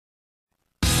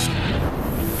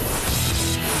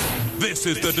This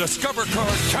is the Discover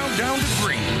Card Countdown to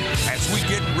Green as we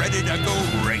get ready to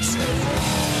go racing.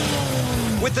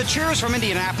 With the cheers from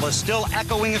Indianapolis still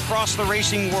echoing across the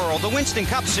racing world, the Winston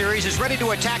Cup Series is ready to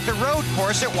attack the road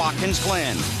course at Watkins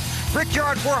Glen.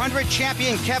 Brickyard 400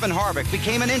 champion Kevin Harvick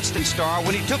became an instant star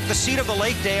when he took the seat of the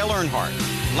late Dale Earnhardt.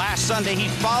 Last Sunday, he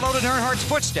followed in Earnhardt's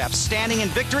footsteps, standing in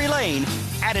victory lane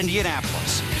at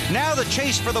Indianapolis. Now the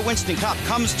chase for the Winston Cup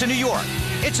comes to New York.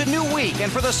 It's a new week,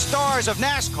 and for the stars of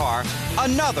NASCAR,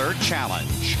 another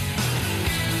challenge.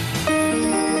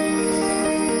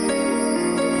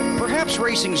 Perhaps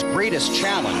racing's greatest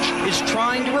challenge is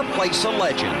trying to replace a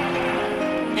legend.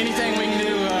 Anything we can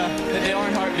do that Dale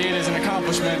Earnhardt did is an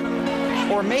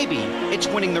accomplishment. Or maybe it's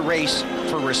winning the race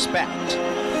for respect.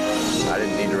 I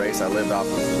didn't need to race. I lived off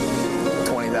of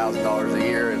 $20,000 a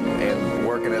year and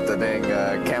working at the dang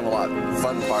Camelot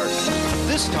Fun Park.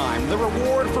 This time, the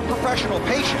reward for professional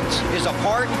patience is a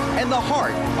part and the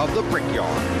heart of the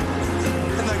Brickyard.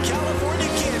 And the California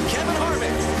kid, Kevin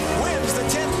Harvick, wins the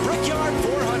 10th Brickyard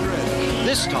 400.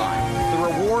 This time, the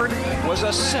reward was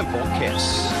a simple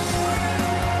kiss.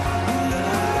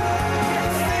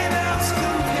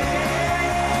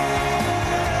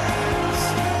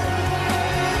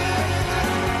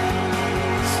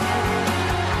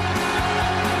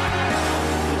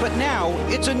 But now,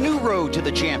 it's a new road to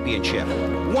the championship,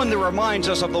 one that reminds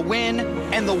us of the win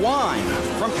and the wine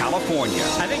from California.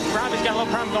 I think Robbie's got a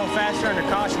little problem going faster under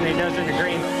caution than he does under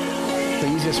green.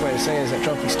 The easiest way to say it is that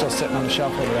trophy's still sitting on the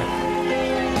shelf over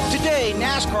there. Today,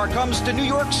 NASCAR comes to New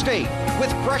York State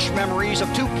with fresh memories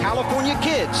of two California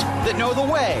kids that know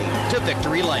the way to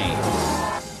victory lane.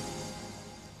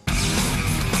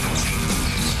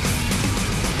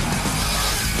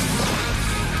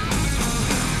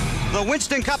 The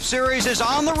Winston Cup Series is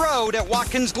on the road at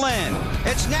Watkins Glen.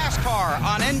 It's NASCAR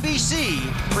on NBC,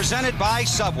 presented by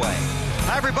Subway.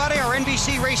 Hi, everybody. Our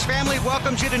NBC race family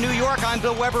welcomes you to New York. I'm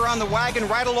Bill Weber on the wagon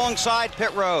right alongside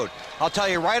Pit Road. I'll tell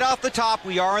you right off the top,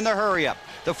 we are in the hurry-up.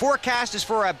 The forecast is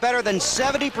for a better than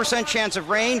 70% chance of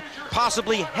rain,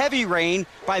 possibly heavy rain,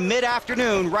 by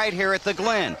mid-afternoon right here at the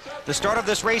Glen. The start of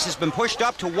this race has been pushed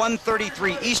up to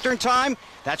 1:33 Eastern Time.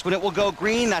 That's when it will go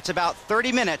green. That's about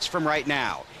 30 minutes from right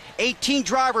now. 18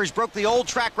 drivers broke the old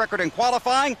track record in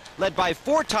qualifying, led by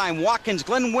four-time Watkins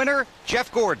Glen winner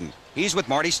Jeff Gordon. He's with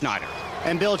Marty Snyder.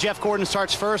 And Bill, Jeff Gordon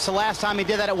starts first. The last time he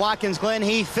did that at Watkins Glen,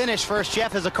 he finished first.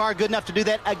 Jeff, is the car good enough to do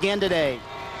that again today?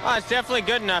 It's definitely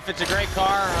good enough. It's a great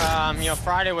car.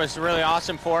 Friday was really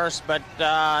awesome for us, but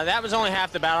that was only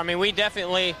half the battle. I mean, we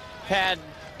definitely had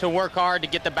to work hard to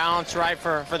get the balance right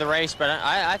for the race, but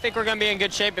I think we're going to be in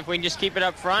good shape if we can just keep it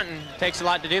up front, and it takes a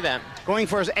lot to do that. Going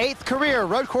for his 8th career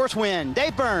road course win,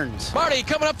 Dave Burns. Marty,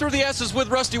 coming up through the S's with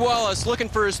Rusty Wallace, looking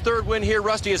for his 3rd win here.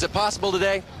 Rusty, is it possible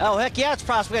today? Oh, heck yeah, it's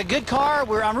possible. We got a good car.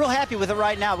 I'm real happy with it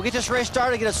right now. We'll get this race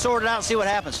started, get it sorted out, and see what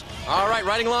happens. All right,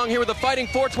 riding along here with the Fighting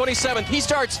 427th. He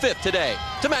starts 5th today.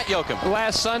 To Matt Yoakum.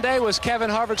 Last Sunday was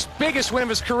Kevin Harvick's biggest win of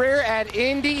his career at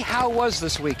Indy. How was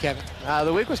this week, Kevin?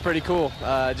 The week was pretty cool.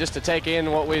 Just to take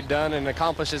in what we'd done and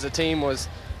accomplish as a team was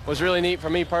really neat for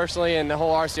me personally and the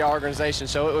whole RCR organization.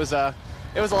 So it was a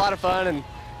lot of fun, and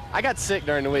I got sick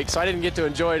during the week, so I didn't get to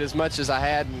enjoy it as much as I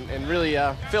had, and really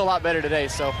feel a lot better today.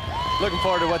 So looking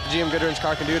forward to what the GM Goodwrench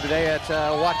car can do today at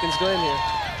Watkins Glen here.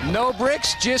 No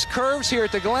bricks, just curves here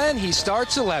at the Glen. He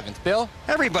starts 11th. Bill?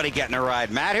 Everybody getting a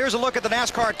ride, Matt. Here's a look at the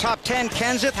NASCAR Top 10.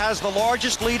 Kenseth has the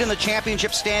largest lead in the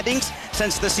championship standings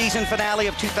since the season finale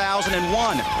of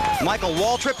 2001. Michael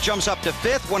Waltrip jumps up to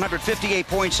 5th. 158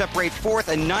 points separate 4th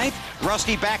and 9th.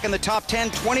 Rusty back in the top 10,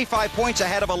 25 points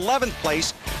ahead of 11th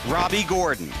place, Robbie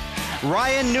Gordon.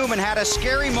 Ryan Newman had a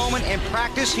scary moment in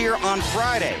practice here on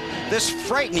Friday. This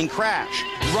frightening crash.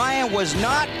 Ryan was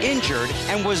not injured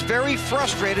and was very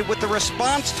frustrated with the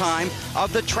response time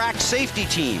of the track safety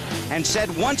team, and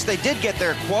said once they did get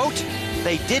their quote,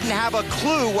 they didn't have a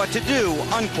clue what to do,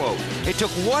 unquote. It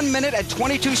took 1 minute and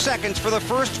 22 seconds for the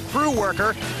first crew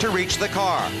worker to reach the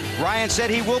car. Ryan said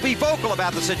he will be vocal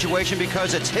about the situation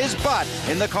because it's his butt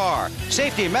in the car.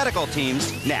 Safety and medical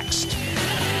teams next.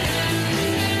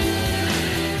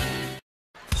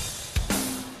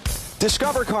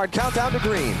 Discover Card Countdown to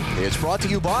Green is brought to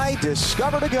you by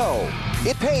Discover to Go.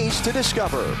 It pays to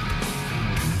discover.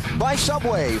 By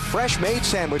Subway, fresh-made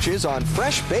sandwiches on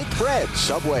fresh baked bread.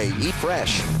 Subway, eat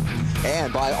fresh.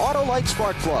 And by Autolite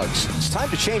Spark Plugs. It's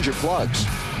time to change your plugs.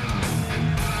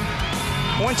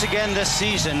 Once again this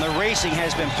season, the racing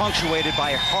has been punctuated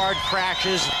by hard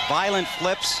crashes, violent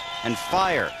flips, and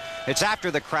fire. It's after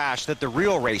the crash that the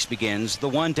real race begins, the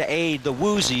one to aid the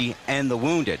woozy and the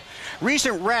wounded.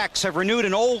 Recent wrecks have renewed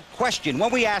an old question,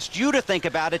 one we asked you to think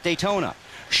about at Daytona.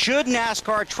 Should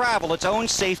NASCAR travel its own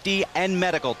safety and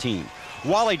medical team?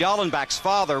 Wally Dallenbach's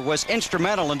father was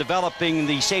instrumental in developing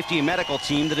the safety and medical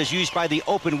team that is used by the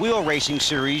open wheel racing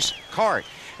series CART.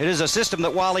 It is a system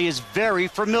that Wally is very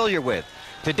familiar with.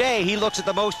 Today, he looks at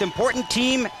the most important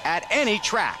team at any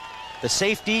track, the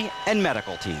safety and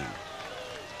medical team.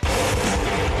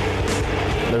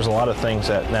 There's a lot of things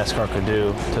that NASCAR could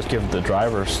do to give the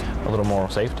drivers a little more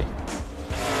safety.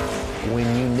 When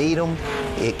you need them,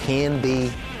 it can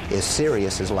be as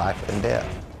serious as life and death.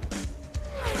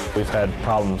 We've had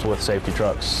problems with safety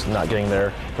trucks not getting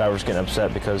there, drivers getting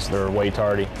upset because they're way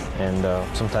tardy and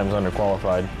sometimes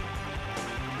underqualified.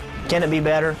 Can it be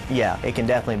better? Yeah, it can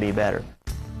definitely be better.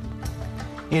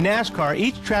 In NASCAR,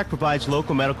 each track provides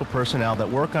local medical personnel that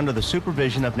work under the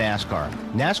supervision of NASCAR.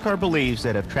 NASCAR believes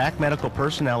that if track medical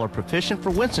personnel are proficient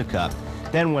for Winston Cup,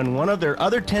 then when one of their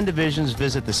other 10 divisions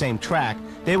visit the same track,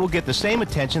 they will get the same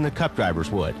attention the Cup drivers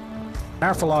would.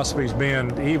 Our philosophy's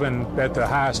been, even at the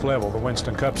highest level, the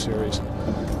Winston Cup Series,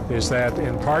 is that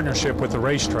in partnership with the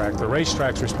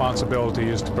racetrack's responsibility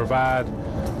is to provide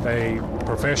a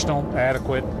professional,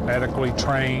 adequate, medically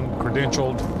trained,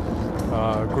 credentialed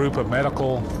group of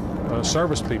medical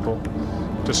service people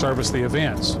to service the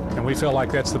events. And we feel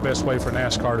like that's the best way for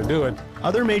NASCAR to do it.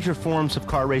 Other major forms of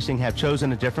car racing have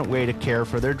chosen a different way to care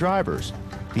for their drivers.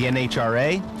 The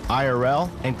NHRA, IRL,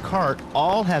 and CART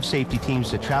all have safety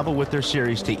teams that travel with their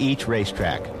series to each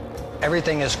racetrack.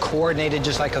 Everything is coordinated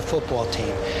just like a football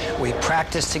team. We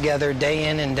practice together day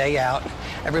in and day out.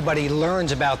 Everybody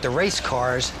learns about the race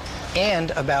cars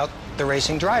and about the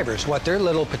racing drivers, what their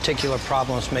little particular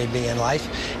problems may be in life,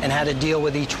 and how to deal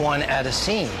with each one at a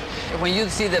scene. When you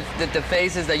see the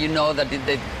faces that you know that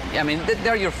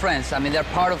they're your friends. I mean, they're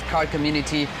part of car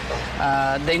community.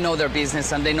 They know their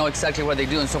business and they know exactly what they're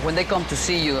doing. So when they come to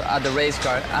see you at the race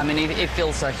car, I mean, it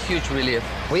feels a huge relief.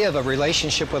 We have a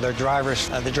relationship with our drivers.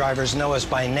 The drivers know us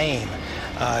by name.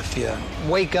 If you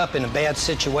wake up in a bad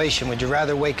situation, would you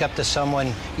rather wake up to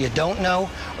someone you don't know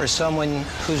or someone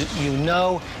who you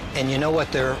know and you know what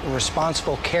their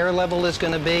responsible care level is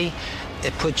going to be?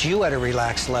 It puts you at a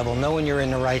relaxed level, knowing you're in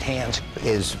the right hands.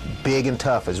 As big and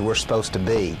tough as we're supposed to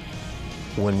be,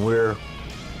 when we're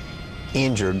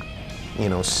injured,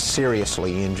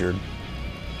 seriously injured,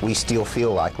 we still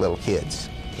feel like little kids.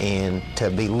 And to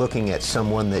be looking at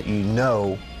someone that you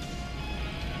know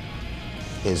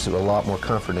is a lot more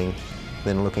comforting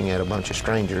than looking at a bunch of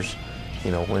strangers,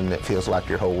 when it feels like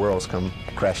your whole world's come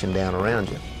crashing down around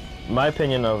you. My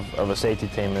opinion of a safety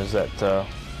team is that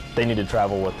they need to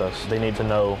travel with us. They need to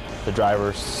know the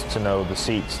drivers, to know the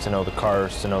seats, to know the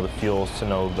cars, to know the fuels, to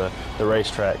know the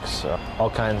racetracks, all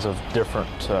kinds of different,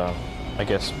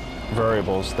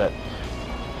 variables that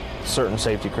certain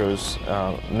safety crews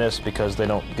miss because they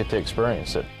don't get to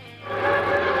experience it.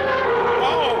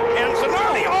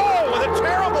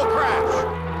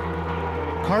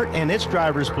 CART and its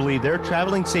drivers believe their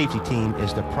traveling safety team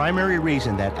is the primary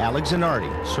reason that Alex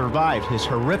Zanardi survived his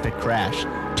horrific crash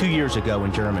 2 years ago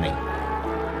in Germany.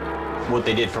 What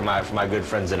they did for my good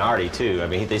friend Zanardi too. I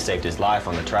mean, they saved his life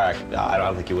on the track. I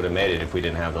don't think he would have made it if we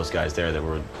didn't have those guys there that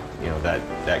were,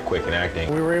 that quick in acting.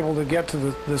 We were able to get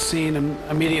to the scene and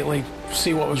immediately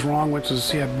see what was wrong, which is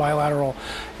he had bilateral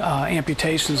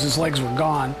amputations. His legs were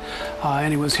gone,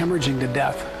 and he was hemorrhaging to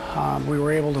death. We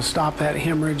were able to stop that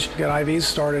hemorrhage, get IVs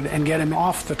started, and get him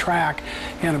off the track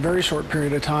in a very short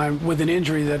period of time with an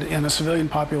injury that in a civilian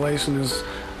population is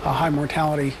a high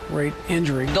mortality rate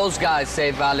injury. Those guys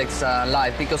saved Alex's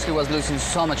life because he was losing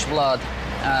so much blood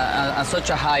at such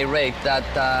a high rate that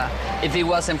if it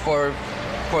wasn't for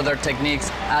their techniques,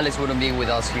 Alex wouldn't be with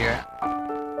us here.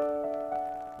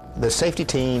 The safety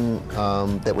team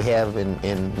that we have in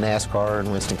NASCAR and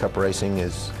Winston Cup Racing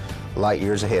is light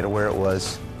years ahead of where it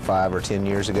was 5 or 10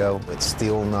 years ago. It's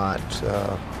still not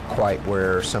quite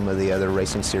where some of the other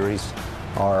racing series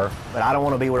are. But I don't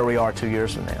want to be where we are 2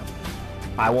 years from now.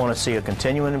 I want to see a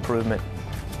continuing improvement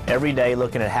every day,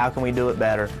 looking at how can we do it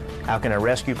better, how can our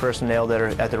rescue personnel that are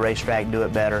at the racetrack do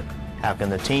it better, how can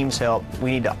the teams help.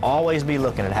 We need to always be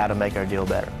looking at how to make our deal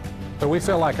better. So we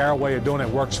feel like our way of doing it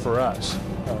works for us.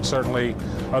 Certainly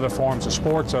other forms of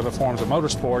sports, other forms of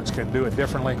motorsports can do it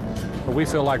differently, but we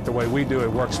feel like the way we do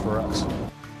it works for us.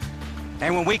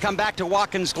 And when we come back to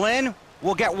Watkins Glen,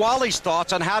 we'll get Wally's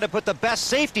thoughts on how to put the best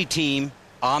safety team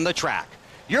on the track.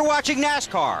 You're watching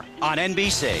NASCAR on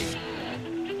NBC.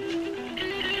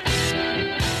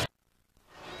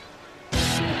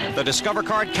 The Discover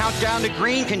Card countdown to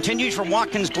green continues from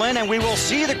Watkins Glen, and we will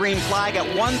see the green flag at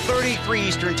 1:33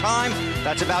 Eastern Time.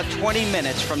 That's about 20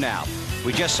 minutes from now.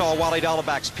 We just saw Wally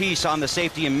Dalleback's piece on the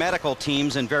safety and medical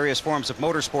teams in various forms of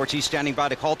motorsports. He's standing by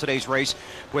to call today's race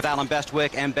with Alan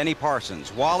Bestwick and Benny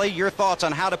Parsons. Wally, your thoughts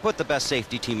on how to put the best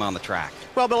safety team on the track?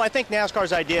 Well, Bill, I think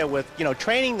NASCAR's idea with,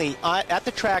 training the at the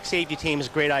track safety team is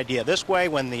a great idea. This way,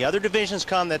 when the other divisions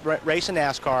come that race in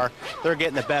NASCAR, they're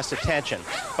getting the best attention.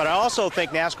 But I also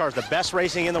think NASCAR is the best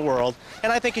racing in the world,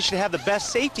 and I think it should have the best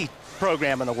safety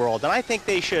program in the world. And I think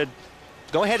they should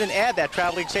go ahead and add that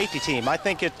traveling safety team. I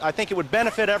think it would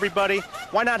benefit everybody.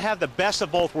 Why not have the best of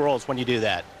both worlds when you do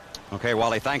that? Okay,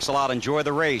 Wally, thanks a lot. Enjoy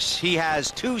the race. He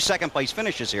has 2 second-place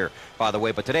finishes here, by the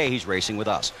way, but today he's racing with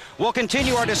us. We'll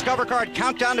continue our Discover Card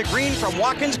countdown to green from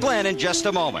Watkins Glen in just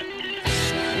a moment.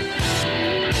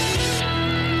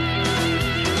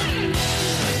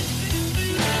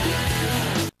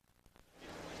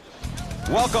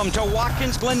 Welcome to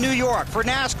Watkins Glen, New York for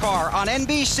NASCAR on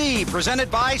NBC,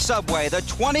 presented by Subway, the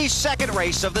 22nd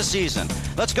race of the season.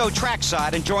 Let's go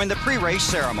trackside and join the pre-race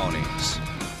ceremonies.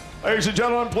 Ladies and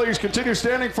gentlemen, please continue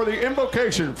standing for the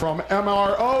invocation from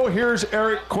MRO. Here's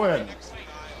Eric Quinn.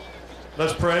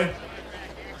 Let's pray.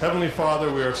 Heavenly Father,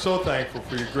 we are so thankful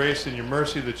for your grace and your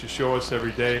mercy that you show us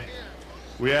every day.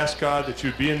 We ask, God, that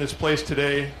you'd be in this place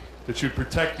today, that you'd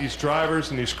protect these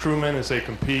drivers and these crewmen as they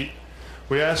compete.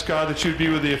 We ask, God, that you'd be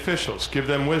with the officials, give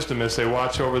them wisdom as they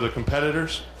watch over the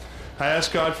competitors. I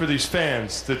ask, God, for these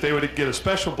fans, that they would get a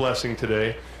special blessing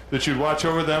today, that you'd watch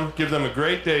over them, give them a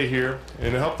great day here,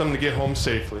 and help them to get home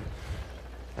safely.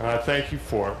 And I thank you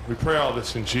for it. We pray all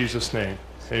this in Jesus' name.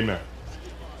 Amen.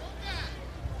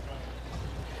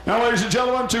 Now, ladies and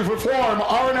gentlemen, to perform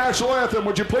our national anthem,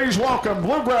 would you please welcome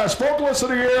Bluegrass Vocalist of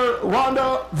the Year,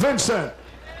 Rhonda Vincent.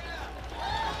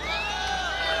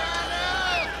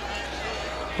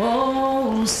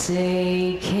 Oh,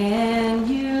 say, can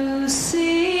you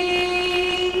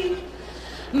see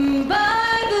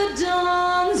by the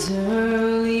dawn's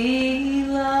early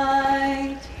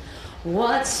light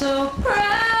what so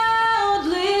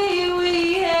proudly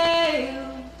we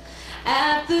hailed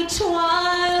at the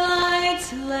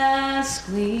twilight's last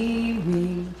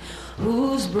gleaming,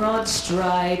 whose broad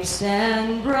stripes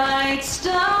and bright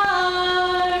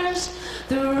stars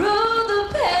through the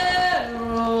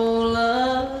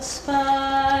perilous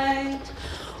fight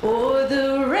o'er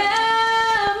the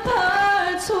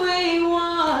ramparts we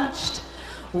watched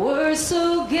were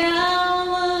so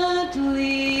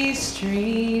gallantly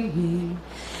streaming,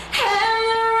 and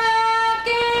the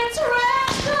rockets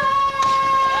rattled,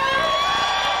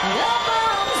 the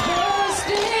bombs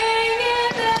bursting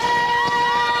in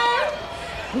air,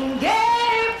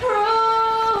 gave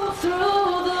proof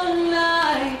through the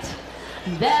night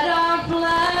that our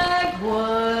flag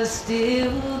was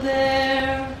still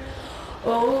there.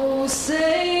 Oh,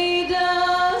 say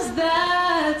does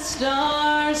that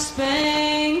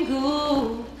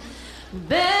star-spangled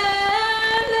banner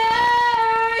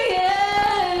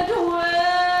yet wave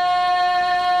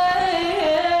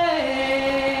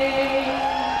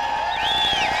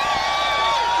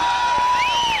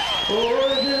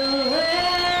o'er the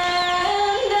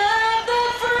land of the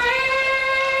free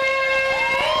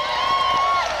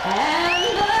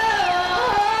and the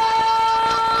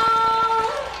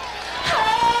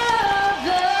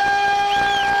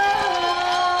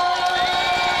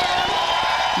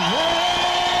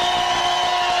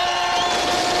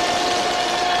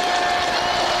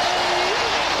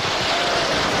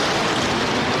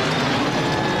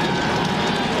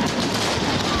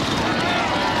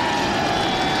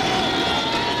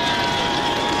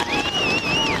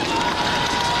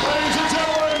Ladies and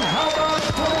gentlemen, how about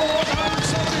the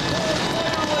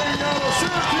 174th Flyer Wing out of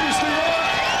Sirius, New York?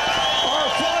 Our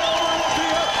flyover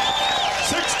looking at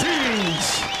 16s.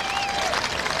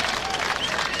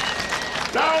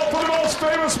 Now for the most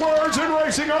famous words in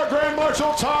racing, our Grand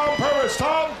Marshal Tom Purvis.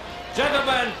 Tom?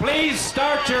 Gentlemen, please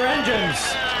start your engines.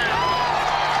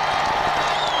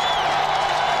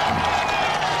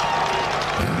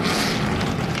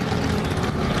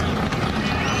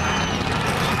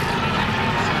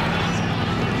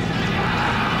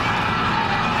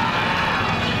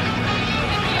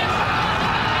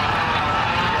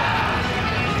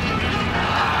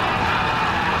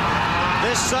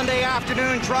 This Sunday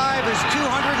afternoon drive is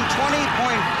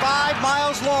 220.5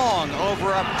 miles long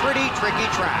over a pretty tricky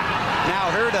track.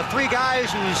 Now here are the 3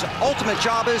 guys whose ultimate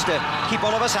job is to keep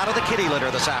all of us out of the kitty litter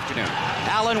this afternoon.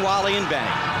 Alan, Wally, and Benny.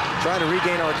 Trying to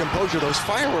regain our composure. Those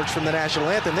fireworks from the national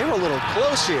anthem, they were a little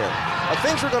close here.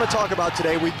 Things we're going to talk about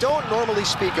today we don't normally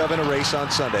speak of in a race on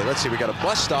Sunday. Let's see, we got a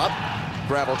bus stop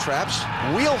gravel traps,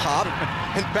 wheel hop,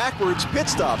 and backwards pit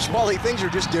stops. Wally, things are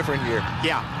just different here.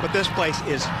 Yeah, but this place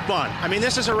is fun. I mean,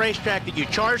 this is a racetrack that you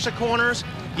charge the corners,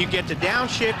 you get to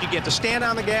downshift, you get to stand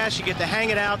on the gas, you get to hang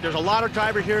it out. There's a lot of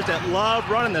drivers here that love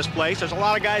running this place. There's a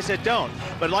lot of guys that don't.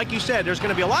 But like you said, there's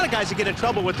going to be a lot of guys that get in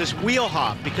trouble with this wheel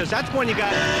hop because that's when you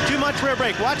got too much rear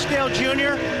brake. Watch Dale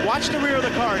Jr., watch the rear of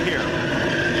the car here.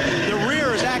 The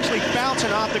rear is actually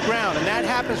bouncing off the ground, and that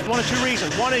happens for one of two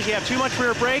reasons. One is you have too much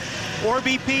rear brake, or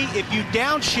BP, if you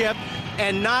downshift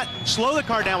and not slow the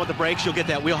car down with the brakes, you'll get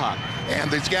that wheel hop. And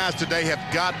these guys today have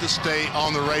got to stay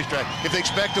on the racetrack. If they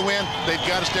expect to win, they've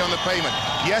got to stay on the pavement.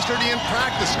 Yesterday in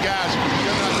practice, guys,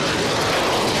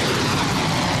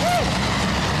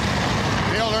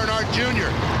 Dale Earnhardt Jr.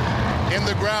 in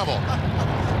the gravel.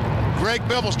 Greg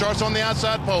Biffle starts on the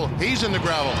outside pole. He's in the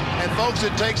gravel. And folks,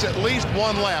 it takes at least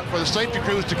one lap for the safety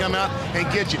crews to come out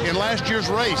and get you. In last year's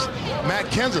race, Matt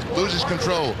Kenseth loses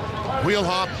control. Wheel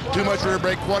hop, too much rear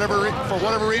brake, for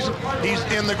whatever reason, he's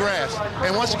in the grass.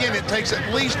 And once again, it takes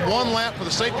at least one lap for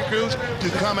the safety crews to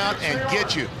come out and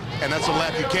get you. And that's a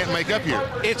lap you can't make up here.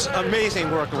 It's amazing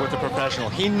working with a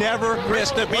professional. He never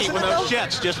missed a beat when those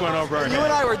jets just went over our head. You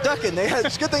and I were ducking.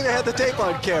 It's a good thing they had the tape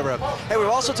on camera. Hey, we've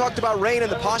also talked about rain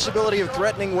and the possibility of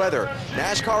threatening weather.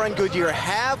 NASCAR and Goodyear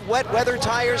have wet weather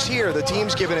tires here. The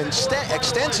team's given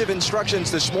extensive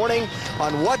instructions this morning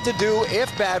on what to do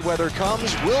if bad weather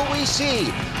comes. Will we see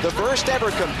the first ever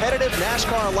competitive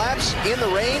NASCAR laps in the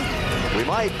rain? We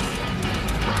might.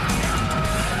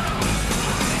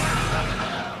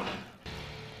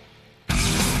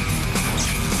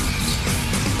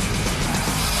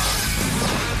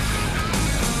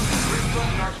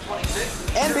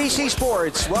 NBC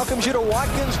Sports welcomes you to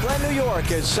Watkins Glen, New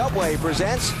York, as Subway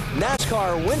presents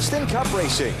NASCAR Winston Cup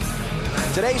Racing.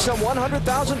 Today, some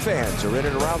 100,000 fans are in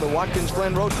and around the Watkins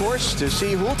Glen Road Course to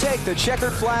see who'll take the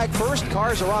checkered flag first.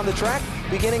 Cars are on the track,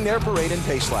 beginning their parade and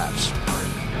pace laps.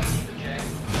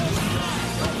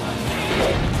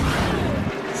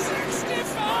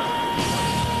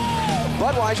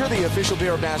 Budweiser, the official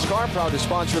beer of NASCAR, proud to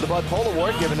sponsor the Bud Pole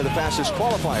Award given to the fastest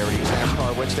qualifier in each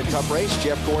NASCAR Winston Cup race.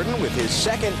 Jeff Gordon with his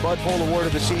second Bud Pole Award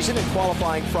of the season in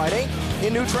qualifying Friday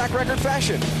in new track record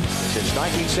fashion. Since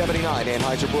 1979,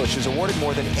 Anheuser-Busch has awarded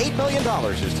more than $8 million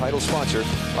as title sponsor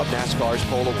of NASCAR's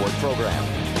Pole Award program.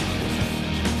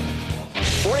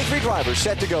 43 drivers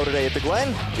set to go today at the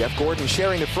Glen. Jeff Gordon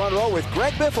sharing the front row with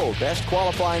Greg Biffle, best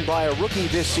qualifying by a rookie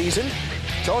this season.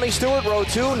 Tony Stewart, row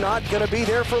 2, not going to be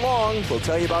there for long. We'll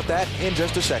tell you about that in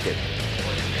just a second.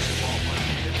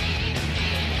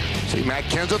 See Matt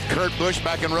Kenseth, Kurt Busch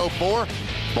back in row 4.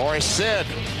 Boris Said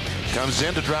comes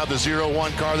in to drive the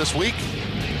 0-1 car this week.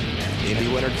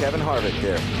 Indy winner Kevin Harvick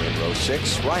there in row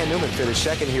 6. Ryan Newman finished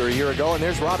second here a year ago, and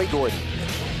there's Robbie Gordon.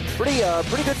 Pretty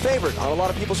good favorite on a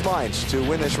lot of people's minds to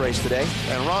win this race today.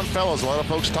 And Ron Fellows, a lot of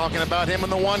folks talking about him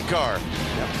in the 1 car.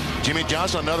 Yep. Jimmy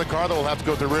Johnson, another car that will have to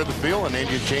go to the rear of the field, an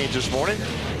engine change this morning.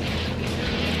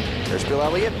 There's Bill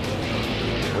Elliott.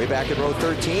 Way back at row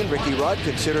 13, Ricky Rudd,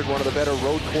 considered one of the better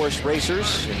road course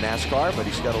racers in NASCAR, but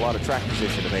he's got a lot of track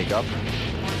position to make up.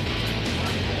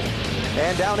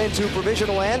 And down into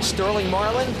provisional land, Sterling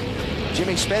Marlin,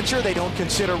 Jimmy Spencer. They don't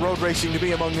consider road racing to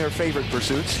be among their favorite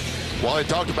pursuits. Well, they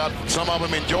talked about some of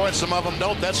them enjoy it, some of them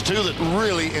don't. That's two that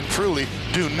really and truly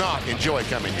do not enjoy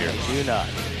coming here. Do not.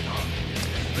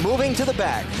 Moving to the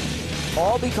back,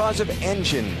 all because of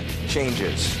engine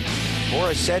changes.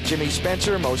 Morris said Jimmy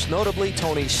Spencer, most notably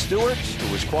Tony Stewart,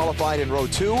 who was qualified in row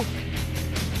 2.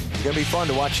 It's going to be fun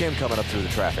to watch him coming up through the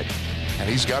traffic. And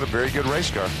he's got a very good race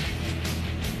car.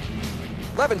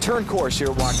 11-turn course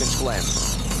here at Watkins Glen.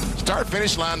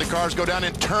 Start-finish line, the cars go down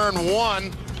in turn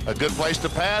 1. A good place to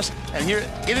pass. And here,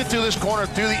 getting through this corner,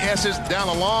 through the S's, down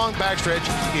the long backstretch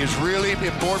is really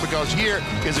important because here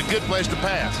is a good place to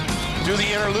pass. Through the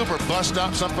inner loop, or bus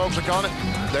stop, some folks are calling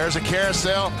it. There's a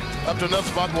carousel up to another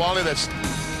spot, Wally, that's...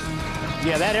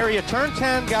 Yeah, that area, turn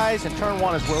 10, guys, and turn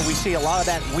 1 is where we see a lot of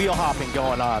that wheel hopping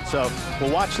going on. So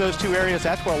we'll watch those 2 areas.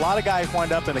 That's where a lot of guys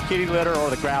wind up in the kitty litter or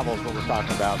the gravel is what we're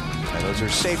talking about. And those are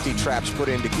safety traps put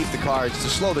in to keep the cars, to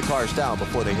slow the cars down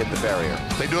before they hit the barrier.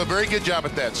 They do a very good job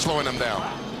at that, slowing them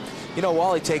down. You know,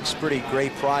 Wally takes pretty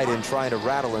great pride in trying to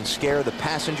rattle and scare the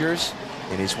passengers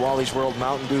in his Wally's World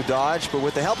Mountain Dew Dodge. But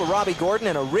with the help of Robbie Gordon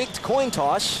and a rigged coin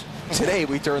toss, today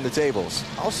we turn the tables.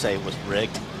 I'll say it was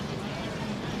rigged.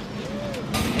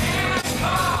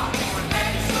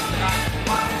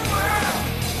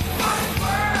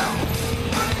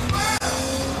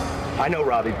 I know,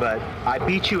 Robbie, but I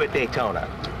beat you at Daytona.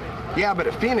 Yeah, but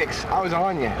at Phoenix, I was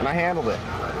on you, and I handled it.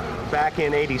 Back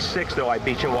in '86, though, I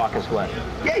beat you in Watkins Glen.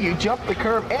 Yeah, you jumped the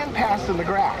curb and passed in the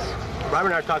grass. Robert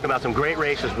and I are talking about some great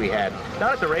races we had,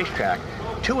 not at the racetrack,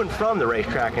 to and from the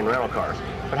racetrack in rental cars.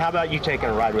 But how about you taking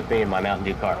a ride with me in my Mountain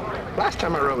Dew car? Last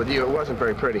time I rode with you, it wasn't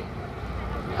very pretty.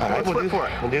 All right, Let's look for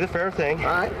it. We'll do the fair thing. All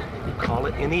right. Call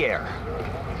it in the air.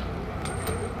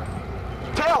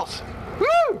 Tails!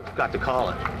 Woo! Got to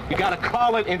call it. You got to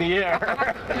call it in the air.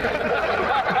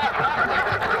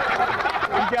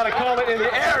 You got to call it in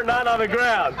the air, not on the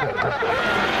ground. All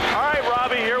right,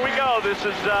 Robbie, here we go. This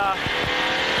is,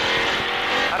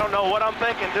 I don't know what I'm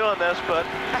thinking doing this, but...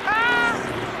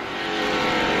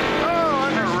 Oh,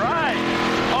 under right.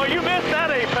 Oh, you missed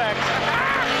that apex.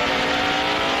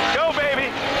 Go,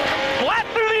 baby. Flat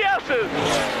through the S's.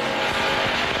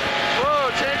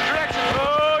 Whoa, change direction.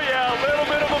 Oh, yeah, a little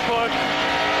bit of a push.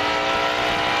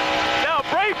 Now,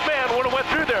 Brave Man would have went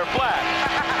through there flat.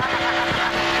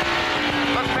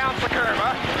 Let's bounce the curve,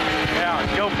 huh? Yeah,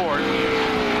 go for it.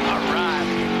 All right.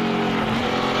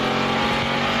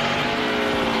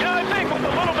 You know, I think with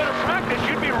a little bit of practice,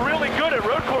 you'd be really good at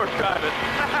road course driving.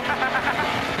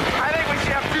 I think we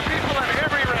should have 2 people in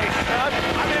every race. I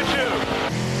do too.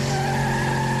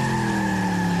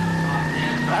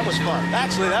 That was fun.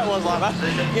 Actually, that was a lot of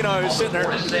fun. You know, I was sitting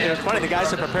there. It was funny. The guys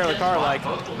that prepare the car, like,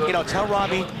 you know, tell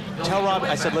Robbie.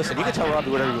 I said, listen, you can tell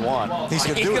Robbie whatever you want. He's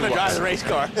going to drive the race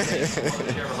car.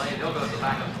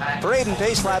 Parade and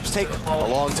pace laps take a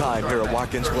long time here at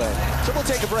Watkins Glen. So we'll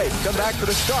take a break. Come back for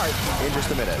the start in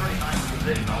just a minute.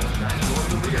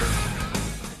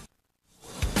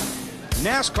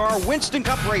 NASCAR Winston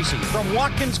Cup Racing from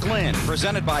Watkins Glen,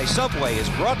 presented by Subway, is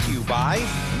brought to you by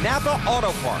Napa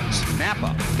Auto Parts.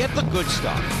 Napa, get the good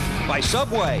stuff. By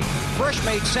Subway,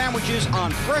 fresh-made sandwiches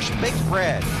on fresh-baked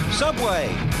bread.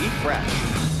 Subway, eat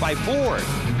fresh. By Ford,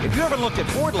 if you haven't looked at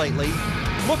Ford lately,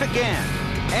 look again.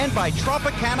 And by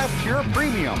Tropicana Pure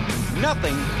Premium,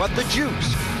 nothing but the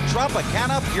juice.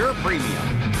 Tropicana Pure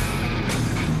Premium.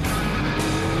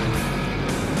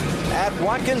 At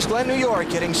Watkins Glen, New York,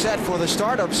 getting set for the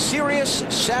start of Sirius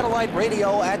Satellite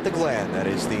Radio at the Glen. That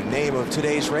is the name of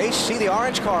today's race. See the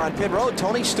orange car on pit road,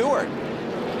 Tony Stewart.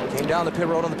 Came down the pit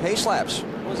road on the pace laps.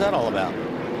 What was that all about?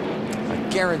 I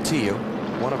guarantee you,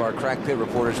 one of our crack pit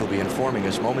reporters will be informing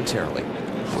us momentarily.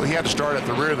 Well, he had to start at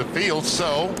the rear of the field,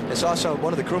 so... I saw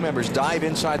one of the crew members dive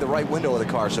inside the right window of the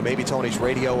car, so maybe Tony's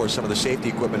radio or some of the safety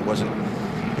equipment wasn't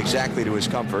exactly to his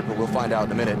comfort, but we'll find out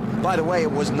in a minute. By the way,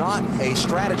 it was not a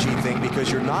strategy thing because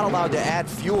you're not allowed to add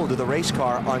fuel to the race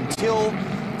car until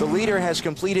the leader has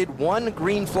completed 1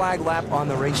 green flag lap on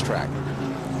the racetrack.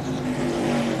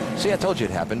 See, I told you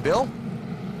it happened. Bill?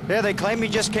 Yeah, they claim he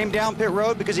just came down pit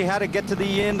road because he had to get to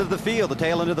the end of the field, the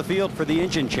tail end of the field for the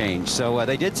engine change. So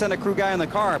they did send a crew guy in the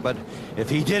car, but if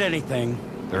he did anything,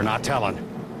 they're not telling.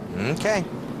 Okay.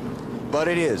 But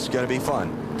it is going to be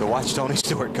fun to watch Tony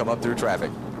Stewart come up through traffic.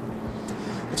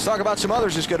 Let's talk about some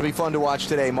others who's going to be fun to watch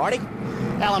today. Marty?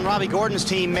 Alan, Robbie Gordon's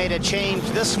team made a change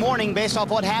this morning based off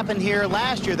what happened here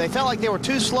last year. They felt like they were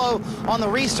too slow on the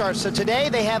restart, so today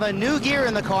they have a new gear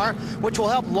in the car, which will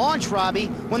help launch Robbie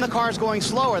when the car is going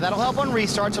slower. That'll help on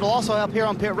restarts. It'll also help here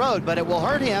on pit road, but it will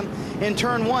hurt him in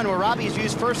turn 1, where Robbie has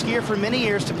used first gear for many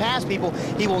years to pass people.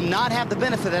 He will not have the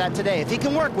benefit of that today. If he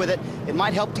can work with it, it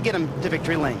might help to get him to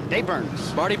victory lane. Dave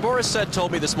Burns. Marty Borisset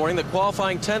told me this morning that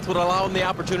qualifying 10th would allow him the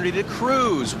opportunity to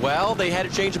cruise. Well, they had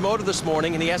to change the motor this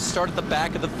morning, and he has to start at the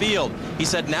back of the field. He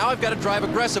said, now I've got to drive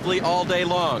aggressively all day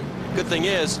long. Good thing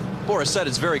is, Borisset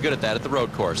is very good at that at the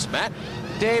road course. Matt?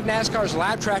 Dave, NASCAR's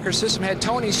lap tracker system had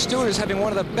Tony Stewart as having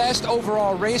one of the best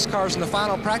overall race cars in the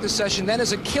final practice session. Then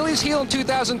his Achilles heel in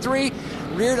 2003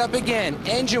 reared up again.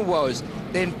 Engine woes.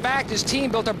 In fact, his team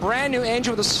built a brand new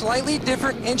engine with a slightly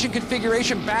different engine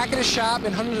configuration back at his shop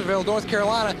in Huntersville, North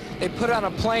Carolina. They put it on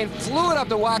a plane, flew it up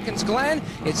to Watkins Glen.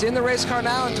 It's in the race car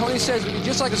now, and Tony says,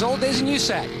 just like his old days in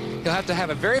USAC, he'll have to have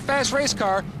a very fast race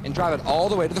car and drive it all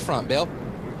the way to the front, Bill.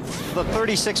 The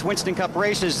 36 Winston Cup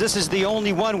races, this is the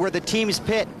only one where the teams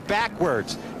pit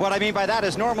backwards. What I mean by that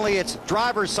is normally it's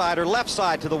driver's side or left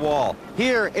side to the wall.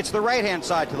 Here, it's the right-hand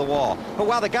side to the wall. But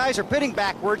while the guys are pitting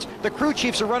backwards, the crew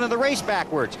chiefs are running the race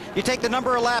backwards. You take the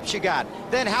number of laps you got,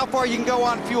 then how far you can go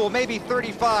on fuel, maybe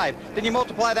 35. Then you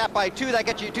multiply that by 2, that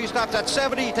gets you 2 stops at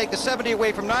 70. You take the 70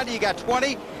 away from 90, you got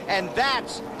 20. And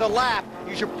that's the lap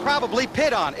you should probably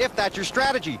pit on, if that's your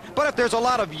strategy. But if there's a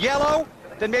lot of yellow,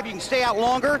 then maybe you can stay out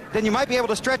longer. Then you might be able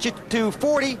to stretch it to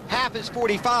 40. Half is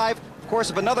 45. Of course,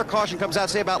 if another caution comes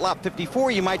out, say about lap 54,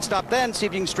 you might stop then, see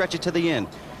if you can stretch it to the end.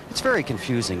 It's very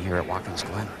confusing here at Watkins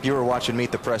Glen. You were watching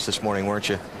Meet the Press this morning, weren't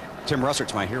you? Tim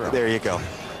Russert's my hero. There you go.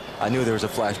 I knew there was a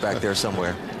flashback there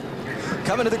somewhere.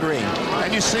 Coming to the green.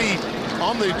 And you see,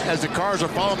 as the cars are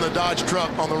following the Dodge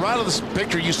truck, on the right of this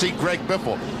picture, you see Greg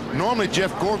Biffle. Normally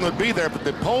Jeff Gordon would be there, but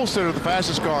the pole sitter, the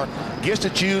fastest car, gets to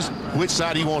choose which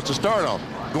side he wants to start on.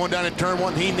 Going down in turn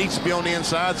 1, he needs to be on the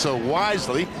inside, so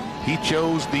wisely he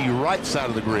chose the right side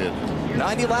of the grid.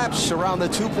 90 laps around the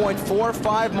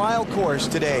 2.45-mile course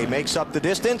today makes up the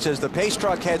distance as the pace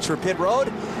truck heads for pit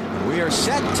road. We are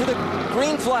set to the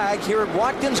green flag here at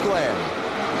Watkins Glen.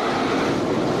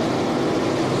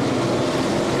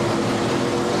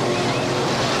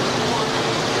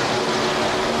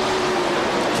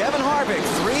 Kevin Harvick,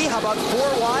 3. How about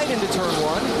 4 wide into turn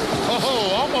 1?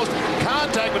 Oh, almost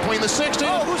contact between the 16.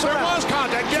 Oh, who's there around? was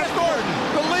contact. Jeff Gordon,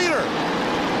 the leader.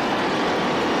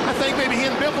 I think maybe he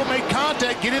and Biffle made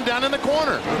contact, get him down in the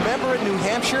corner. Remember in New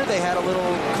Hampshire, they had a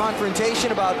little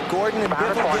confrontation about Gordon and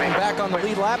Biffle getting back on the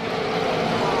lead lap?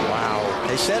 Wow.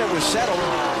 They said it was settled.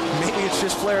 Maybe it's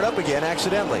just flared up again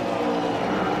accidentally.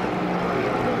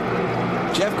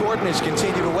 Jeff Gordon has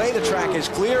continued away. The track is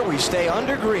clear. We stay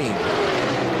under green.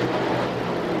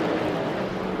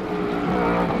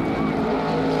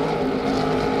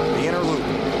 The inner loop,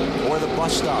 or the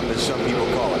bus stop, as some people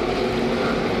call it.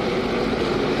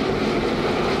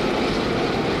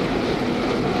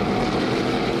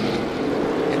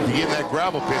 If you get in that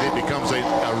gravel pit, it becomes a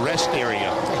rest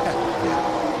area.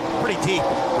 Pretty deep.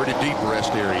 Pretty deep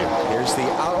rest area. Here's the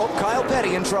out. Oh, Kyle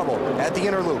Petty in trouble at the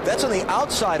inner loop. That's on the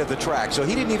outside of the track, so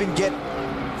he didn't even get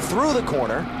through the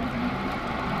corner.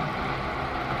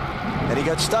 And he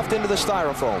got stuffed into the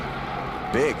styrofoam.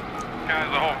 Big. Guys,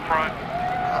 the whole front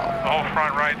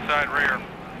right side, rear.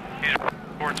 He's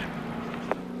towards.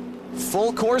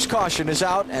 Full course caution is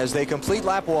out as they complete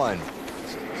lap 1.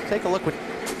 Take a look what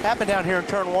happened down here in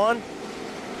turn 1.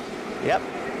 Yep,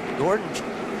 Gordon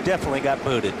definitely got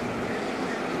booted.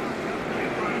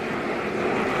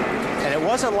 And it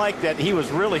wasn't like that he was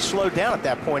really slowed down at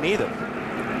that point either.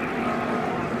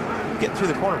 Getting through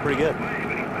the corner pretty good.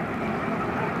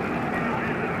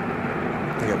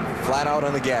 They got flat out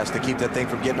on the gas to keep that thing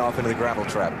from getting off into the gravel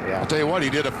trap. Yeah. I'll tell you what, he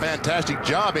did a fantastic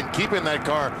job in keeping that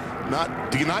car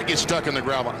do not get stuck in the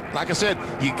gravel. Like I said,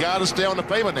 you got to stay on the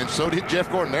pavement, and so did Jeff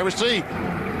Gordon. There we see.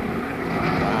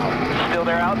 Wow. Still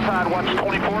there outside. Watch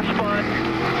 24 spun.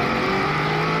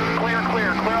 Clear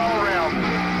all around.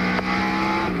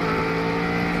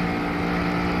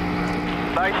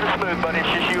 Nice and smooth, buddy. It's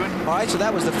just you. All right, so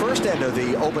that was the first end of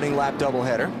the opening lap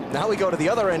doubleheader. Now we go to the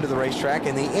other end of the racetrack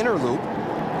in the inner loop.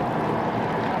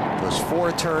 Those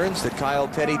 4 turns that Kyle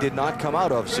Petty did not come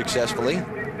out of successfully. Here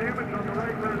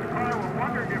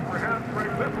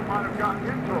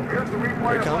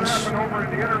it comes.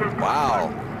 Wow.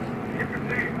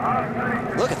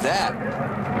 Look at that.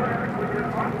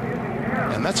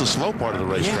 And that's a slow part of the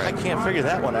racetrack. Yeah, I can't figure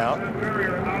that one out.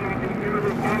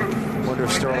 Wonder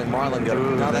if Sterling Marlin got it.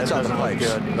 No, that's on the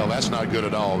pipes. No, that's not good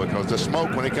at all, because the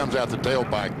smoke, when it comes out the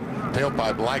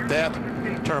tailpipe like that,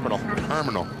 terminal.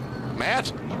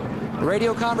 Matt?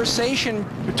 Radio conversation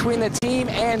between the team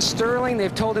and Sterling.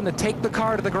 They've told him to take the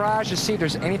car to the garage to see if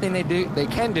there's anything they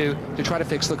can do to try to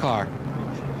fix the car.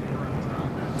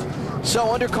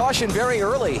 So under caution very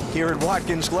early here at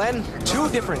Watkins Glen. 2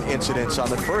 different incidents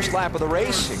on the first lap of the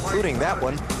race, including that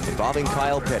one involving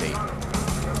Kyle Petty.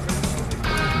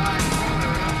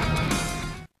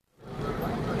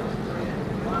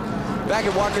 Back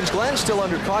at Watkins Glen, still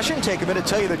under caution. Take a minute to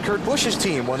tell you that Kurt Busch's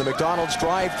team won the McDonald's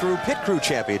Drive-Thru Pit Crew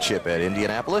Championship at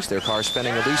Indianapolis. Their car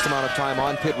spending the least amount of time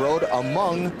on pit road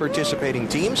among participating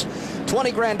teams.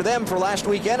 20 grand to them for last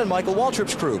weekend, and Michael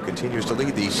Waltrip's crew continues to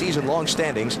lead the season-long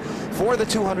standings for the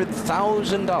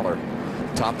 $200,000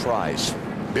 top prize.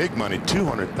 Big money,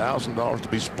 $200,000 to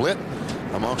be split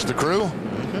amongst the crew.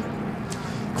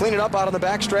 Clean it up out on the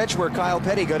backstretch where Kyle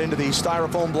Petty got into the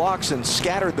styrofoam blocks and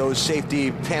scattered those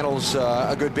safety panels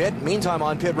a good bit. Meantime,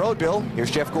 on pit road, Bill, here's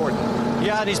Jeff Gordon.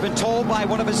 Yeah, and he's been told by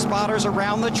one of his spotters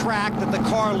around the track that the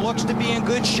car looks to be in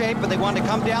good shape, but they want to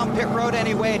come down pit road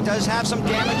anyway. It does have some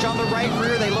damage on the right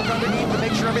rear. They look underneath to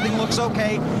make sure everything looks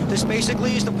okay. This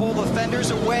basically is to pull the fenders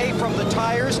away from the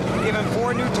tires, give him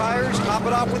 4 new tires, top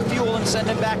it off with fuel, and send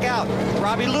him back out.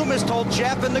 Robbie Loomis told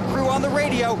Jeff and the crew on the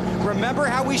radio, remember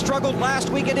how we struggled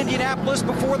last week at Indianapolis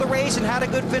before the race and had a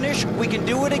good finish? We can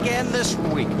do it again this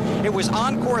week. It was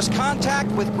on-course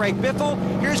contact with Greg Biffle.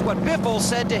 Here's what Biffle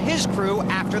said to his crew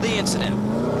after the incident.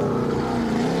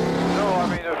 No, I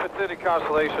mean, if it's any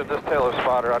consolation, this Taylor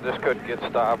spotter, I just couldn't get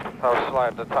stopped. I was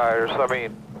sliding the tires. I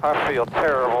mean, I feel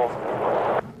terrible.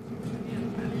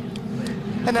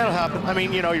 And that'll happen. I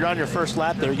mean, you know, you're on your first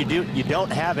lap there. You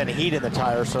don't have any heat in the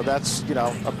tires, so that's, you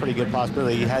know, a pretty good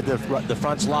possibility. You had the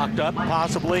fronts locked up,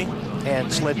 possibly,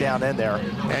 and slid down in there.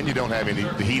 And you don't have any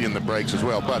heat in the brakes as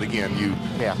well. But again,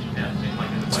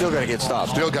 Still got to get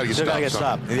stopped. Still got to get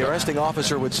stopped. The arresting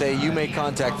officer would say, you make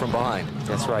contact from behind.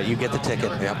 That's right. You get the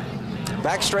ticket. Yep.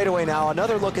 Back straightaway now.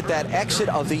 Another look at that exit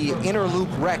of the inner loop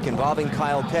wreck involving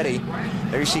Kyle Petty.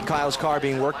 There you see Kyle's car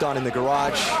being worked on in the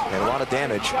garage, and a lot of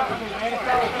damage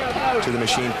to the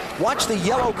machine. Watch the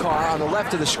yellow car on the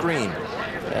left of the screen.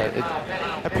 It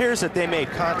appears that they made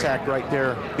contact right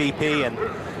there, BP, and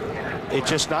it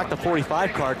just knocked the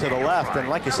 45 car to the left. And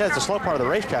like you said, it's a slow part of the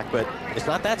racetrack, but it's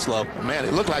not that slow. Man,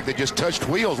 it looked like they just touched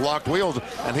wheels, locked wheels,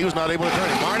 and he was not able to turn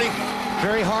it. Marty?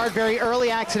 Very hard, very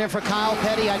early accident for Kyle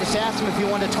Petty. I just asked him if he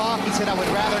wanted to talk. He said, I would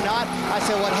rather not. I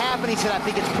said, what happened? He said, I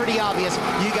think it's pretty obvious.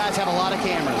 You guys have a lot of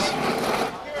cameras.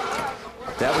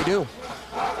 That we do.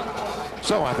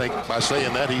 So I think by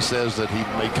saying that, he says that he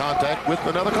made contact with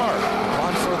another car.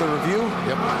 On further review,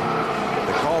 yep,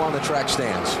 the call on the track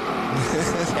stands.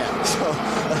 So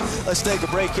let's take a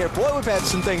break here. Boy, we've had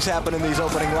some things happen in these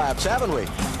opening laps, haven't we?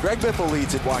 Greg Biffle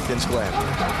leads at Watkins Glen.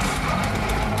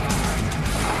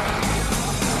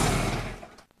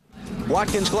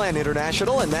 Watkins Glen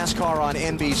International and NASCAR on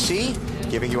NBC.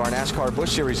 Giving you our NASCAR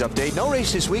Busch Series update. No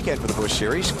race this weekend for the Busch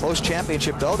Series. Close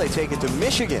championship, though. They take it to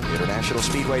Michigan International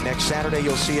Speedway next Saturday.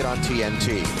 You'll see it on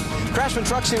TNT. Craftsman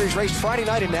Truck Series raced Friday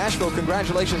night in Nashville.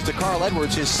 Congratulations to Carl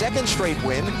Edwards, his second straight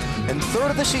win and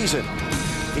third of the season.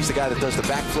 He's the guy that does the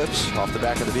backflips off the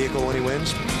back of the vehicle when he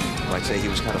wins. You might say he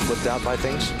was kind of flipped out by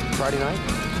things Friday night.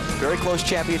 Very close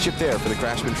championship there for the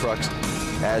Craftsman Trucks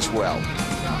as well.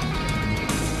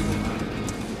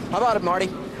 How about it, Marty?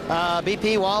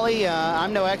 BP, Wally,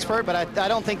 I'm no expert, but I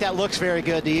don't think that looks very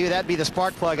good to you. That'd be the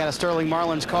spark plug out of Sterling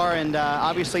Marlin's car, and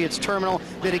obviously it's terminal.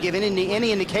 Did it give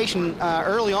any indication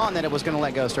early on that it was going to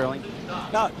let go, Sterling?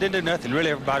 No, it didn't do nothing.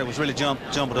 Really, everybody was really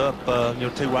jumbled up,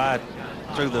 too wide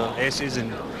through the S's,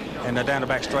 and down the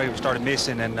back straight we started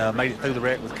missing and made it through the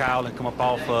wreck with Kyle and come up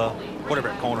off whatever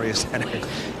that corner is. And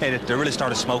it really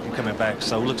started smoking coming back,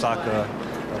 so it looks like a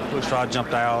push rod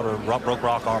jumped out or broke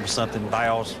rock arm or something.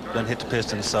 Valves done hit the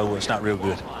piston, so it's not real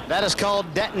good. That is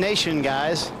called detonation,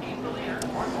 guys.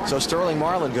 So Sterling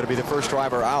Marlin going to be the first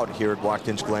driver out here at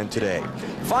Watkins Glen today.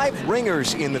 5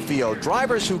 ringers in the field.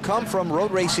 Drivers who come from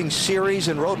road racing series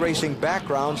and road racing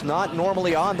backgrounds, not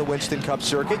normally on the Winston Cup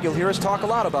circuit. You'll hear us talk a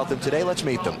lot about them today. Let's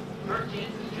meet them.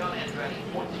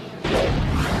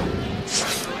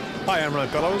 Hi, I'm Ron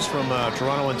Fellows from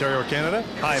Toronto, Ontario, Canada.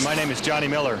 Hi, my name is Johnny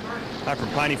Miller. I'm from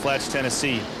Piney Flats,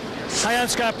 Tennessee. Hi, I'm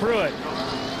Scott Pruitt.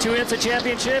 2 IMSA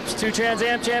championships, 2 Trans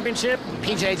Am championship.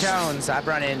 PJ Jones. I've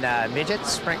run in midget,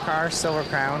 sprint car, Silver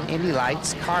Crown, Indy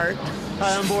Lights, kart.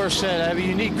 Hi, I'm Boris Shed. I have a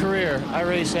unique career. I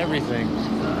race everything.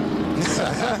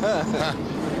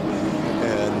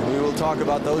 And we will talk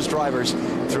about those drivers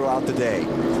throughout the day.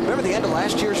 Remember the end of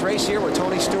last year's race here where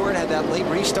Tony Stewart had that late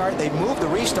restart? They moved the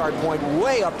restart point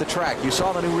way up the track. You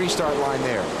saw the new restart line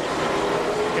there.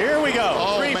 Here we go.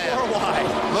 Oh, 3, 4 wide.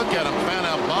 Look at him. Found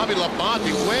out Bobby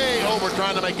Labonte way over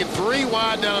trying to make it 3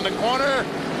 wide down in the corner.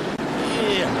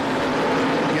 Yeah.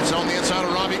 Gets on the inside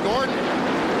of Robbie Gordon.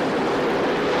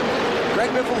 Greg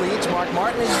Biffle leads. Mark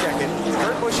Martin is second.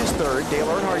 Kurt Busch is third. Dale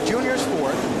Earnhardt Jr. is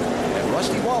fourth. And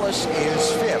Rusty Wallace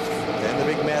is fifth. And the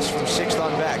big mess from 6th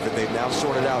on back that they've now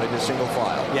sorted out into single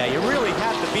file. Yeah, you really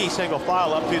have to be single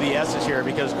file up through the S's here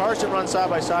because cars that run side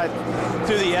by side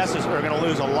through the S's are going to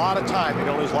lose a lot of time. They're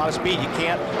going to lose a lot of speed. You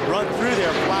can't run through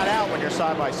there flat out when you're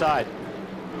side by side.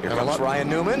 Here comes Ryan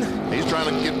Newman. He's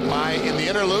trying to get by in the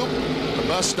inner loop. The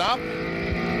bus stop.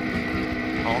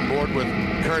 On board with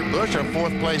Kurt Busch, our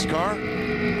 4th place car.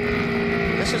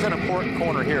 This is an important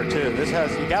corner here too.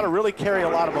 You got to really carry a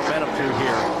lot of momentum through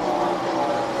here.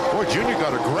 Boy, Junior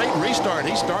got a great restart.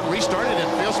 He restarted in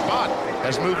 5th spot.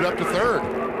 Has moved up to 3rd.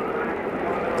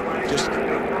 Just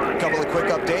a couple of quick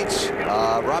updates.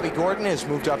 Robbie Gordon has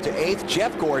moved up to 8th.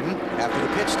 Jeff Gordon, after the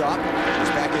pit stop, is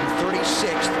back in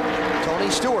 36th. Tony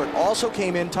Stewart also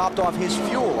came in, topped off his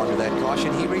fuel under that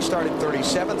caution. He restarted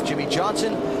 37th. Jimmy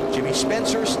Johnson, Jimmy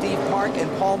Spencer, Steve Park,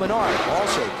 and Paul Menard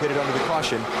also pitted under the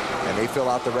caution, and they fill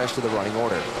out the rest of the running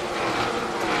order.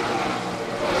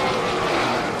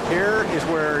 Here is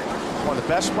where one of the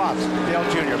best spots, Dale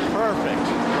Jr. Perfect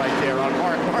right there on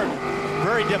Mark Martin.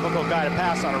 Very difficult guy to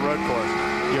pass on a road course.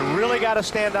 You really got to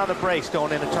stand on the brakes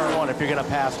going into turn 1 if you're going to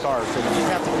pass cars. So you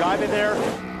just have to drive in there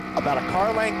about a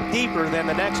car length deeper than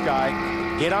the next guy.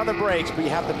 Get on the brakes, but you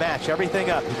have to match everything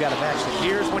up. You've got to match the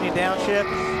gears when you downshift.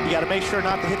 You got to make sure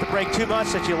not to hit the brake too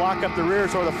much that you lock up the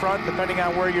rears or the front, depending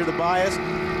on where you're the bias.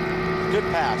 Good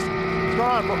pass.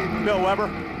 What's going on, Bill Weber?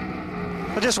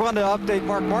 I just wanted to update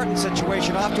Mark Martin's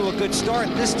situation. Off to a good start.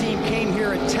 This team came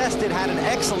here and tested, had an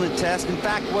excellent test. In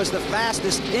fact, was the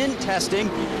fastest in testing.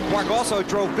 Mark also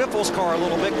drove Biffle's car a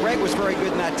little bit. Greg was very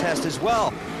good in that test as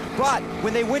well. But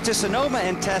when they went to Sonoma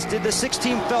and tested, the 6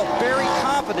 team felt very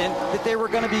confident that they were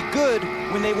going to be good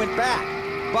when they went back.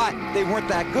 But they weren't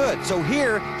that good. So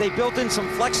here, they built in some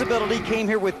flexibility, came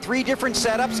here with 3 different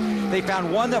setups. They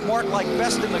found one that Mark liked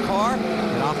best in the car,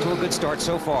 and off to a good start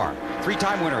so far.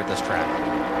 3-time winner at this track.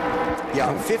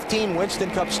 Yeah, 15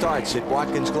 Winston Cup starts at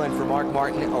Watkins Glen for Mark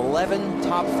Martin, 11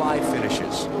 top 5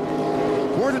 finishes.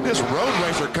 Where did this road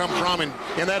racer come from in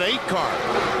that 8 car?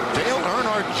 Dale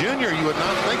Earnhardt Jr., you would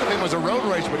not think of him as a road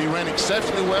racer, but he ran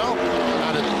exceptionally well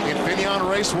out at Infineon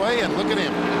Raceway, and look at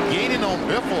him gaining on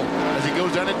Biffle as he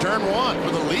goes down to turn 1 for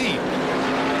the lead.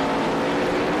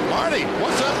 Marty,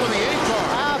 what's up with the 8 car?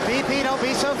 BP, don't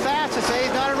be so fast to say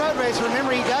he's not a road racer.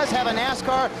 Remember, he does have a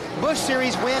NASCAR Busch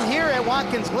Series win here at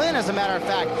Watkins Glen, as a matter of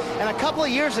fact. And a couple of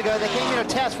years ago, they came here to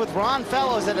test with Ron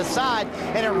Fellows at his side,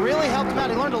 and it really helped him out.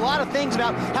 He learned a lot of things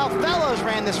about how Fellows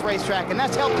ran this racetrack, and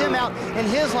that's helped him out in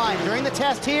his line. During the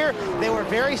test here, they were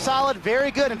very solid,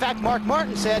 very good. In fact, Mark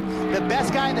Martin said the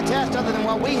best guy in the test, other than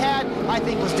what we had, I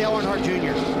think, was Dale Earnhardt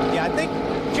Jr. Yeah, I think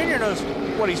Jr. knows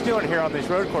what he's doing here on these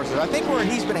road courses. I think where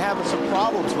he's been having some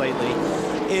problems lately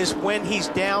is when he's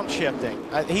downshifting.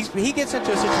 He gets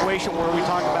into a situation where we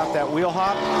talk about that wheel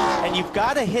hop, and you've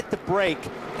got to hit the brake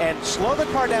and slow the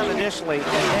car down initially and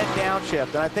then downshift.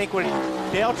 And I think what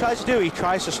Dale tries to do, he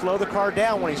tries to slow the car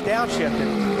down when he's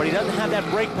downshifting, but he doesn't have that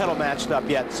brake pedal matched up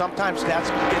yet. Sometimes that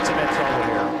gets him in trouble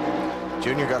here.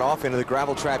 Junior got off into the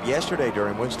gravel trap yesterday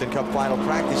during Winston Cup final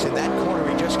practice. In that corner,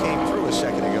 he just came through a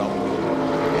second ago.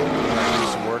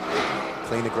 Some work,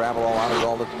 clean the gravel all out of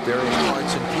all the various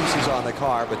parts and pieces on the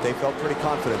car, but they felt pretty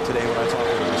confident today when I talked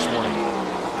to them this morning.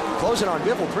 Closing on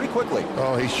Biffle pretty quickly.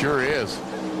 Oh, he sure is.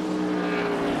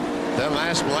 That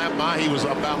last lap by, he was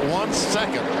about 1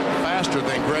 second faster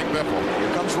than Greg Biffle.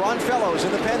 Here comes Ron Fellows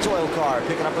in the Pennzoil car,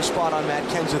 picking up a spot on Matt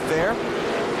Kenseth there.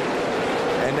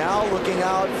 And now looking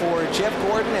out for Jeff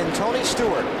Gordon and Tony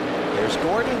Stewart. There's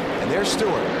Gordon and there's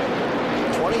Stewart.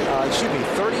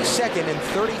 32nd and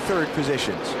 33rd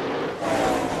positions.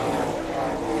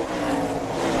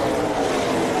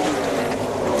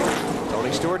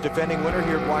 Tony Stewart, defending winner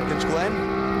here at Watkins Glen.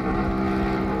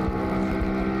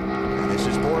 And this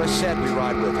is Boris Said we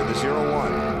ride with in the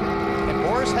 0-1. And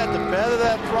Boris had to feather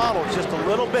that throttle just a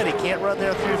little bit. He can't run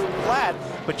there through flat,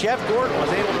 but Jeff Gordon was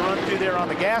able to run through there on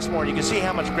the gas more. You can see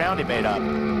how much ground he made up.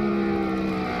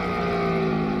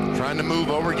 Trying to move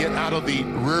over, get out of the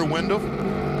rear window.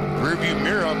 Rear view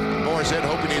mirror, Boris Said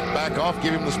hoping he'd back off,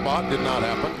 give him the spot. Did not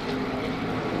happen.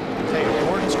 Hey,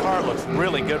 Gordon's car looks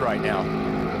really good right now.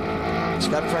 He's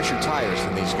got fresher tires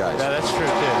than these guys. Yeah, that's true,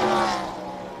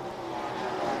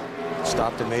 too.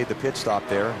 Stopped and made the pit stop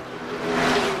there.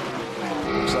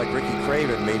 Looks like Ricky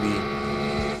Craven may be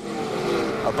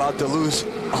about to lose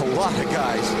a lot of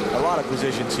guys, a lot of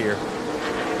positions here,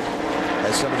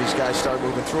 as some of these guys start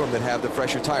moving through them that have the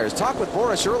fresher tires. Talked with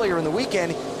Boris earlier in the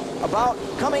weekend about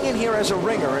coming in here as a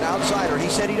ringer, an outsider. He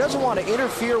said he doesn't want to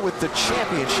interfere with the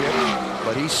championship,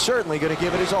 but he's certainly going to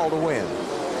give it his all to win.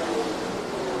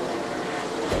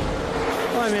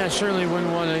 Well, I mean, I certainly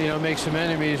wouldn't want to, make some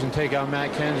enemies and take out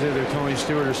Matt Kenseth or Tony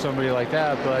Stewart or somebody like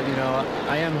that. But,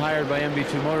 I am hired by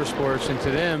MB2 Motorsports, and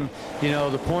to them,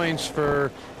 the points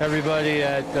for everybody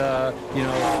at,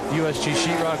 USG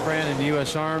Sheetrock brand and the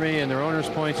U.S. Army and their owners'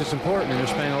 points, it's important, and they're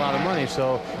spending a lot of money.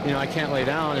 So, I can't lay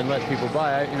down and let people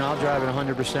buy. I'll drive it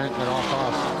 100% at all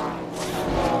costs.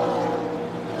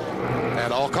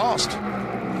 At all cost.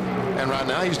 And right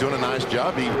now he's doing a nice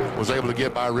job. He was able to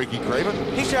get by Ricky Craven.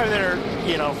 He's driving there,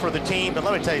 for the team. But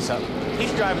let me tell you something.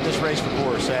 He's driving this race for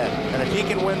Boris Said. And if he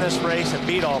can win this race and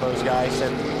beat all those guys,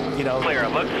 then, clear.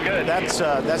 It looks good.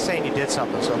 That's saying he did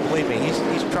something. So believe me, he's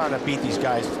trying to beat these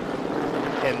guys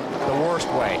in the worst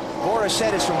way. Boris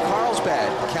Said is from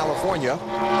Carlsbad, California.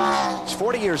 He's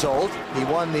 40 years old. He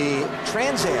won the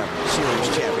Trans Am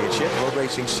Series Championship, Road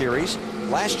Racing Series,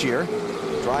 last year,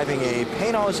 driving a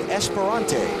Penos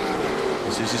Esperante.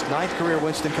 This is his 9th career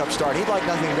Winston Cup start. He'd like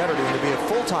nothing better than to be a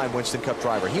full-time Winston Cup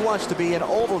driver. He wants to be an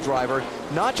oval driver,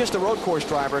 not just a road course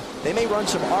driver. They may run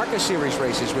some ARCA Series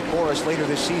races with Boris later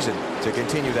this season to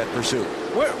continue that pursuit.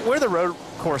 Where the road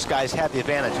course guys have the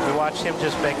advantage. We watched him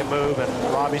just make a move,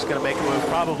 and Robbie's going to make a move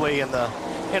probably in the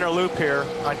inner loop here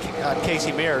on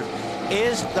Casey Mears,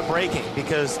 is the braking,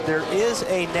 because there is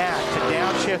a knack to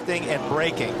downshifting and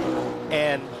braking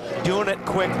and doing it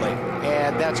quickly.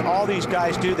 And that's all these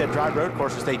guys do that drive road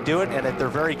courses. They do it, and they're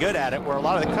very good at it, where a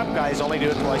lot of the Cup guys only do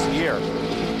it twice a year.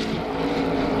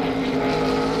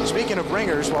 Speaking of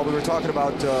ringers, while we were talking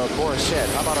about Boris said,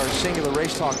 how about our singular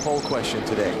race talk poll question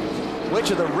today?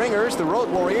 Which of the ringers, the Road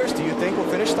Warriors, do you think will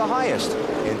finish the highest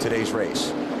in today's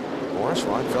race? Boris,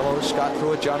 Ron Fellows, Scott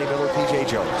Pruitt, Johnny Miller, P.J.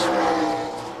 Jones.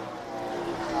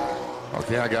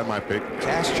 Okay, I got my pick.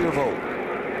 Cast your vote.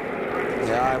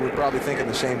 Yeah, I would probably think of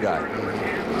the same guy.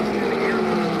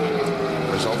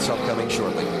 Results upcoming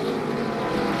shortly.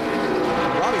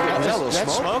 Robbie Gordon, a little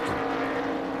smoke.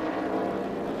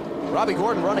 Robbie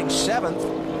Gordon running 7th.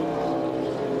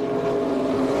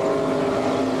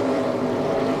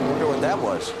 Wonder what that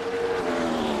was.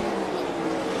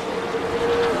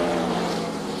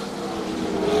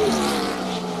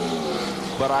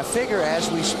 But I figure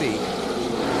as we speak,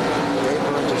 Dave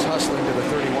Burns is hustling to the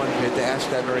 31 pit to ask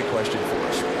that very question for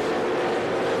us.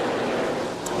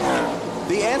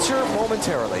 The answer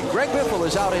momentarily. Greg Biffle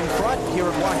is out in front here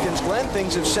at Watkins Glen.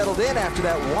 Things have settled in after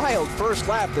that wild first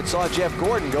lap that saw Jeff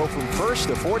Gordon go from 1st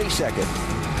to 42nd.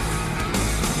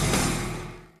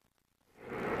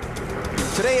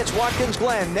 Today it's Watkins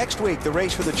Glen. Next week, the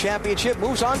race for the championship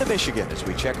moves on to Michigan as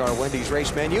we check our Wendy's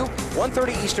race menu.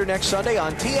 1:30 Eastern next Sunday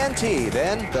on TNT.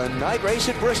 Then the night race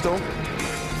at Bristol,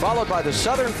 followed by the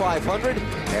Southern 500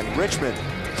 and Richmond.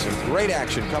 Some great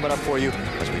action coming up for you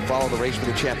as we follow the race for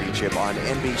the championship on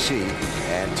NBC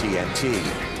and TNT.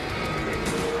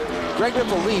 Greg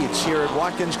Biffle leads here at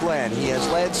Watkins Glen. He has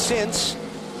led since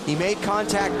he made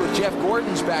contact with Jeff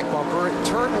Gordon's back bumper at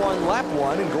turn 1, lap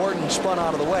 1, and Gordon spun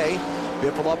out of the way.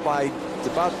 Biffle up by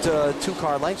about 2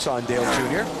 car lengths on Dale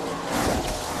Jr.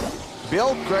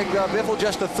 Bill, Greg Biffle,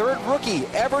 just the 3rd rookie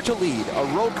ever to lead a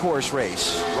road course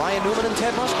race. Ryan Newman and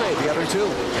Ted Musgrave, the other 2.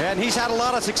 And he's had a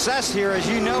lot of success here, as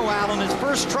you know, Alan. His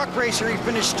first truck race here, he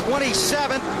finished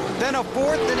 27th, then a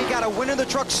 4th, then he got a win in the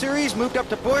Truck Series, moved up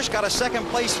to Busch, got a 2nd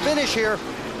place finish here,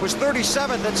 was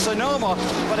 37th at Sonoma.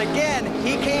 But again,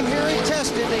 he came here and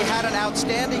tested. They had an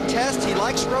outstanding test. He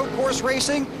likes road course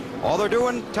racing. All they're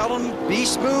doing, tell him, be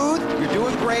smooth, you're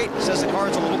doing great. He says the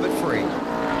car's a little bit free.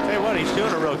 Tell you what, he's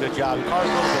doing a real good job. The car's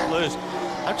a little bit loose.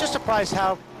 I'm just surprised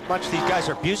how much these guys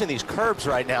are abusing these curbs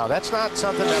right now. That's not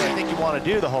something that I think you want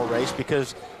to do the whole race,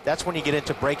 because that's when you get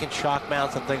into braking shock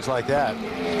mounts and things like that.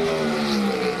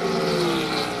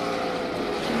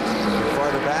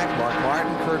 Farther back, Mark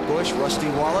Martin, Kurt Busch, Rusty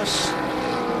Wallace.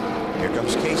 Here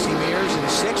comes Casey Mears in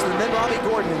 6th, and then Robbie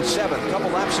Gordon in 7th. A couple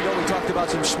laps ago, we talked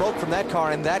about some smoke from that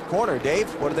car in that corner. Dave,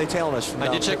 what are they telling us from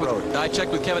I checked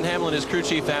with Kevin Hamlin, his crew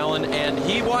chief, Alan, and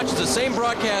he watched the same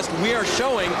broadcast we are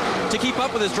showing to keep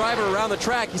up with his driver around the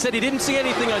track. He said he didn't see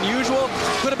anything unusual.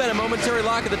 Could have been a momentary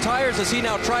lock of the tires as he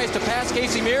now tries to pass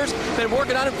Casey Mears. Been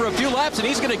working on him for a few laps, and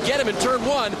he's going to get him in turn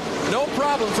 1. No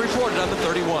problems reported on the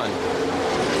 31.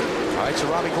 All right, so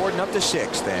Robbie Gordon up to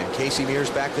 6th, and Casey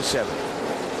Mears back to 7th.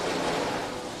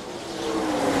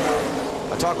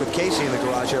 I talked with Casey in the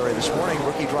garage area this morning,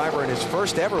 rookie driver in his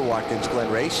first ever Watkins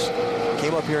Glen race.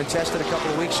 Came up here and tested a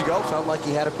couple of weeks ago. Felt like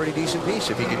he had a pretty decent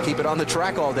piece if he could keep it on the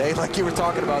track all day like you were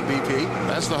talking about, BP.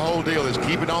 That's the whole deal, is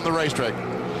keep it on the racetrack.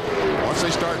 Once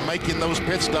they start making those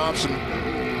pit stops, and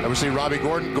ever see Robbie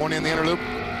Gordon going in the inner loop,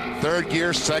 3rd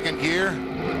gear, 2nd gear,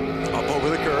 up over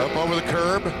the curb. Up over the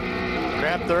curb.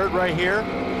 Grab 3rd right here.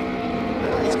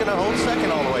 He's going to hold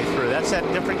 2nd all the way through. That's that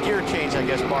different gear change I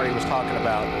guess Marty was talking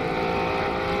about.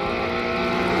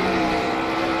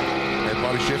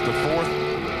 Probably shift to 4th.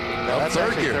 No, that's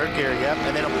 3rd gear. 3rd gear, yep.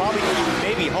 And then he'll probably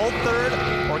maybe hold 3rd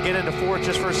or get into 4th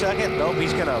just for a second. Nope,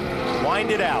 he's going to wind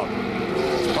it out.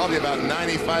 It's probably about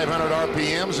 9,500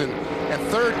 RPMs, and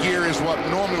 3rd gear is what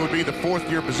normally would be the 4th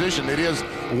gear position. It is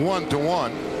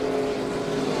 1-to-1.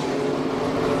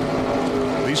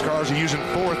 These cars are using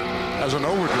 4th as an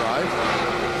overdrive.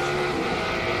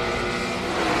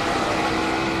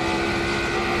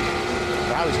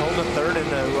 Wow, he's holding 3rd into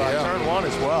turn 1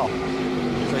 as well.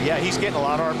 So yeah, he's getting a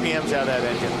lot of RPMs out of that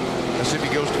engine. Let's see if he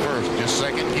goes to 1st. Just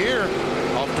 2nd gear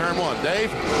off turn 1. Dave?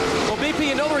 Well, BP,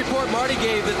 you know the report Marty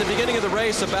gave at the beginning of the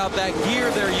race about that gear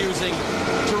they're using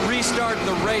to restart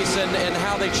the race and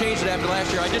how they changed it after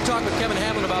last year. I did talk with Kevin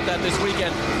Hamlin about that this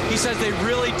weekend. He says they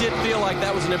really did feel like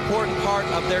that was an important part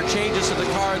of their changes to the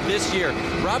car this year.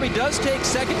 Robbie does take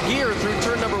 2nd gear through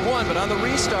turn number 1, but on the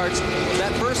restarts,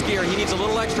 that 1st gear, he needs a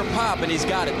little extra pop, and he's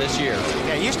got it this year.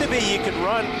 Yeah, it used to be you could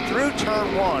run through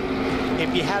turn 1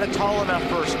 if you had a tall enough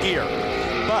 1st gear,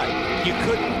 but you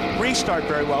couldn't restart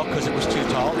very well because it was too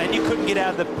tall, and you couldn't get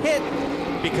out of the pit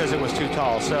because it was too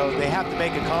tall. So they have to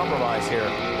make a compromise here.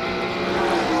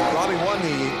 Robbie won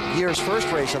the year's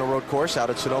first race on a road course out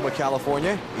at Sonoma,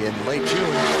 California in late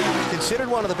June. Considered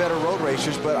one of the better road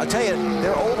racers, but I'll tell you,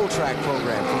 their oval track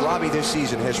program for Robbie this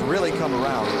season has really come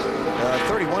around. The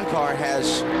 31 car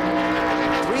has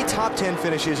 3 top 10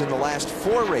 finishes in the last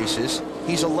 4 races.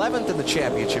 He's 11th in the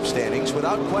championship standings.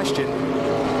 Without question,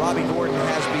 Robbie Gordon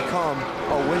has become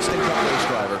a Winston Cup race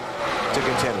driver to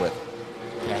contend with.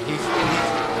 Yeah, he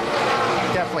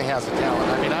definitely has the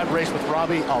talent. I mean, I've raced with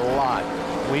Robbie a lot.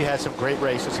 We had some great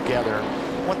races together.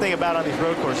 One thing about on these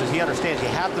road courses, he understands you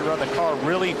have to run the car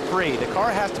really free. The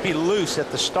car has to be loose at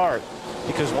the start,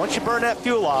 because once you burn that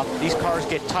fuel off, these cars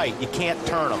get tight. You can't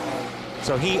turn them.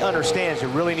 So he understands you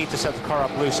really need to set the car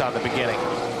up loose on the beginning.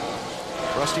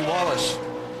 Rusty Wallace,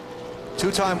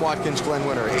 2-time Watkins Glen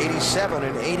winner, 87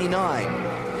 and 89.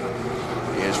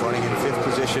 He is running in 5th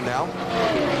position now.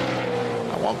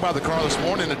 I walked by the car this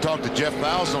morning and talked to Jeff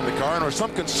Fowles on the car, and there was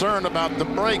some concern about the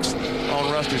brakes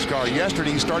on Rusty's car.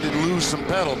 Yesterday he started to lose some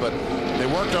pedal, but they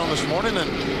worked on this morning and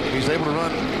he's able to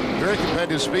run very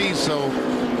competitive speeds, so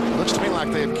it looks to me like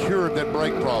they have cured that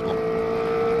brake problem.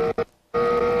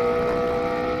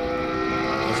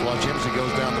 Let's watch him as he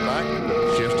goes down the back,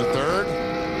 shifts to 3rd.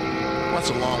 That's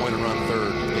a long way to run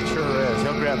 3rd. It sure is.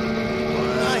 He'll grab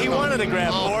he wanted to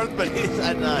grab 4th, but he's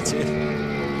not.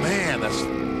 Man, that's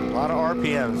a lot of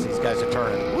RPMs these guys are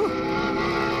turning. Woo. A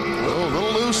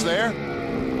little loose there.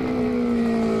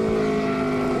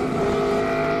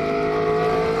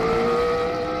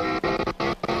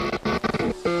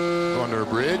 Under a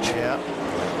bridge. Yeah.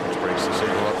 Let's brace the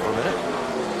signal up for a minute.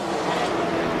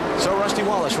 So Rusty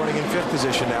Wallace running in 5th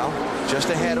position now, just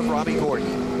ahead of Robbie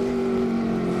Gordon.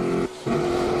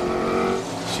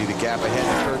 See the gap ahead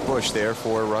of Kurt Busch there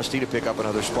for Rusty to pick up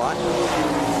another spot.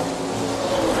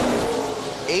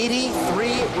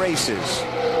 83 races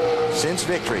since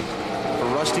victory for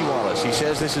Rusty Wallace. He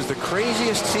says this is the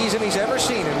craziest season he's ever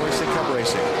seen in Winston Cup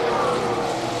racing.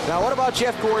 Now, what about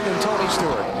Jeff Gordon and Tony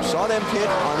Stewart? Saw them pit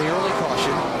on the early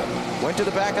caution, went to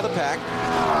the back of the pack.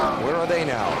 Where are they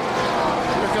now?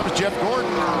 Here comes Jeff Gordon,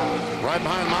 right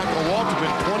behind Michael Waltrip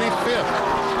in 25th.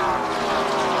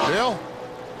 Bill?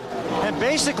 And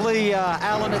basically,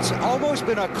 Alan, it's almost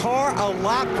been a car a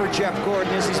lap for Jeff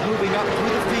Gordon as he's moving up through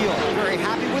the field. Very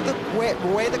happy with the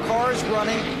way the car is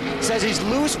running. Says he's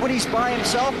loose when he's by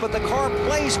himself, but the car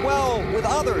plays well with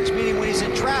others, meaning when he's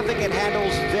in traffic, it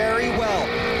handles very well.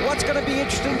 What's going to be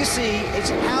interesting to see is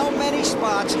how many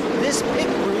spots this pit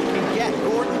crew can get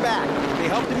Gordon back. They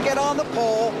helped him get on the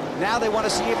pole. Now they want to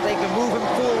see if they can move him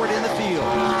forward in the field.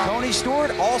 Tony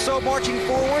Stewart also marching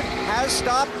forward, has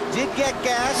stopped, did get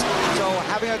gas, so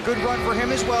having a good run for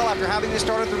him as well after having to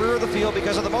start at the rear of the field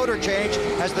because of the motor change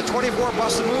as the 24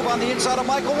 busts a move on the inside of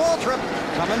Michael Waltrip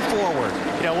coming forward.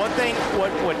 You know, one thing,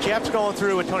 what Jeff's going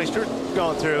through, what Tony Stewart's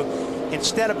going through,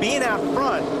 instead of being out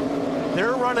front,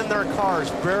 they're running their cars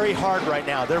very hard right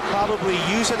now. They're probably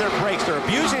using their brakes. They're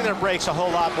abusing their brakes a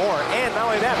whole lot more. And not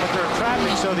only that, but they're in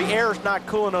traffic, so the air's not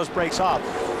cooling those brakes off.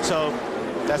 So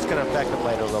that's going to affect them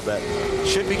later a little bit.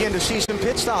 Should begin to see some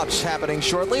pit stops happening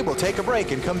shortly. We'll take a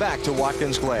break and come back to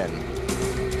Watkins Glen.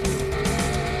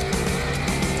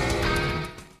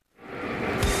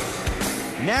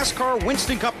 NASCAR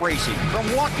Winston Cup Racing from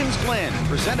Watkins Glen,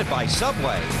 presented by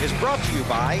Subway, is brought to you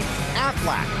by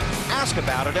Aflac. Ask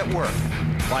about it at work.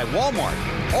 By Walmart.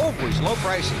 Always low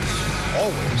prices.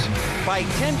 Always. By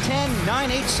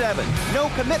 1010-987. No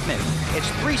commitment. It's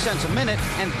 3 cents a minute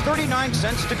and 39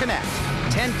 cents to connect.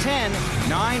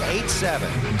 1010-987.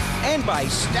 And by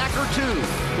Stacker 2,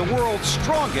 the world's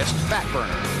strongest fat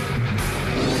burner.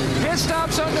 Pit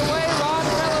stops underway. Ron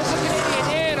Reynolds, the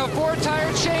Canadian, in a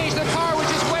 4-tire change. The car was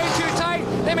just way too tight.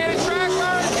 They made a track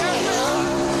burn.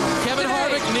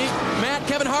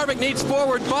 Kevin Harvick needs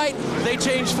forward fight. They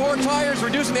changed 4 tires,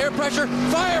 reducing the air pressure.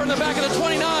 Fire in the back of the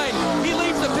 29. He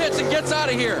leaves the pits and gets out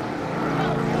of here.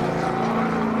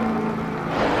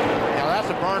 Now that's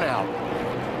a burnout.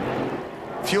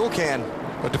 Fuel can.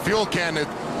 But the fuel can, the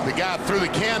guy threw the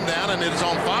can down and it's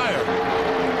on fire.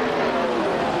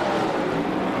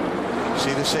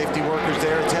 See the safety workers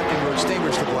there attempting to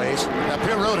extinguish the blaze. Now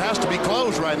pit road has to be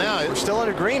closed right now. We're still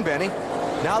under green, Benny.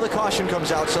 Now the caution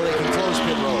comes out so they can close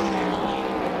pit road.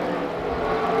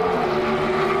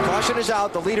 Caution is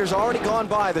out. The leader's already gone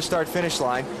by the start-finish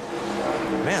line.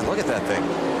 Man, look at that thing.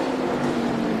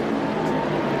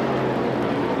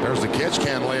 There's the catch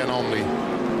can laying on the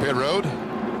pit road.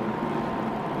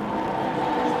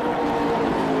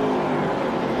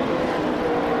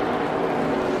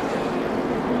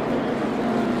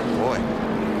 Boy.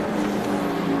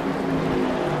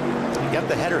 You got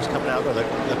the headers coming out, or the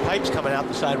pipes coming out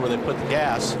the side where they put the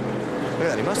gas. Look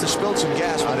at that. He must have spilled some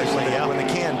gas when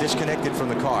the can disconnected from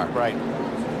the car. Right.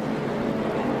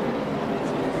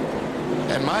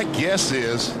 And my guess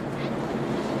is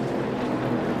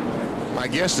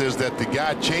that the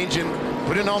guy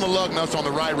putting on the lug nuts on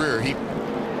the right rear,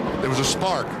 there was a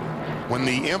spark. when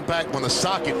the impact, when the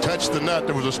socket touched the nut,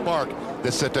 there was a spark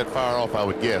that set that fire off, I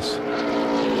would guess.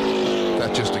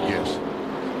 That's just a guess.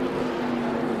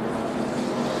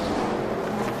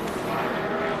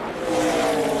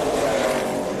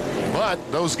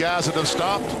 But those guys that have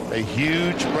stopped, a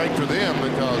huge break for them,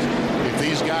 because if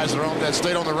these guys are on that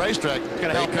stayed on the racetrack,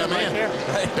 they come in.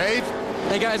 Dave?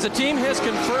 Hey guys, the team has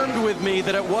confirmed with me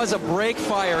that it was a brake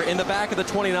fire in the back of the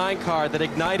 29 car that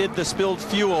ignited the spilled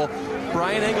fuel.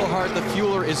 Brian Engelhardt, the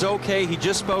fueler, is okay. He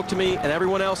just spoke to me, and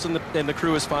everyone else in the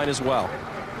crew is fine as well.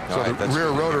 So the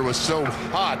rear rotor was so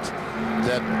hot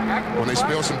that when they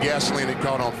spilled some gasoline, it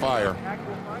caught on fire.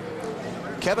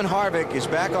 Kevin Harvick is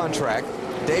back on track.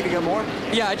 Dave, you got more?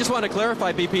 Yeah, I just want to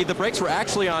clarify, BP, the brakes were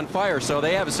actually on fire, so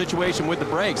they have a situation with the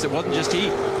brakes. It wasn't just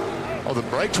heat. Oh, the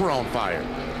brakes were on fire.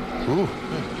 Ooh.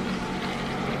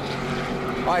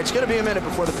 All right, it's going to be a minute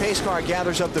before the pace car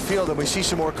gathers up the field and we see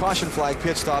some more caution flag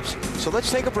pit stops. So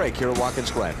let's take a break here at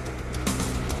Watkins Glen.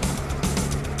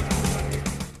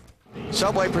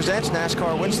 Subway presents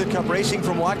NASCAR Winston Cup Racing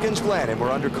from Watkins Glen, and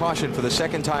we're under caution for the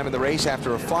second time in the race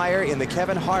after a fire in the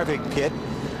Kevin Harvick pit.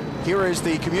 Here is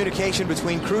the communication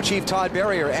between crew chief Todd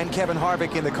Berrier and Kevin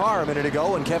Harvick in the car a minute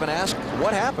ago, and Kevin asked,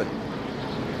 what happened?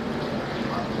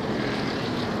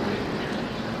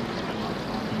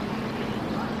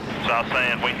 So I was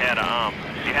saying we had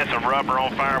you had some rubber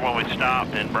on fire when we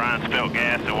stopped, and Brian spilled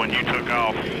gas, and when you took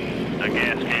off, the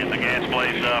gas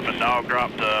blazed up, and Dog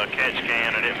dropped the catch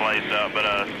can, and it blazed up.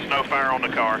 But there's no fire on the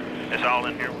car. It's all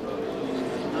in here.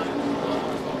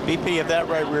 BP, if that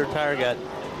right rear tire got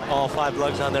all 5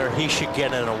 lugs on there, he should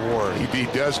get an award. He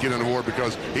does get an award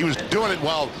because he was doing it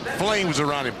while flame was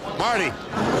around him. Marty.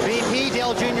 BP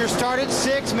Dale Jr. started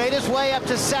 6th, made his way up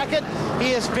to 2nd.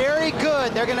 He is very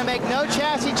good. They're going to make no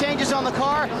chassis changes on the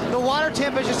car. The water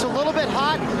temp is just a little bit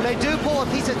hot. They do pull a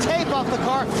piece of tape off the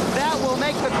car. That will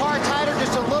make the car tighter,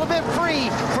 just a little bit free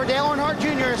for Dale Earnhardt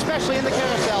Jr., especially in the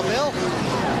carousel. Bill?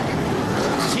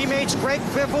 Teammates Greg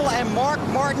Biffle and Mark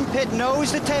Martin pit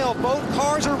nose to tail. Both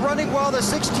cars are running well. The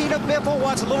 16 of Biffle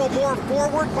wants a little more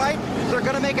forward bite. They're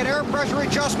going to make an air pressure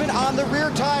adjustment on the rear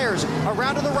tires.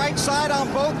 Around to the right side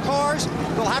on both cars.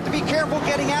 They'll have to be careful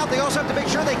getting out. They also have to make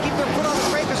sure they keep their foot on the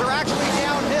brake because they're actually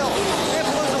downhill.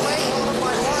 Biffle is away, followed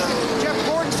by Martin. Jeff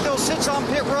Gordon still sits on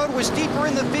pit road, was deeper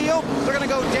in the field. They're going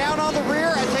to go down on the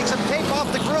rear and take some tape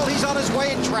off the grill. He's on his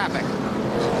way in traffic.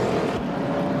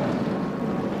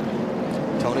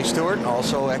 Tony Stewart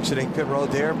also exiting pit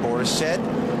road there. Boris said,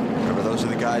 remember, those are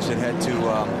the guys that had to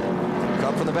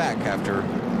come from the back after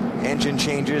engine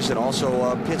changes and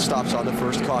also pit stops on the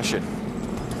first caution.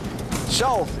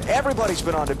 So everybody's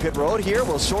been on to pit road here.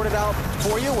 We'll sort it out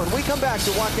for you when we come back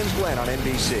to Watkins Glen on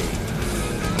NBC.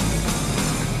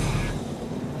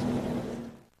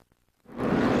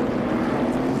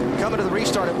 Coming to the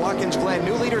restart at Watkins Glen,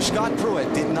 new leader Scott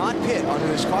Pruitt did not pit under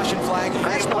his caution flag.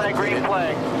 Green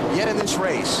flag. Yet in this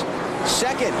race.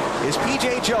 Second is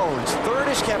P.J. Jones. Third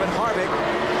is Kevin Harvick.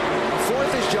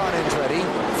 Fourth is John Andretti.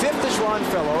 Fifth is Ron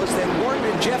Fellows. Then Gordon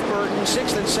and Jeff Burton.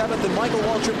 Sixth and seventh, and Michael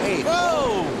Waltrip eighth.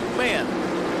 Whoa, man.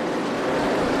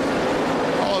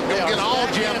 Oh, they'll get all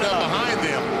jammed up behind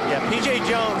them. Yeah, P.J.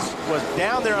 Jones was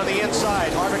down there on the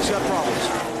inside. Harvick's got problems.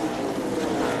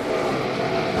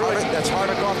 That's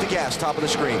Harvick off the gas, top of the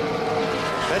screen.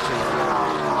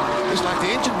 It's like the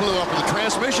engine blew up or the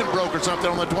transmission broke or something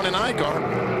on the 29 car.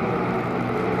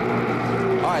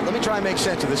 All right, let me try and make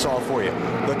sense of this all for you.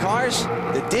 The cars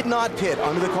that did not pit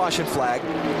under the caution flag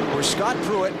were Scott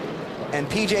Pruitt and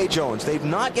P.J. Jones. They've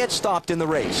not yet stopped in the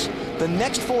race. The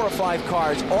next 4 or 5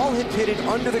 cars all had pitted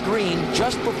under the green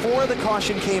just before the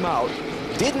caution came out,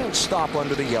 didn't stop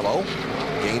under the yellow,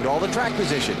 gained all the track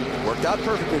position. Worked out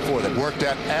perfectly for them. Worked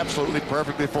out absolutely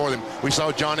perfectly for them. We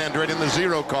saw John Andretti in the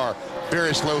 0 car,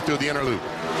 very slow through the inner loop.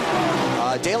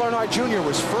 Dale Earnhardt Jr.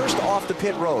 was first off the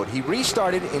pit road. He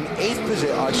restarted in 9th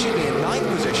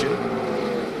position.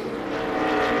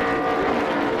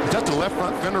 Is that the left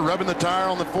front fender rubbing the tire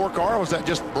on the 4 car, or was that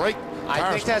just brake?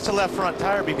 I think that's the left front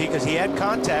tire, BP, because he had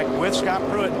contact with Scott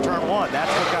Pruitt in turn 1.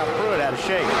 That's what got Pruitt out of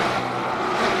shape.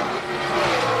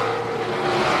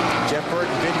 Jeff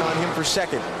Burton bidding on him for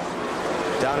second.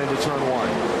 Down into turn 1.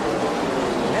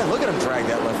 Man, look at him drag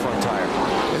that left front tire.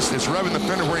 It's rubbing the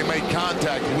fender where he made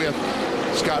contact with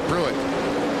Scott Pruitt.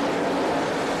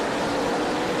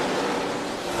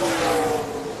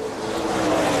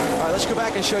 All right, let's go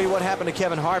back and show you what happened to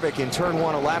Kevin Harvick in turn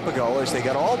 1 a lap ago as they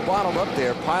got all bottled up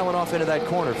there, piling off into that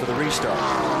corner for the restart.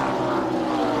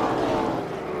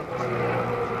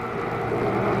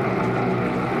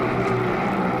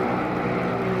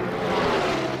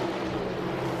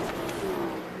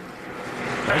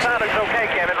 Right side looks okay,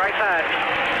 Kevin. Right side.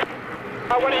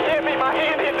 when he hit me, my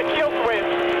hand hit the kill switch.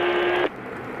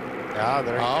 Ah,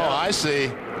 there you go. I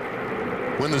see.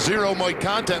 When the zero made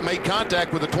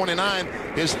contact with the 29,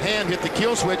 his hand hit the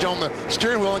kill switch on the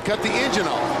steering wheel and cut the engine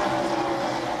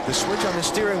off. The switch on the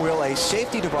steering wheel, a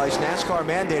safety device NASCAR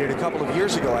mandated a couple of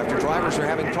years ago after drivers are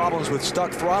having problems with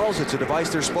stuck throttles. It's a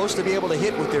device they're supposed to be able to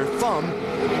hit with their thumb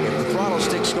if the throttle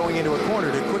stick's going into a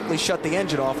corner to quickly shut the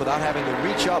engine off without having to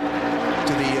reach up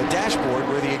to the dashboard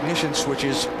where the ignition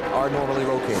switches are normally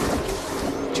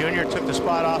located. Junior took the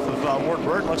spot off of Ward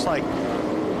Burton. Looks like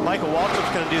Michael Waltrip's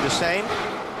going to do the same.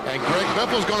 And Greg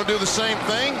Biffle's going to do the same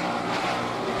thing.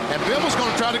 And Biffle's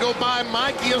going to try to go by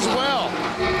Mikey as well.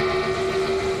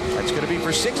 That's going to be for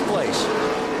 6th place.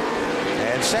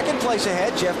 And 2nd place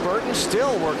ahead, Jeff Burton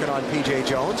still working on P.J.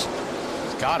 Jones.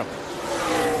 He's got him.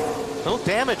 Little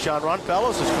damage on Ron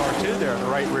Fellows' car, too, there in the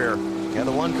right rear. Yeah,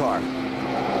 the one car.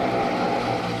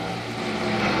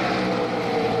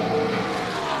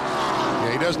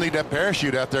 Yeah, he does need that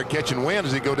parachute out there catching wind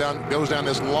as he goes down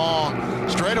this long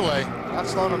straightaway. Not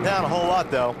slowing him down a whole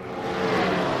lot, though.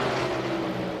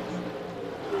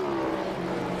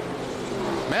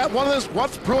 Matt,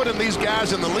 what's Pruitt and these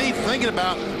guys in the lead thinking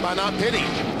about by not pitting?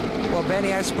 Well,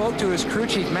 Benny, I spoke to his crew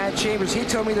chief, Matt Chambers. He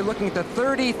told me they're looking at the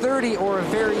 30-30 or a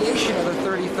variation of the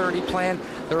 30-30 plan.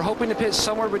 They're hoping to pit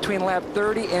somewhere between lap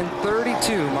 30 and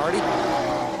 32, Marty.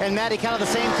 And Matty, kind of the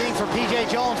same thing for P.J.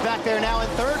 Jones back there now in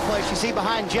 3rd place. You see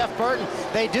behind Jeff Burton,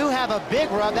 they do have a big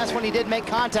rub. That's when he did make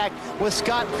contact with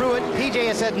Scott Pruitt. P.J.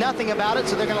 has said nothing about it,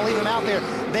 so they're going to leave him out there.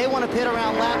 They want to pit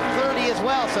around lap 30 as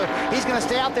well, so he's going to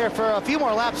stay out there for a few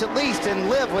more laps at least and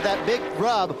live with that big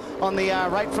rub on the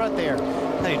right front there.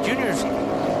 Hey, Junior's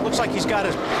looks like he's got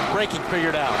his braking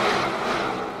figured out.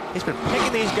 He's been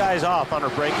picking these guys off under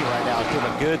braking right now. He's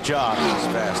doing a good job. He's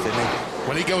fast, isn't he?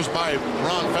 When he goes by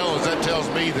Ron Fellows, that tells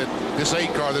me that this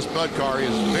 8 car, this Bud car,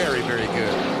 is very, very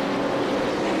good.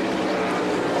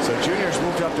 So Junior's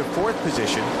moved up to 4th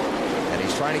position, and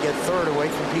he's trying to get 3rd away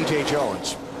from P.J.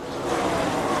 Jones.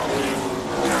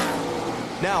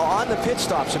 Now, on the pit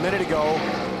stops a minute ago,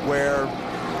 where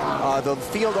the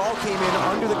field all came in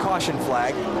under the caution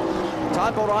flag,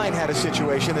 Todd Bodine had a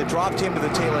situation that dropped him to the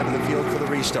tail end of the field for the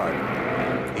restart.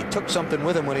 He took something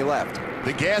with him when he left.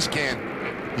 The gas can.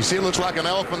 You see, it looks like an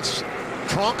elephant's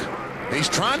trunk. He's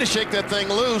trying to shake that thing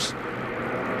loose.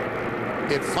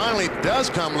 It finally does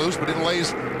come loose, but it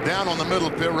lays down on the middle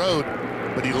of pit road.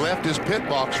 But he left his pit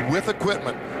box with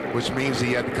equipment, which means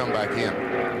he had to come back in.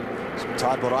 So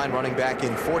Todd Bodine running back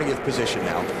in 40th position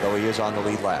now, though he is on the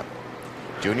lead lap.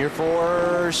 Junior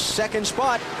for 2nd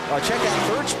spot. Check out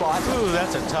 3rd spot. Ooh,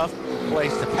 that's a tough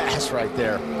place to pass right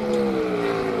there.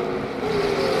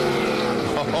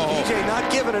 PJ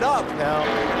not giving it up. No.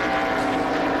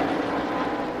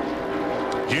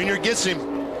 Junior gets him.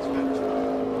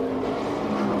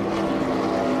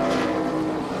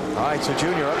 All right, so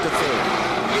Junior up to 3rd.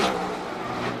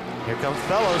 Here comes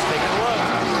Fellows taking a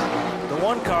look. The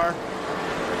 1 car.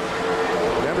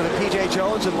 Remember that P.J.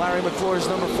 Jones and Larry McClure's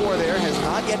number 4 there has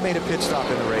not yet made a pit stop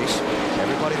in the race.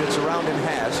 Everybody that's around him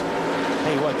has.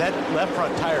 Hey, what, that left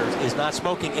front tire is not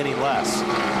smoking any less.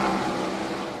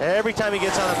 Every time he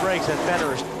gets on the brakes, that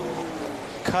fender is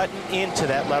cutting into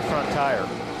that left front tire.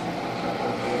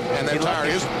 And that tire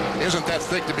isn't that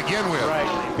thick to begin with.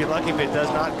 Right. Be lucky if it does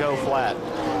not go flat.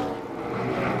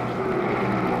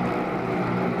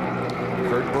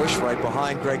 Kurt Busch right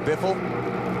behind Greg Biffle.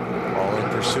 All in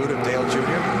pursuit of Dale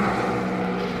Jr.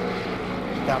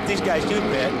 Now, if these guys do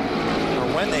pit, or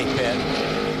when they pit,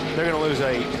 they're going to lose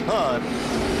a ton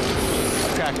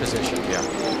of track position. Yeah.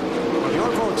 Your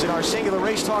votes in our singular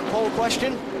race talk poll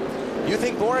question. You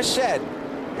think Boris Said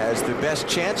has the best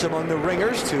chance among the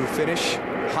ringers to finish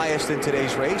highest in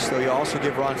today's race, though you also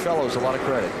give Ron Fellows a lot of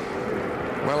credit?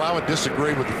 Well, I would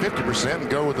disagree with the 50% and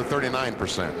go with the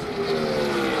 39%.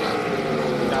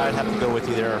 I'd have to go with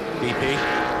you there, BP.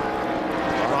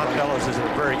 Ron Fellows is in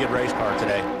a very good race car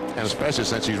today. And especially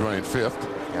since he's running 5th.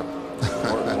 Yep.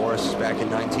 Morris is back in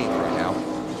 19th right now.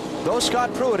 Though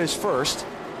Scott Pruitt is 1st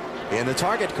in the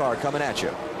target car coming at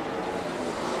you.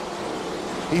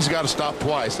 He's got to stop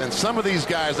twice. And some of these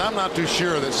guys, I'm not too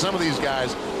sure that some of these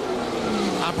guys,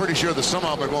 I'm pretty sure that some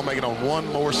of them are going to make it on one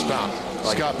more stop.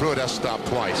 Like Scott Pruitt has to stop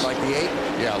twice. Like the 8?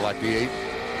 Yeah, like the 8.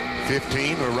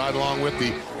 15, we're right along with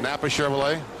the Napa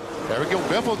Chevrolet. There we go.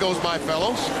 Biffle goes by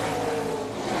Fellows.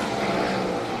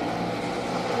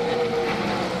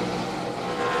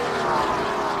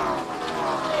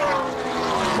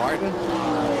 Martin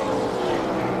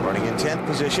running in 10th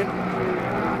position.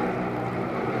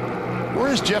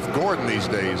 Where is Jeff Gordon these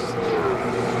days?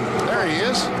 There he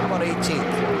is. How about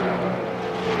 18th?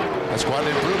 That's quite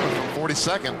an improvement from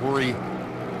 42nd, where he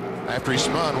after he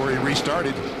spun where he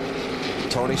restarted.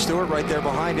 Tony Stewart right there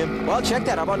behind him. Well, check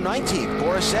that. How about 19th?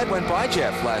 Boris said went by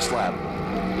Jeff last lap.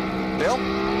 Bill?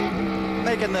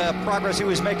 Making the progress he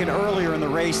was making earlier in the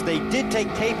race. They did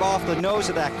take tape off the nose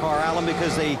of that car, Alan,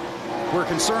 because they were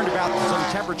concerned about some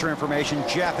temperature information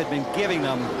Jeff had been giving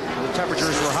them. The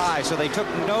temperatures were high, so they took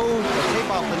tape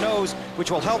off the nose,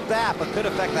 which will help that, but could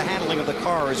affect the handling of the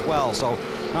car as well. So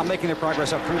not making the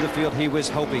progress up through the field he was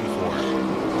hoping for.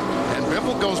 And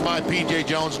Biffle goes by P.J.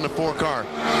 Jones in the 4 car.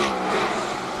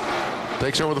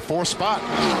 Takes over the 4th spot.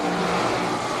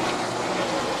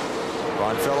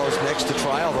 Ron Fellows next to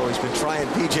try, although he's been trying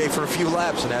P.J. for a few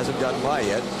laps and hasn't gotten by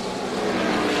yet.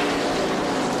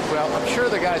 Well, I'm sure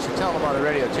the guys are telling him on the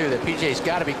radio, too, that PJ's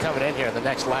got to be coming in here in the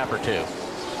next lap or 2.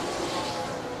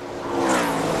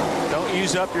 Don't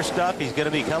use up your stuff. He's going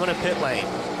to be coming to pit lane.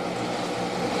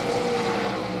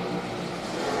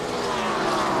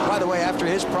 By the way, after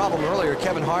his problem earlier,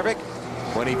 Kevin Harvick,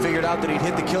 when he figured out that he'd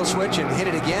hit the kill switch and hit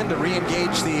it again to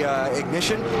re-engage the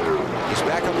ignition, he's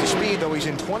back up to speed, though he's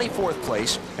in 24th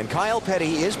place. And Kyle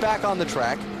Petty is back on the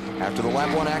track after the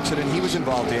lap 1 accident he was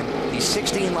involved in. He's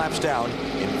 16 laps down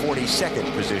in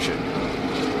 42nd position.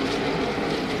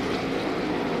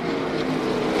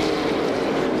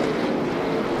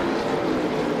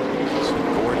 So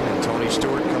Gordon and Tony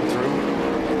Stewart come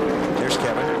through. There's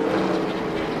Kevin.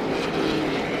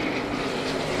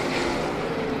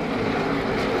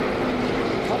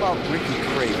 How about Ricky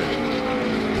Craven?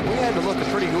 We had to look a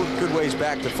pretty good ways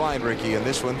back to find Ricky in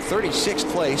this one.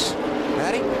 36th place.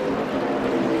 Matty?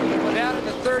 Down in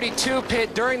the 32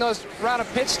 pit during those round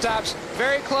of pit stops.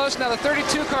 Very close. Now the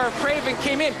 32 car of Craven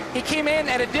came in. He came in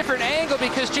at a different angle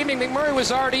because Jimmy McMurray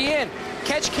was already in.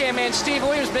 Catch cam man Steve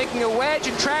Williams making a wedge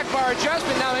and track bar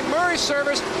adjustment. Now McMurray's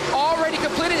service already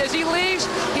completed. As he leaves,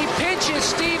 he pinches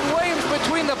Steve Williams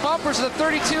between the bumpers of the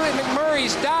 32 and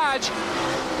McMurray's Dodge.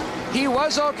 He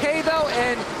was okay, though,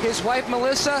 and his wife,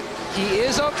 Melissa, he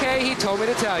is okay. He told me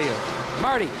to tell you.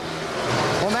 Marty.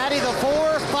 Well, Matty, the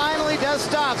 4 finally does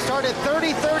stop. Started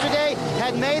 33rd today,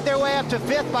 had made their way up to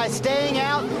 5th by staying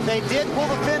out. They did pull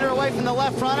the fender away from the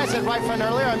left front. I said right front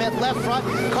earlier. I meant left front.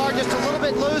 Car just a little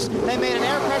bit loose. They made an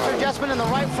air pressure adjustment in the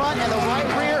right front and the right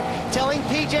rear, telling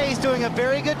PJ he's doing a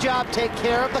very good job. Take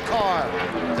care of the car.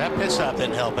 That pit stop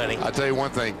didn't help any. I'll tell you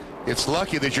one thing. It's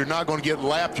lucky that you're not going to get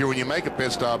lapped here when you make a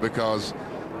pit stop, because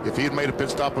if he had made a pit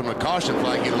stop on a caution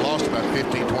flag, he'd have lost about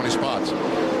 15, 20 spots.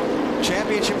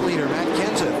 Championship leader Matt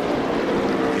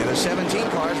Kenseth in the 17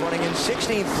 cars, running in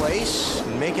 16th place,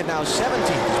 and make it now 17th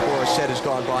as Boris said has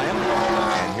gone by him.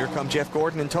 And here come Jeff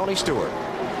Gordon and Tony Stewart.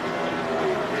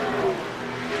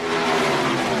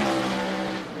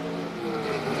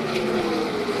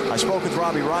 I spoke with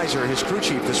Robbie Reiser, his crew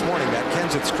chief, this morning, Matt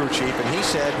Kenseth's crew chief, and he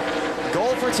said,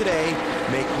 goal for today,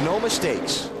 make no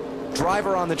mistakes.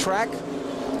 Driver on the track,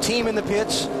 team in the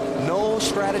pits, no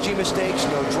strategy mistakes,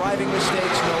 no driving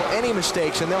mistakes, no any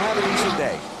mistakes, and they'll have a decent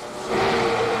day.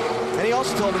 And he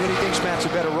also told me that he thinks Matt's a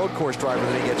better road course driver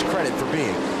than he gets credit for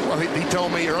being. Well, he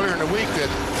told me earlier in the week that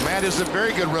Matt is a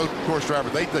very good road course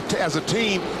driver. As a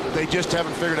team, they just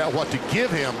haven't figured out what to give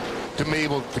him to be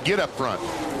able to get up front.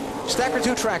 Stacker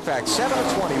 2 track facts. 7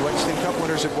 of 20 Winston Cup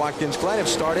winners at Watkins Glen have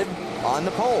started on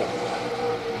the pole.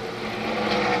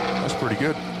 That's pretty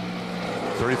good.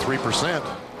 33%.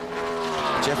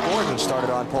 Jeff Gordon started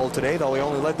on pole today, though he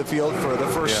only led the field for the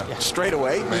first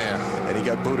straightaway. Man. And he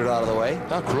got booted out of the way.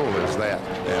 How cruel is that?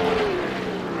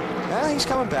 He's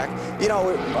coming back. You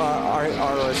know,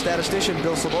 our statistician,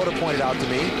 Bill Sloboda, pointed out to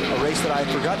me a race that I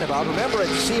had forgotten about. Remember at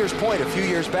Sears Point a few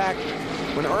years back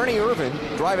when Ernie Irvin,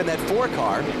 driving that 4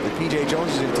 car that P.J.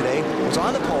 Jones is in today, was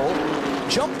on the pole,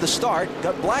 jumped the start,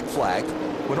 got black flagged,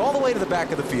 went all the way to the back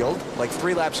of the field, like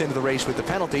 3 laps into the race with the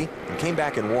penalty, and came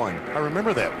back and won. I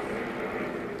remember that.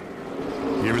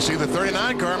 You ever see the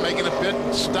 39 car making a pit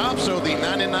stop, so the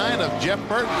 99 of Jeff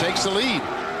Burton takes the lead.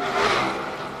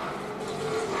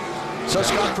 So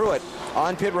Scott Pruitt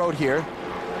on pit road here,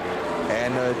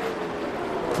 and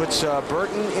puts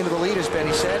Burton into the lead, as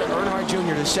Benny said. Earnhardt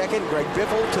Jr. to second, Greg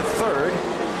Biffle to third,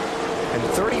 and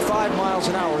 35 miles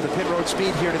an hour. The pit road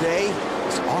speed here today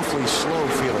is awfully slow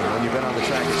feeling when you've been on the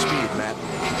track at speed, Matt.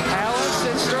 Alex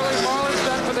and Sterling Marlin's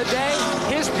done for the day.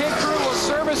 His pit crew will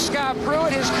service Scott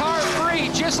Pruitt. His car free,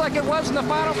 just like it was in the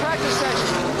final practice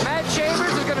session. Matt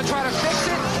Chambers is going to try to fix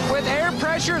it with air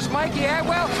pressures. Mikey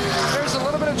Atwell, there's a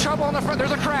little bit of trouble on the front.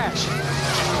 There's a crash.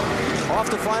 Off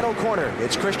the final corner,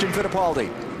 it's Christian Fittipaldi,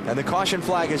 and the caution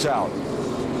flag is out.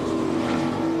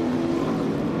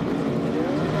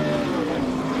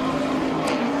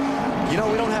 You know,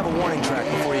 we don't have a warning track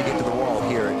before you get to the wall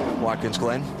here at Watkins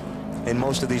Glen in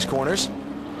most of these corners.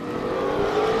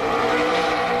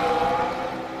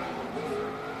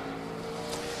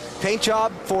 Paint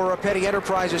job for Petty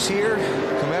Enterprises here,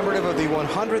 commemorative of the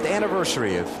 100th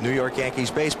anniversary of New York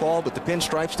Yankees baseball, but the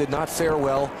pinstripes did not fare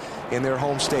well in their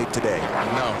home state today.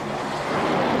 No.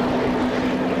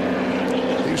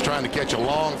 He was trying to catch a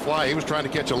long fly. He was trying to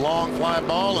catch a long fly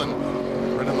ball and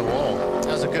right in the wall.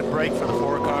 That was a good break for the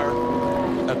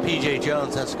 4-car of P.J.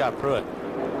 Jones and Scott Pruitt.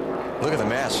 Look at the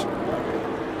mess.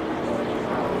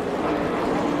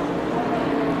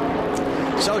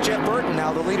 So Jeff Burton,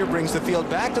 now the leader, brings the field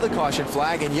back to the caution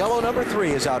flag, and yellow number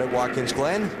 3 is out at Watkins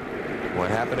Glen.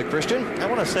 What happened to Christian? I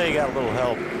want to say he got a little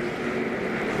help.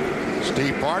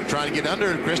 Steve Park trying to get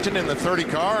under Christian in the 30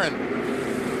 car, and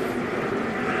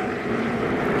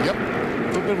yep, a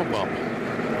little bit of a bump.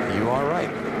 You are right.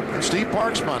 And Steve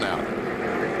Park spun out.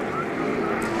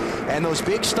 And those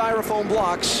big styrofoam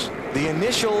blocks, the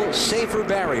initial safer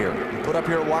barrier put up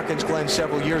here at Watkins Glen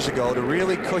several years ago to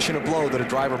really cushion a blow that a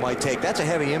driver might take. That's a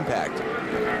heavy impact.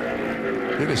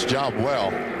 Did his job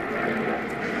well.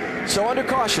 So under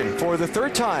caution for the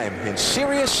 3rd time in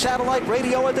Sirius Satellite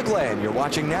Radio at the Glen, you're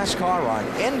watching NASCAR on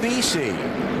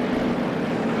NBC.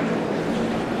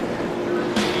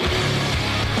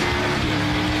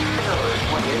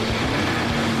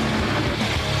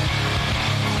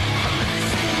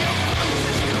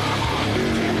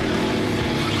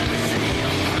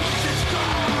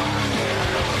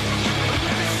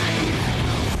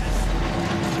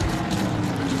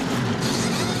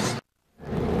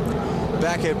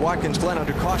 Back at Watkins Glen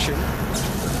under caution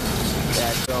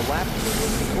at lap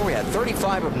where we had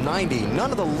 35 of 90.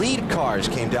 None of the lead cars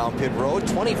came down pit road.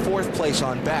 24th place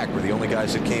on back were the only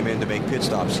guys that came in to make pit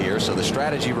stops here. So the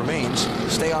strategy remains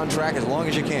stay on track as long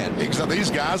as you can. Exactly.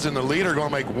 These guys in the lead are going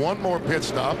to make one more pit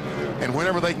stop, and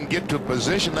whenever they can get to a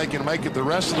position they can make it the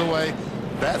rest of the way,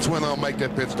 that's when they'll make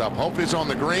that pit stop. Hopefully it's on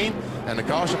the green, and the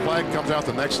caution flag comes out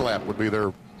the next lap would be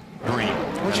their green.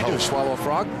 What'd you do, swallow a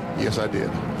frog? Yes, I did.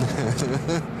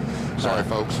 Sorry,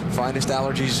 folks. Finest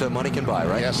allergies money can buy,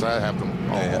 right? Yes, I have them.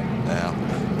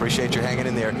 Yeah. Appreciate you hanging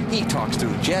in there. He talks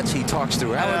through jets. He talks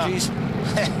through allergies.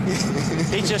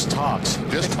 He just talks.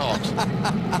 Just talks.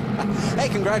 Hey,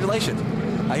 congratulations.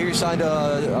 I hear you signed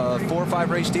a 4 or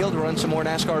 5 race deal to run some more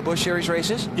NASCAR Busch Series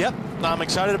races. Yep, I'm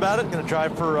excited about it. Going to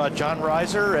drive for John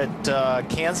Reiser at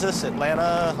Kansas,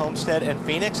 Atlanta, Homestead, and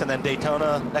Phoenix, and then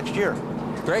Daytona next year.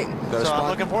 Great. So I'm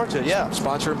looking forward to it, yeah.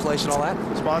 Sponsor in place and all that?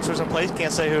 Sponsors in place.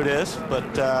 Can't say who it is, but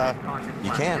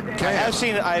you can.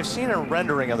 I've seen a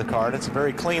rendering of the car, and it's a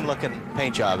very clean-looking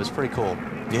paint job. It's pretty cool.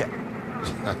 Yeah.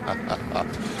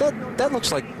 that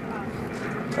looks like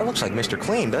Mr.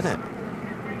 Clean, doesn't it?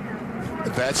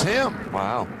 That's him.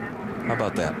 Wow. How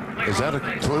about that? Is that a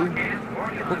clue?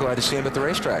 We're glad to see him at the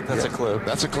racetrack. That's a clue.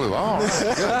 That's a clue. Oh,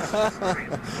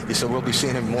 good. So we'll be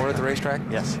seeing him more at the racetrack?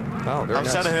 Yes. Oh, very I'm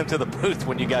nice. sending him to the booth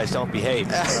when you guys don't behave.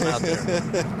 I'm out there.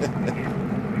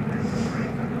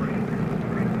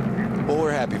 Well,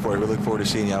 we're happy for you. We look forward to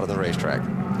seeing you out on the racetrack.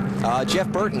 Jeff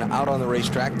Burton out on the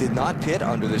racetrack did not pit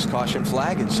under this caution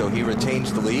flag, and so he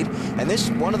retains the lead. And this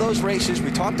is one of those races, we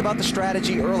talked about the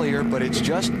strategy earlier, but it's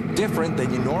just different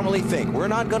than you normally think. We're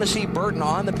not going to see Burton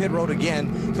on the pit road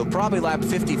again. He'll probably lap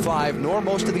 55, nor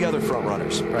most of the other front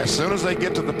runners. Right. As soon as they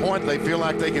get to the point they feel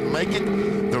like they can make it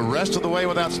the rest of the way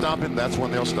without stopping, that's when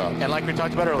they'll stop. And like we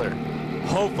talked about earlier,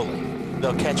 hopefully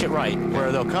they'll catch it right,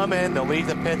 where they'll come in, they'll leave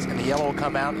the pits, and the yellow will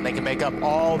come out, and they can make up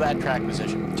all that track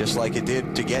position. Just like it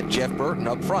did to get Jeff Burton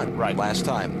up front last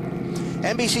time.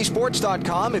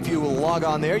 NBCSports.com, if you will log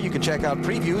on there, you can check out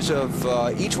previews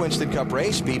of each Winston Cup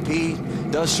race.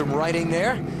 BP does some writing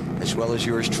there, as well as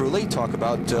yours truly. Talk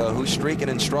about who's streaking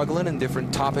and struggling and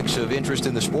different topics of interest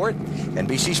in the sport.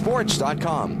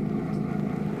 NBCSports.com.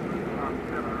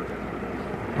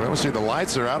 Well, we'll see the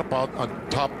lights are out on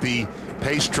top the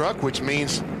pace truck, which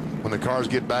means when the cars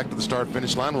get back to the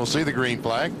start-finish line, we'll see the green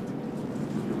flag.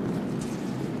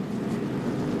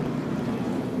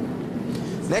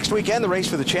 Next weekend, the race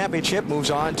for the championship moves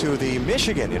on to the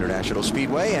Michigan International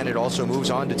Speedway, and it also moves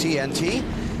on to TNT.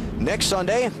 Next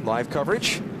Sunday, live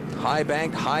coverage. High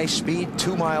bank, high speed,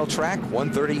 2-mile track,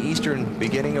 1:30 Eastern,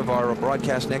 beginning of our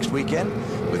broadcast next weekend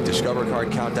with Discover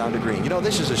Card Countdown to Green. You know,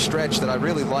 this is a stretch that I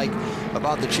really like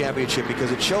about the championship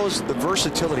because it shows the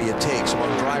versatility it takes among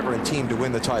driver and team to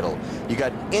win the title. You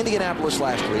got Indianapolis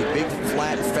last week, big,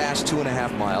 flat, fast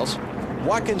 2.5 miles.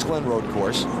 Watkins Glen Road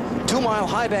Course, 2-mile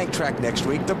high bank track next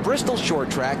week, the Bristol Short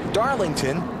Track,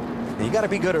 Darlington. And you got to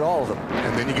be good at all of them.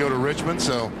 And then you go to Richmond,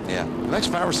 so yeah, the next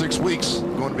 5 or 6 weeks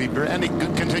going to be very, and it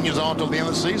continues on until the end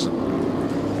of the season.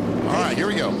 All right, here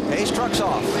we go. Hayes trucks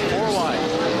off, 4 wide.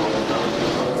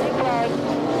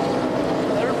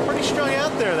 They're pretty strung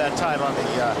out there that time on the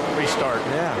restart.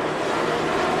 Yeah.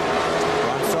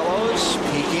 Ron Fellows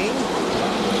peaking.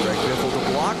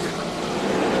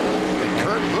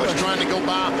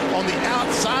 by on the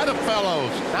outside of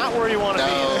Fellows. Not where you want to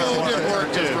be. No, didn't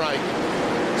work just right.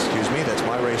 Excuse me, that's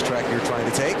my racetrack you're trying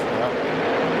to take.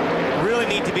 Really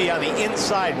need to be on the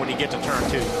inside when you get to turn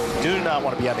 2. Do not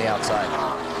want to be on the outside.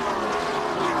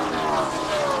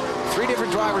 3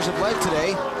 different drivers have led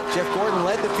today. Jeff Gordon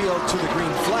led the field to the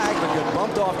green flag, but got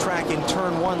bumped off track in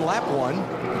turn 1, lap 1.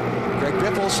 Greg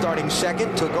Biffle, starting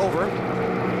second, took over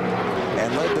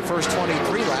and led the first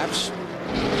 23 laps.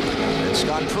 And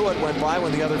Scott Pruitt went by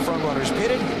when the other front runners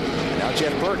pitted. Now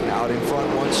Jeff Burton out in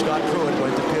front once Scott Pruitt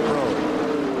went to pit road.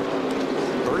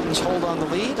 Burton's hold on the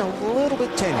lead, a little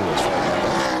bit tenuous right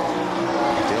now.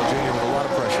 Dale Jr. with a lot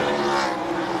of pressure.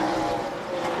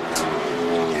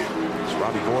 It's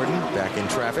Robbie Gordon back in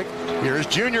traffic. Here's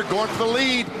Junior going for the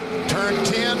lead. Turn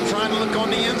 10, trying to look on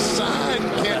the inside.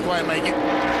 Can't quite make it.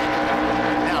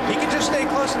 Now, if he can just stay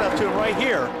close enough to him right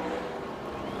here,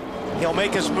 he'll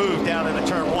make his move down into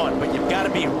turn 1. But you've got to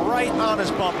be right on his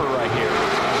bumper right here.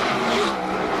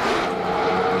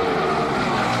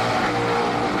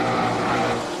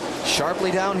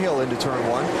 Sharply downhill into turn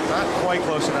 1. Not quite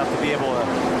close enough to be able to,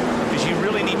 because you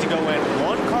really need to go in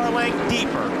 1 car length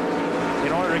deeper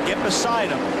in order to get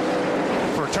beside him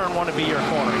for turn 1 to be your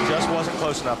corner. He just wasn't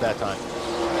close enough that time.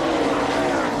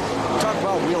 Talk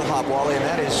about wheel hop, Wally, and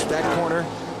that is that corner,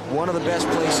 one of the best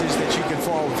places that you can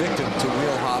fall victim to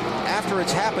wheel hop. After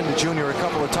it's happened to Junior a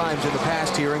couple of times in the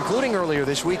past here, including earlier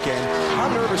this weekend, how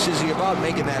nervous is he about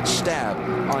making that stab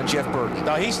on Jeff Burton?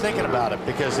 No, he's thinking about it,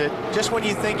 because just when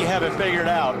you think you have it figured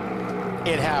out,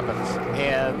 it happens.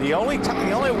 And the only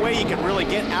way you can really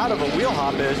get out of a wheel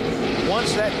hop is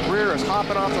once that rear is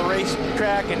hopping off the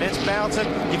racetrack and it's bouncing,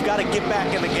 you've got to get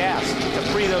back in the gas to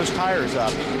free those tires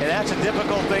up. And that's a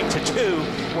difficult thing to do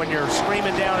when you're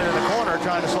screaming down into the corner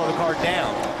trying to slow the car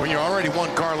down. When you're already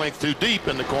 1 car length too deep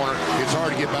in the corner, it's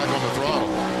hard to get back on the throttle.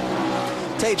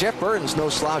 Tell you, Jeff Burton's no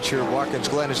slouch here at Watkins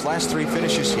Glen. His last 3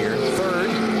 finishes here: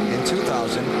 3rd in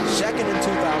 2000, 2nd in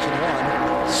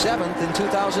 2001, 7th in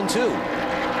 2002.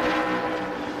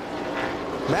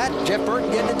 Matt, Jeff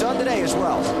Burton getting it done today as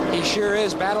well. He sure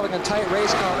is, battling a tight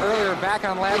race car earlier back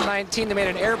on lap 19. They made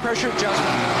an air pressure adjustment.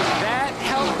 That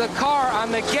helped the car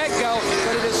on the get-go,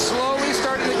 but it is slowly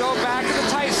starting to go back to the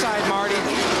tight side, Marty.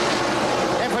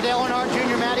 And for Dale Earnhardt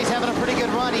Jr., Matt, he's having a pretty good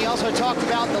run. He also talked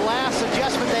about the last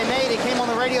adjustment they made. He came on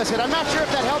the radio and said, I'm not sure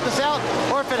if that helped us out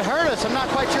or if it hurt us. I'm not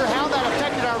quite sure how that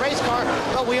affected our race car,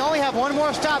 but we only have 1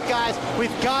 more stop, guys.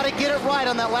 We've got to get it right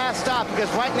on that last stop,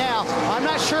 because right now, I'm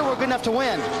not sure we're good enough to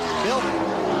win. Bill?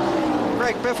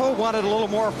 Greg Biffle wanted a little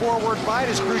more forward fight.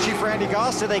 His crew chief Randy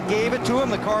Goss said they gave it to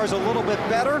him. The car's a little bit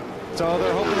better, so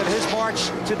they're hoping that his march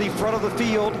to the front of the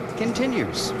field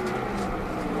continues.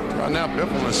 Right now,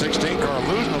 Biffle in the 16 car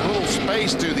losing a little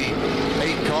space to the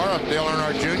 8 car of Dale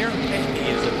Earnhardt Jr. And he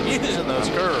is abusing those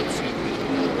curves.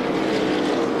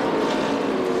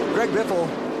 Greg Biffle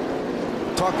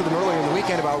talked with him earlier in the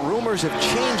weekend about rumors of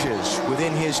changes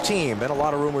within his team. Been a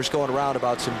lot of rumors going around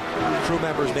about some crew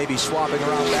members maybe swapping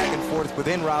around back and forth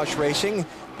within Roush Racing.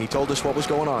 He told us what was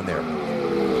going on there.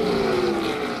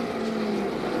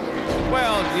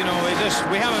 Well, you know,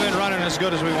 we haven't been running as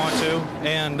good as we want to,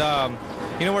 and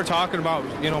you know, we're talking about,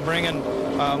 you know, bringing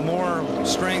more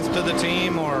strength to the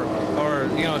team, or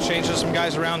you know, changing some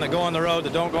guys around that go on the road,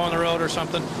 that don't go on the road or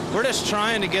something. We're just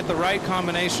trying to get the right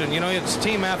combination. You know, it's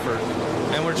team effort,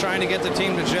 and we're trying to get the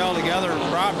team to gel together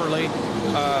properly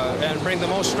and bring the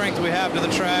most strength we have to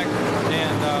the track.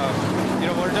 And you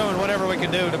know, we're doing whatever we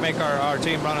can do to make our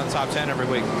team run in the top 10 every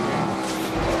week.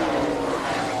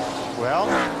 Well,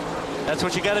 that's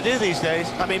what you got to do these days.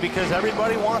 I mean, because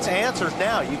everybody wants answers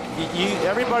now.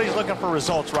 Everybody's looking for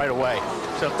results right away.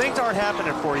 So if things aren't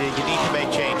happening for you, you need to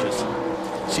make changes.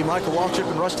 See Michael Waltrip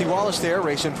and Rusty Wallace there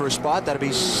racing for a spot. That'll be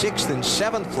 6th and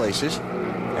 7th places.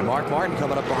 And Mark Martin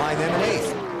coming up behind them in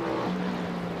 8th.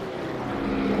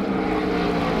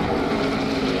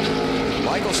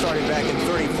 Michael started back in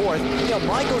 34th. You know,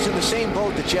 Michael's in the same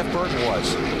boat that Jeff Burton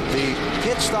was. The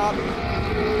pit stop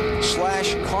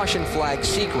 / caution flag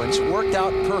sequence worked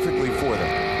out perfectly for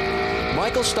them.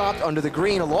 Michael stopped under the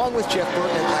green along with Jeff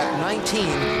Burton at lap 19.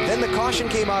 Then the caution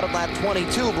came out at lap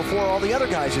 22 before all the other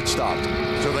guys had stopped.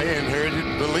 So they inherited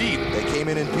the lead. They came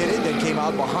in and pitted, then came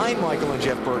out behind Michael and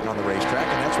Jeff Burton on the racetrack,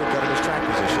 and that's what got him his track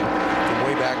position from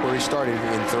way back where he started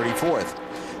in 34th.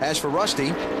 As for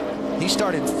Rusty, he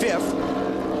started 5th.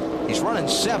 He's running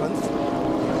 7th.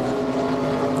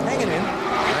 Hanging in.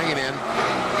 Hanging in.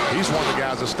 He's one of the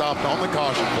guys that stopped on the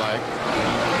caution flag.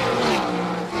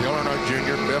 Dale Earnhardt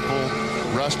Jr., Biffle,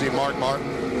 Rusty, Mark Martin.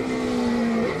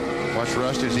 Watch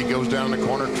Rusty as he goes down the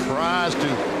corner, tries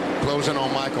to close in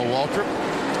on Michael Waltrip.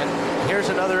 And here's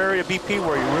another area of BP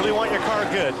where you really want your car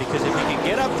good, because if you can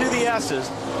get up through the S's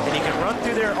and you can run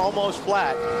through there almost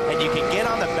flat, and you can get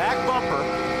on the back bumper,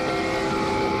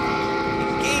 you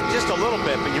can gain just a little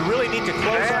bit, but you really need to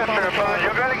close up on the car.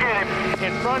 You're going to get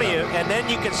him in front of you, and then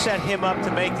you can set him up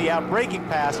to make the out-braking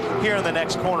pass here in the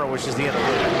next corner, which is the end of the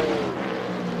loop.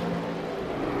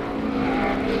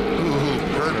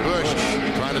 Kurt Busch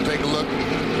trying to take a look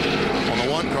on the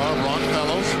one car. Ron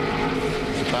Fellows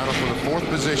is battle for the 4th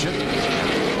position.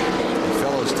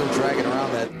 Fellows still dragging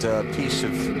around that piece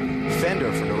of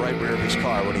fender from the right rear of his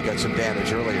car when he got some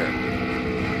damage earlier.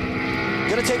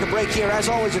 Going to take a break here. As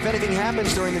always, if anything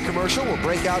happens during the commercial, we'll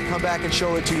break out, come back, and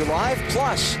show it to you live.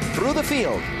 Plus, through the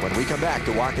field when we come back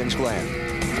to Watkins Glen.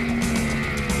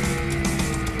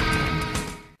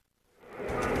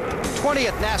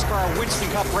 20th NASCAR Winston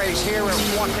Cup race here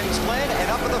at Watkins Glen, and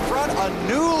up in the front, a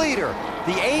new leader.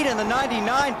 The 8 and the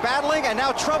 99 battling, and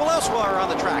now trouble elsewhere on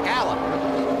the track. Alan.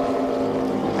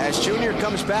 As Junior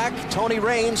comes back, Tony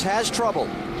Raines has trouble.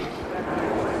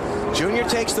 Junior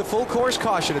takes the full course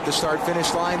caution at the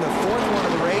start-finish line, the 4th one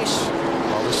of the race,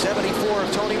 while the 74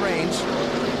 of Tony Raines is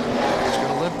going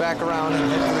to limp back around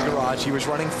and head for the garage. He was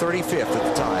running 35th at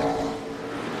the time.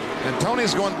 And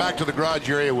Tony's going back to the garage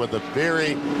area with a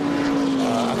very,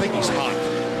 I think he's hot.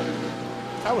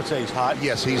 I would say he's hot.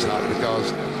 Yes, he's hot,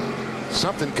 because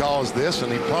something caused this,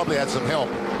 and he probably had some help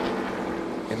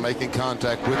in making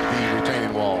contact with the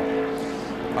retaining wall.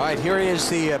 All right, here is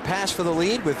the pass for the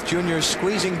lead, with Junior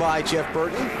squeezing by Jeff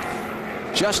Burton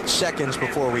just seconds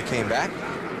before we came back.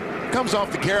 Comes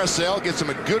off the carousel, gets him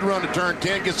a good run to turn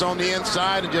 10, gets on the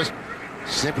inside and just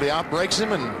simply outbrakes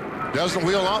him and doesn't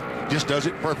wheel up, just does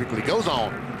it perfectly. Goes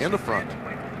on in the front.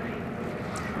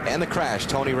 And the crash,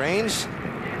 Tony Raines,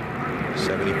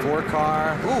 74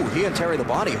 car. Ooh, he and Terry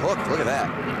Labonte hooked. Look at that.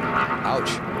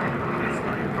 Ouch.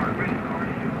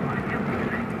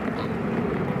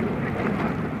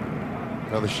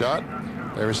 Another shot.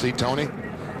 There we see Tony.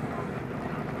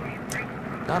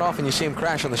 Not often you see him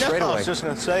crash on the straightaway. I was just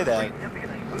going to say that.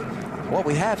 What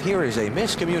we have here is a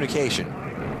miscommunication.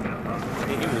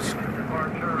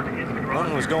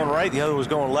 One was going right, the other was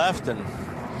going left, and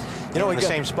you know, in the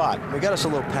same spot. We got us a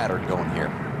little pattern going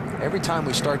here. Every time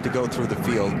we start to go through the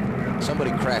field,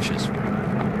 somebody crashes.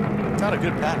 Not a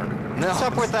good pattern. No. What's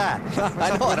up with that?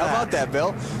 I know it. How about that,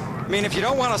 Bill? I mean, if you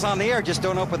don't want us on the air, just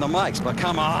don't open the mics, but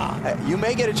come on. You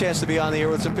may get a chance to be on the air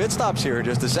with some pit stops here in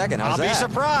just a second. How's that? I'll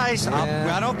be surprised.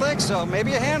 Yeah. I don't think so.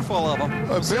 Maybe a handful of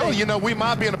them. Bill, you know, we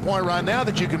might be at a point right now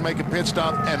that you can make a pit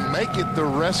stop and make it the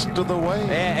rest of the way.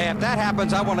 If that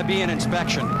happens, I want to be in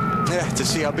inspection. To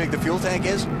see how big the fuel tank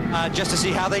is? Just to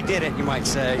see how they did it, you might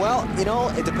say. Well, you know,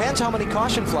 it depends how many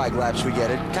caution flag laps we get.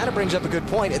 It kind of brings up a good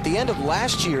point. At the end of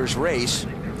last year's race,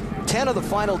 10 of the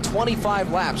final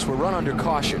 25 laps were run under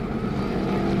caution.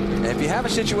 And if you have a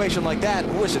situation like that,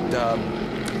 who was it?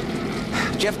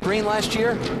 Jeff Green last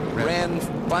year ran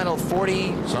final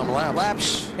 40 some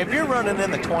laps. If you're running in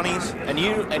the 20s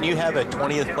and you have a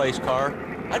 20th place car,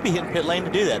 I'd be hitting pit lane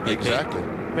to do that. Big Exactly.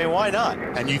 I mean, why not?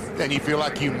 And you feel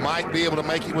like you might be able to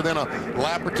make it within a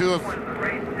lap or two of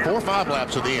 4 or 5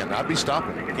 laps of the end. I'd be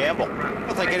stopping. Gamble. I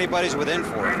don't think anybody's within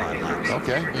 4 or 5 laps.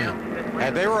 Okay. Yeah.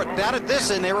 And they were down at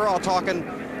this, and they were all talking.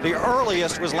 The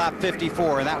earliest was lap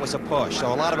 54, and that was a push.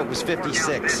 So a lot of it was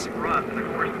 56.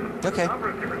 Okay.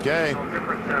 Okay.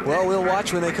 Well, we'll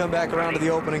watch when they come back around to the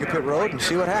opening of pit road and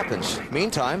see what happens.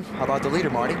 Meantime, how about the leader,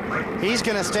 Marty? He's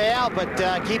going to stay out, but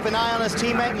keep an eye on his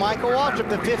teammate, Michael Waltrip,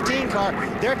 the 15 car.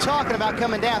 They're talking about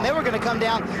coming down. They were going to come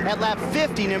down at lap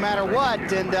 50 no matter what.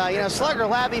 And, you know, Slugger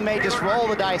Labby may just roll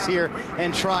the dice here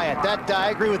and try it. That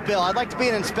I agree with Bill. I'd like to be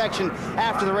in inspection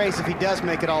after the race if he does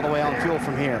make it all the way on fuel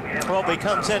from here. Well, if he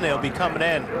comes in, he'll be coming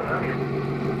in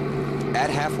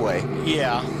at halfway.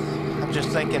 Yeah. I'm just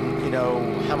thinking, you know,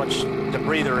 how much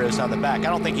debris there is on the back. I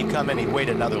don't think he'd come in, he'd wait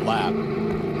another lap.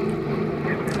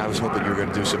 I was hoping you were going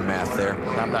to do some math there.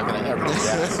 I'm not going to ever do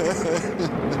that.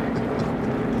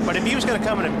 But if he was going to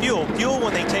come in and fuel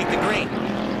when they take the green.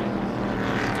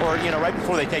 Or, you know, right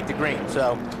before they take the green.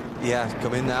 So, yeah,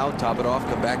 come in now, top it off,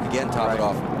 come back again, top it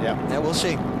off. Yeah, we'll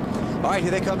see. All right,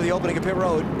 here they come to the opening of pit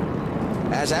road.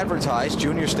 As advertised,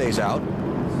 Junior stays out.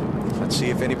 Let's see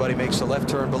if anybody makes the left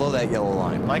turn below that yellow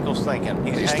line. Michael's thinking.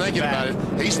 He's thinking about it.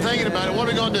 He's thinking about it. What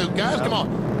are we going to do? Guys, come on.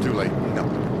 Too late.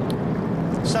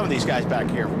 No. Some of these guys back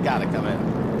here got to come in.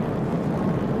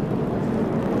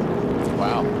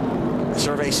 Wow.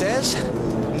 Survey says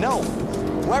no.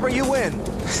 Weber, you win.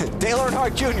 Dale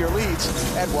Earnhardt Jr.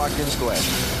 leads at Watkins Glen.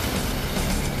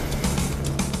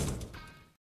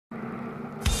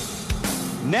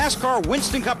 NASCAR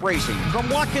Winston Cup Racing from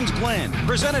Watkins Glen,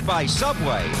 presented by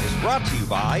Subway, is brought to you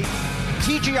by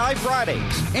TGI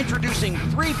Fridays, introducing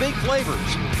 3 big flavors.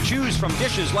 Choose from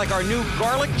dishes like our new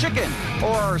garlic chicken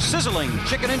or sizzling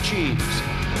chicken and cheese.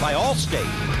 By Allstate,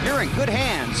 you're in good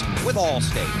hands with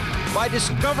Allstate. By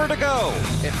Discover to Go,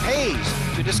 it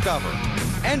pays to discover.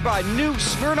 And by new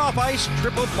Smirnoff Ice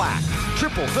Triple Black,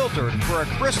 triple filtered for a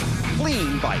crisp,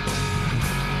 clean bite.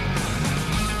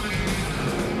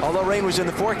 Although rain was in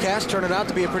the forecast, turning out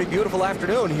to be a pretty beautiful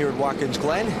afternoon here at Watkins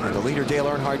Glen. And the leader, Dale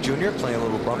Earnhardt Jr., playing a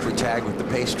little bumper tag with the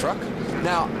pace truck.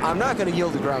 Now, I'm not going to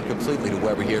yield the ground completely to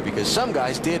Weber here because some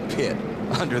guys did pit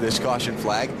under this caution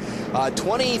flag.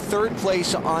 23rd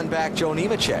place on back Joe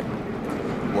Nemechek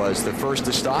was the first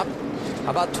to stop.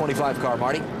 How about 25 car,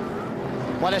 Marty?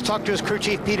 Well, I talked to his crew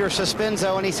chief, Peter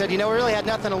Suspenzo, and he said, you know, we really had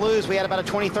nothing to lose. We had about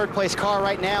a 23rd place car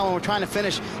right now, and we're trying to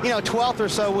finish, 12th or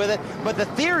so with it. But the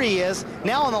theory is,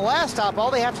 now on the last stop,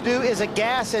 all they have to do is a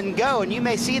gas and go, and you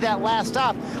may see that last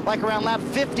stop like around lap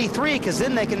 53, because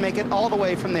then they can make it all the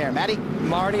way from there. Matty?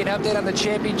 Marty, an update on the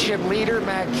championship leader,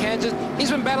 Matt Kenseth.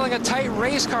 He's been battling a tight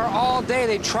race car all day.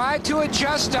 They tried to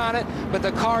adjust on it, but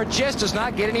the car just does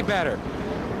not get any better.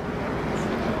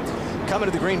 Coming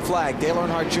to the green flag, Dale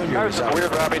Earnhardt Jr. It's just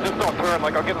weird, Robbie. Just don't turn.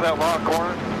 Like, I'll get to that long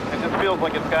corner. It just feels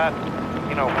like it's got,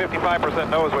 55%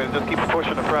 nose weight. It just keeps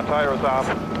pushing the front tires off.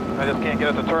 I just can't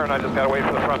get it to turn. I just got to wait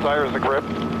for the front tires to grip.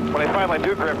 When they finally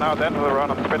do grip, now at the end of the run,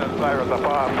 I'm spinning the tires up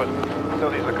off, but still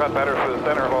needs to cut better through the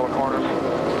center of all the corners.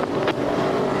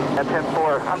 At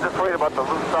 10-4, I'm just worried about the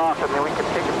loose off. I mean, we can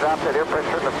take and drop that air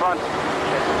pressure in the front.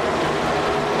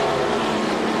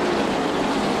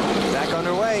 Back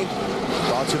underway.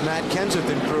 Thoughts of Matt Kenseth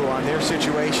and crew on their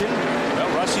situation. Well,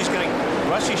 Rusty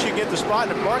should get the spot,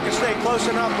 and if Mark can stay close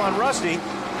enough on Rusty,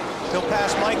 he'll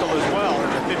pass Michael as well in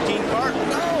the 15 car.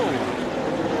 No!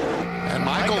 And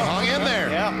Michael hung in there.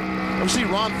 Yeah. We see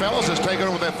Ron Fellows has taken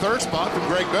over that 3rd spot from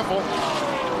Greg Biffle.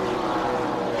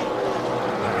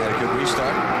 Had a good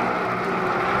restart.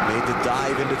 Made the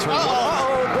dive into turn 1.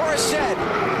 Uh-oh, Boris said.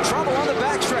 Trouble on the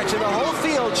backstretch, and the whole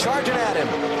field charging at him.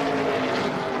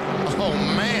 Oh,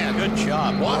 man. Good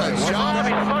job. What a job.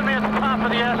 Put me at the top of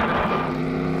the escalator.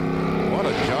 What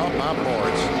a job by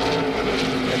Boris.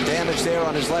 The damage there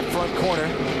on his left front corner.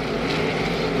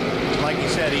 Like he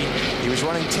said, he was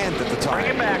running 10th at the time.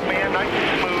 Bring it back, man. Nice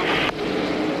and smooth.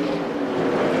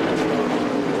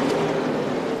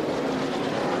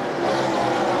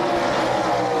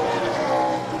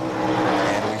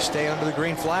 And we stay under the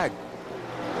green flag.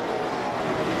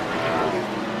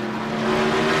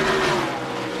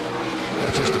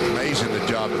 That's just amazing the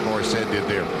job that Morris said did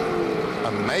there.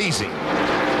 Amazing.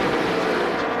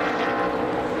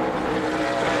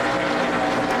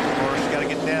 Morris got to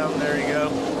get down. There you go.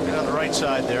 Get on the right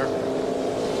side there.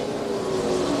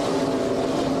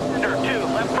 Fender, 2,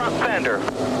 left front fender.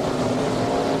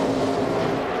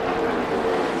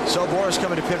 So Boris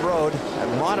coming to pit road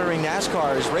and monitoring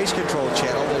NASCAR's race control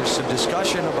channel. There's some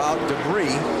discussion about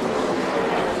debris.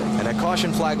 And a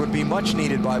caution flag would be much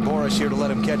needed by Boris here to let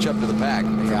him catch up to the pack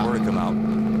if it were to come out.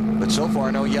 But so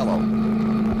far, no yellow.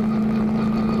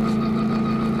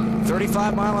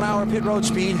 35-mile-an-hour pit road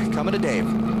speed coming to Dave.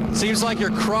 Seems like you're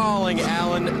crawling,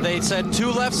 Alan. They said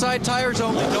 2 left side tires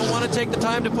only. Don't want to take the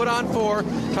time to put on 4.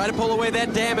 Try to pull away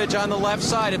that damage on the left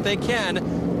side if they can.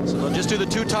 So they'll just do the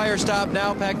 2-tire stop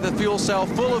now, pack the fuel cell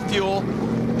full of fuel.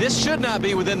 This should not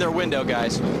be within their window,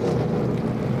 guys.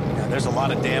 Yeah, there's a lot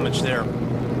of damage there.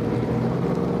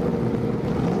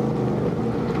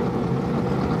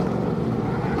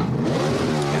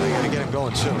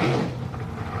 Going soon.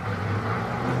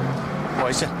 Boy,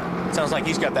 it sounds like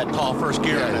he's got that tall first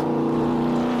gear in it.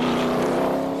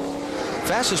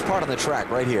 Fastest part on the track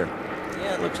right here.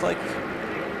 Yeah, it looks like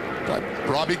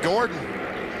Robbie Gordon.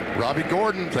 Robbie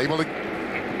Gordon's able to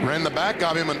run the back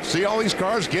of him and see all these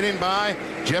cars getting by.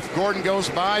 Jeff Gordon goes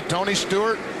by. Tony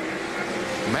Stewart.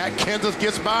 Matt Kenseth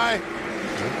gets by.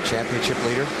 Championship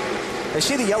leader. I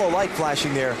see the yellow light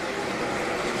flashing there.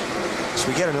 So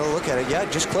we get another look at it. Yeah,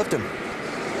 just clipped him.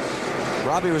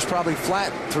 Robbie was probably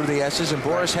flat through the S's, and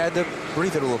Boris had to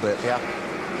breathe it a little bit. Yeah.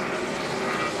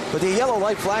 But the yellow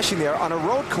light flashing there on a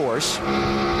road course. On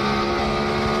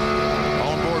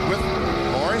board with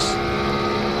Boris.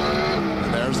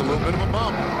 And there's a little bit of a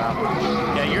bump.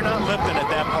 Yeah, you're not lifting at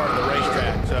that part of the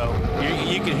racetrack, so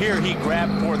you can hear he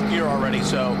grabbed 4th gear already,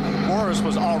 so Boris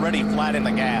was already flat in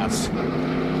the gas.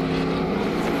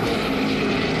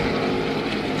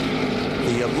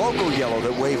 The local yellow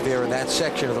that waved there in that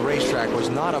section of the racetrack was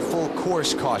not a full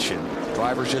course caution.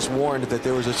 Drivers just warned that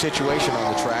there was a situation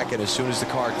on the track, and as soon as the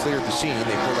car cleared the scene, they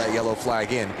pulled that yellow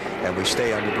flag in, and we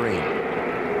stay under green.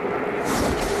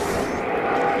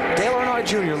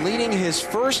 Estrada Jr. leading his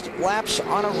first laps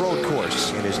on a road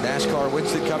course in his NASCAR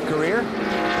Winston Cup career.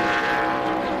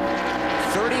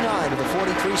 39 of the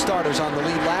 43 starters on the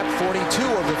lead lap, 42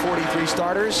 of the 43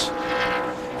 starters.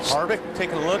 Harvick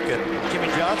taking a look at Jimmy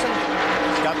Johnson.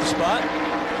 He's got the spot.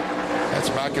 That's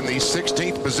back in the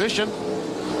 16th position.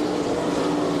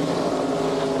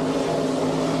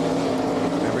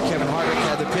 Remember, Kevin Harvick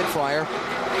had the pit fire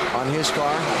on his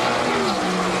car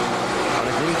on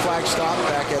a green flag stop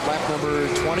back at lap number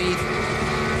 20.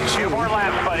 2 more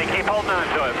laps, buddy. Keep holding on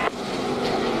to it.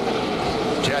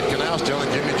 Chad Knaus telling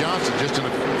Jimmy Johnson just in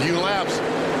a few laps,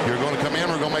 you're going to come in,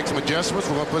 we're going to make some adjustments,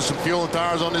 we're going to put some fuel and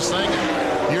tires on this thing,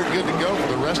 and you're good to go for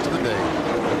the rest of the day.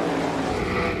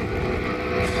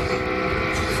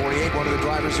 48, one of the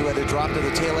drivers who had to drop to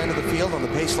the tail end of the field on the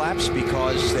pace laps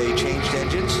because they changed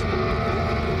engines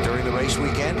during the race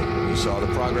weekend. You saw the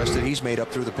progress that he's made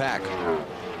up through the pack.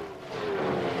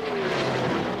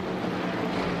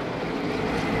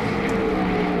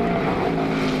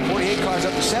 Cars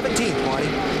up to 17th, Marty.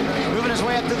 Moving his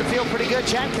way up through the field pretty good.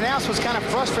 Chad Knaus was kind of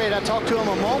frustrated. I talked to him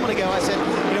a moment ago. I said,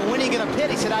 you know, when are you going to pit?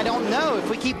 He said, I don't know. If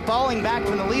we keep falling back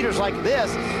from the leaders like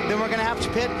this, then we're going to have to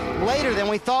pit later than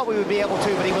we thought we would be able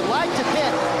to. But he would like to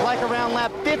pit like around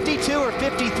lap 52 or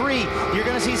 53. You're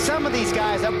going to see some of these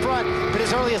guys up front pit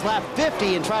as early as lap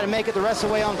 50 and try to make it the rest of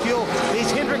the way on fuel.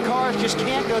 These Hendrick cars just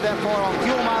can't go that far on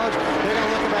fuel mileage. They're going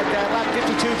to look about that lap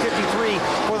 52, 53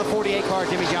 for the 48 car,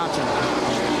 Jimmy Johnson.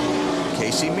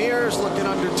 Casey Mears looking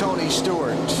under Tony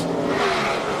Stewart. That's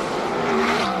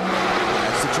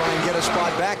to try and get a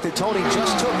spot back that Tony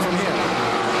just took from him.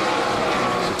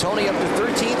 So Tony up to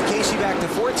 13th, Casey back to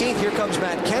 14th. Here comes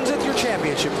Matt Kenseth, your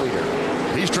championship leader.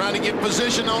 He's trying to get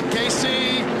position on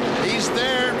Casey. He's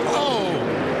there. Oh!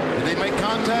 Did they make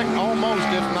contact? Almost,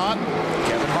 if not.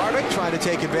 Kevin Harvick trying to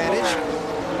take advantage.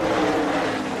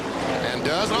 And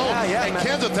does. Oh, yeah, and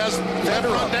Kenseth has left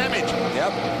front damage.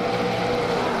 Yep.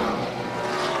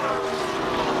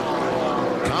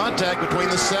 Contact between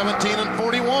the 17 and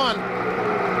 41.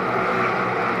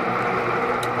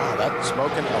 Wow, that's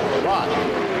smoking a lot.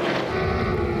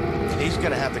 He's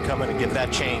going to have to come in and get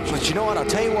that changed. But you know what? I'll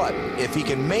tell you what. If he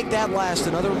can make that last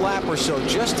another lap or so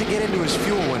just to get into his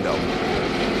fuel window.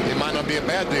 It might not be a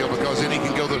bad deal because then he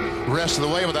can go the rest of the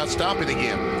way without stopping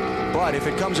again. But if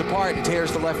it comes apart and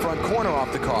tears the left front corner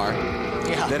off the car,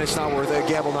 then it's not worth a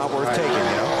gamble, not worth taking,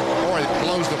 you know? Or it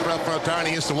blows the front tire and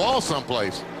he hits the wall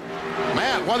someplace.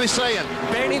 Matt, what are they saying?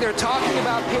 Benny, they're talking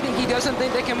about pitting. He doesn't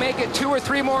think they can make it 2 or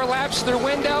 3 more laps to their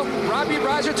window. Robbie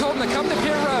Reiser told them to come to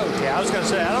pit road. Yeah, I was going to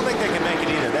say, I don't think they can make it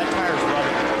either. That tire's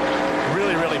rubbing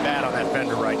really, really bad on that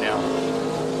fender right now.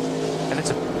 And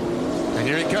and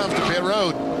here he comes to pit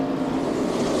road.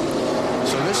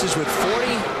 So this is with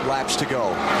 40 laps to go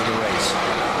in the race.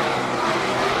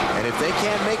 And if they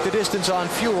can't make the distance on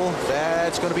fuel,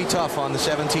 that's going to be tough on the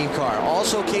 17 car.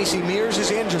 Also, Casey Mears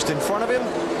is in just in front of him.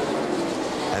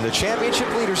 And the championship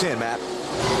leader's in, Matt.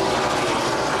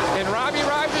 And Robbie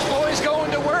Reiser's boys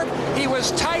going to work. He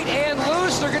was tight and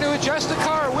loose. They're going to adjust the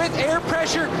car with air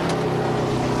pressure.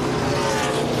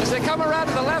 As they come around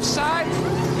to the left side,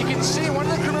 you can see one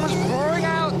of the crew members blowing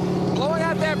out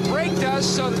that brake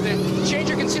dust so that the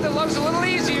changer can see the lugs a little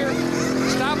easier.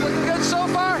 Stop looking good so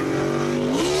far.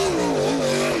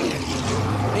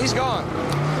 He's gone.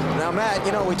 Now, Matt,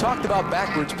 you know, we talked about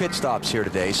backwards pit stops here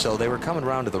today, so they were coming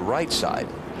around to the right side.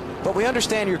 But we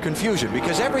understand your confusion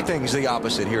because everything's the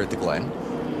opposite here at the Glen.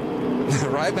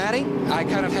 Right, Matty? I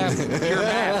kind of have your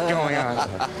math going on.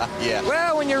 Yeah.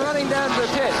 Well, when you're running down to the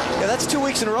pit. Yeah, that's 2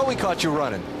 weeks in a row we caught you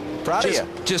running. Proud of you.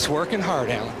 Just working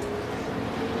hard, Alan.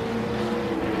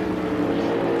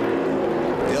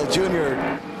 Dale Jr.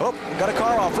 Oh, got a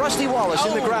car off. Rusty Wallace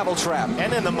in the gravel trap.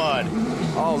 And in the mud.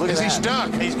 Oh, look at that. Is he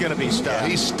stuck? He's going to be stuck. Yeah,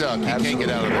 he's stuck. He can't get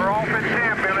out of there. We're off in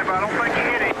 10, Billy, but I don't think he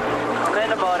hit him. I'm in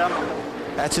the bottom.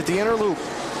 That's at the inner loop.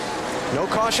 No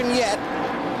caution yet.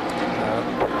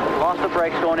 Lost the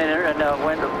brakes going in and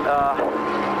went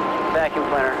vacuum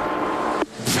cleaner.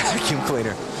 Vacuum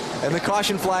cleaner. And the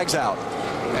caution flag's out.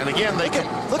 And again, they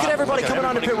look at everybody coming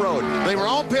onto pit road. They were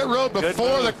on pit road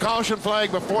before the caution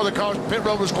flag, before the pit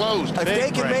road was closed. If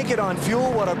they can make it on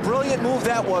fuel, what a brilliant move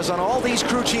that was on all these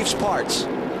crew chiefs' parts.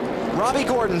 Robbie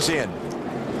Gordon's in.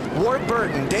 Ward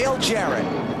Burton, Dale Jarrett.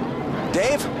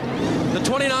 Dave? The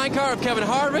 29 car of Kevin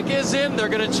Harvick is in. They're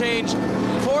going to change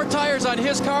 4 tires on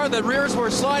his car. The rears were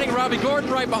sliding. Robbie Gordon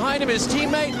right behind him, his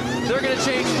teammate. They're going to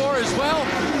change 4 as well.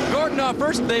 Gordon off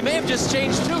first. They may have just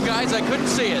changed 2 guys. I couldn't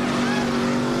see it.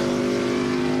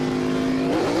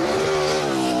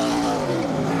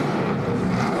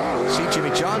 See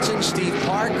Jimmy Johnson, Steve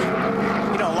Park.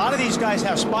 You know, a lot of these guys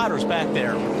have spotters back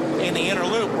there. in the inner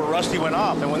loop where Rusty went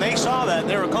off. And when they saw that,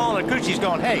 they were calling the crew chiefs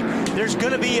going, hey, there's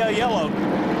going to be a yellow.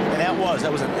 And that was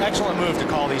an excellent move to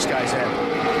call these guys in.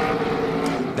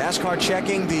 NASCAR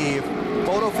checking the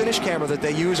photo finish camera that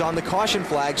they use on the caution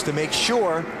flags to make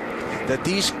sure that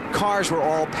these cars were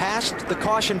all past the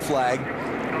caution flag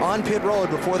on pit road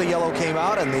before the yellow came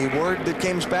out, and the word that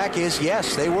came back is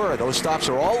yes, they were. Those stops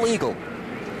are all legal.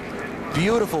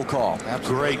 Beautiful call.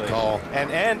 Absolutely. Great call.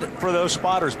 And for those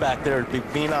spotters back there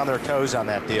being on their toes on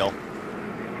that deal.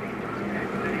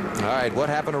 All right, what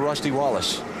happened to Rusty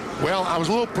Wallace? Well, I was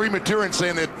a little premature in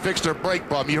saying they fixed their brake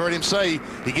problem. You heard him say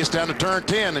he gets down to turn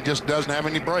 10 and just doesn't have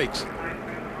any brakes.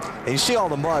 And you see all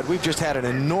the mud. We've just had an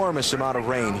enormous amount of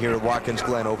rain here at Watkins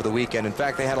Glen over the weekend. In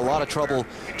fact, they had a lot of trouble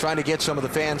trying to get some of the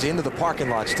fans into the parking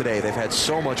lots today. They've had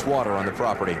so much water on the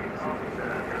property.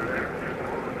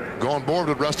 Go on board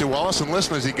with Rusty Wallace and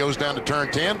listen as he goes down to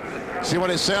turn 10. See what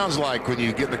it sounds like when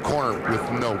you get in the corner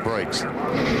with no brakes.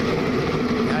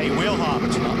 Now he wheel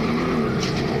hopped.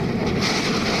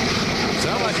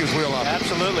 Sounds like he was wheel hopping.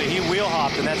 Absolutely, he wheel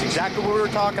hopped, and that's exactly what we were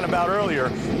talking about earlier.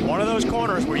 One of those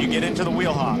corners where you get into the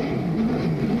wheel hop.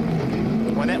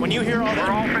 When you hear all that,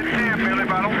 we're off at 10, Billy,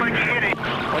 but I don't think he hit it.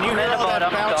 When you hear all that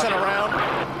bouncing around,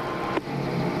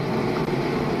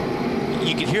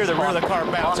 you could hear the rear of the car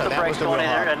bouncing. That was the wheel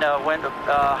hop. And went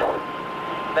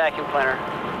vacuum cleaner.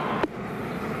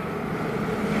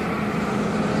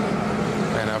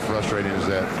 Man, how frustrating is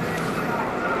that?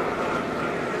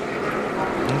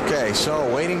 Okay,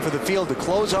 so waiting for the field to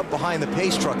close up behind the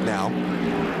pace truck now.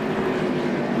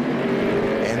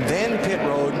 And then pit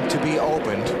road to be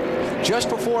opened. Just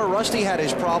before Rusty had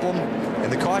his problem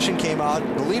and the caution came out,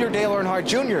 the leader Dale Earnhardt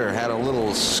Jr. had a little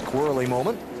squirrely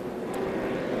moment.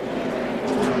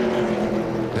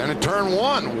 Then at turn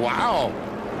 1, wow.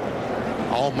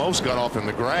 Almost got off in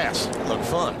the grass. Looked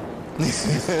fun. I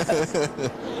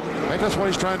think that's what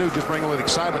he's trying to do, just bring a little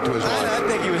excitement to his life. I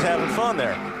think he was having fun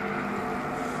there.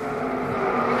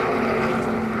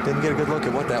 Didn't get a good look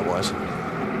at what that was. No.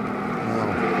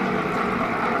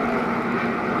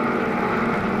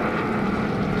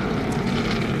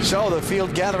 So the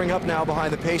field gathering up now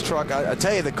behind the pace truck. I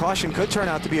tell you, the caution could turn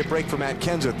out to be a break for Matt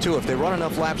Kenseth, too. If they run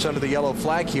enough laps under the yellow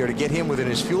flag here to get him within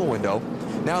his fuel window,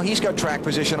 now he's got track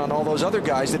position on all those other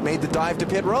guys that made the dive to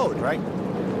pit road. Right.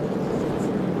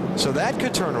 So that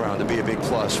could turn around to be a big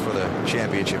plus for the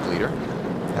championship leader.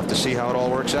 Have to see how it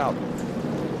all works out.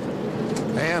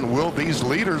 And will these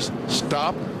leaders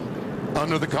stop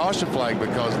under the caution flag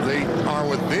because they are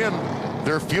within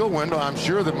their fuel window? I'm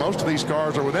sure that most of these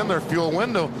cars are within their fuel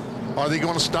window. Are they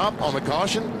going to stop on the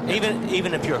caution?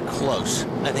 Even if you're close,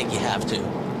 I think you have to.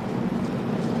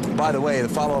 By the way, the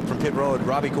follow-up from pit road,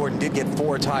 Robbie Gordon did get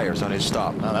 4 tires on his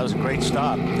stop. Oh, that was a great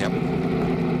stop. Yep.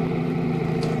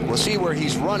 We'll see where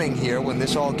he's running here when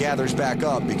this all gathers back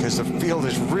up, because the field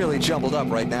is really jumbled up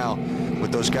right now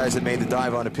with those guys that made the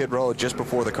dive onto pit road just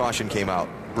before the caution came out.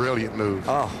 Brilliant move.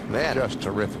 Oh, man. Just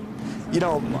terrific. You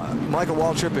know, Michael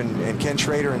Waltrip and Ken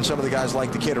Schrader and some of the guys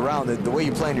like to kid around. The way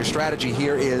you plan your strategy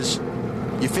here is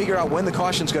you figure out when the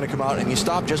caution's going to come out and you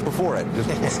stop just before it.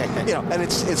 You know, and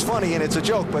it's funny and it's a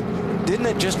joke, but didn't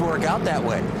it just work out that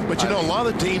way? But you know, a lot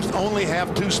of the teams only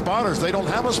have 2 spotters. They don't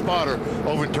have a spotter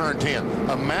over in turn 10.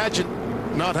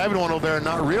 Imagine not having one over there and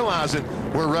not realizing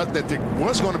that there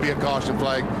was going to be a caution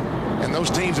flag, and those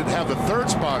teams that have the 3rd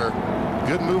spotter,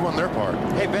 good move on their part.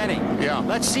 Hey, Benny. Yeah.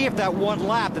 Let's see if that one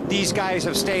lap that these guys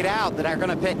have stayed out that are going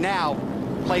to pit now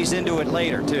plays into it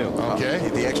later, too. Okay.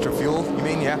 The extra fuel, you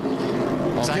mean? Yeah.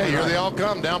 Okay, here they all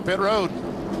come down pit road.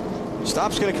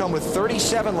 Stop's going to come with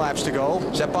 37 laps to go.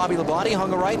 Is that Bobby Labonte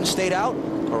hung a right and stayed out?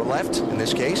 Or left, in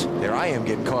this case. There I am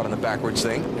getting caught on the backwards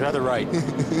thing. Rather right. You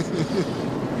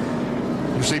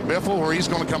see Biffle, where he's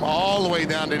going to come all the way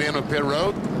down to the end of pit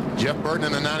road. Jeff Burton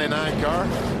in the 99 car.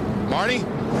 Marty?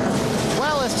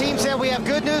 Well, as team said, we have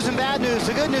good news and bad news.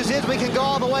 The good news is we can go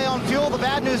all the way on fuel. The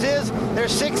bad news is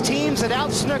there's 6 teams that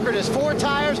out-snookered us. 4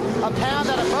 tires, a pound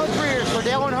out of both rears for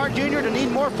Dale Earnhardt Jr. to need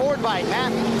more forward bite.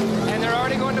 Matt? And they're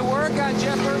already going to work on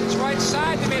Jeff Burton's right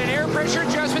side. They made an air pressure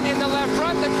adjustment in the left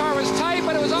front. The car was tight,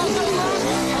 but it was also loose.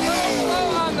 A little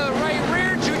low on the right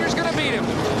rear. Junior's going to beat him.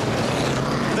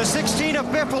 The 16 of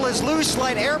Biffle is loose,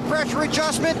 slight air pressure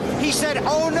adjustment. He said,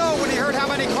 oh no, when he heard how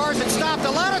many cars had stopped. A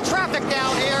lot of traffic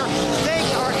down here. They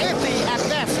are empty at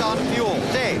best on fuel.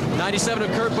 Dave. 97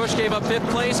 of Kurt Busch gave up 5th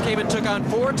place, came and took on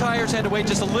 4 tires, had to wait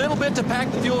just a little bit to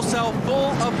pack the fuel cell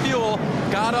full of fuel,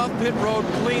 got off pit road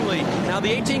cleanly. Now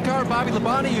the 18 car, Bobby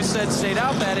Labonte, you said stayed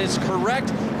out. That is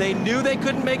correct. They knew they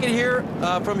couldn't make it here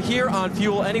from here on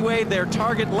fuel anyway. Their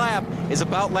target lap is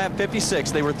about lap 56.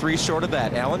 They were 3 short of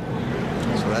that. Alan?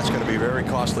 So Well, that's going to be very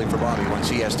costly for Bobby once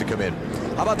he has to come in.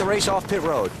 How about the race off pit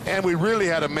road? And we really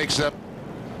had a mix-up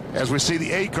as we see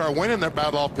the 8 car winning their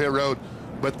battle off pit road.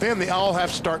 But then they all have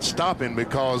to start stopping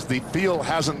because the field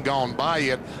hasn't gone by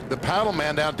yet. The paddle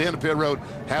man down at the end of pit road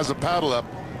has a paddle up,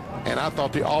 and I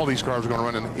thought all these cars were going to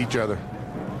run into each other.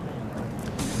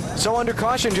 So under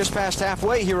caution, just past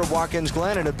halfway here at Watkins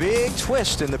Glen, and a big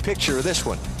twist in the picture of this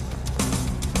one.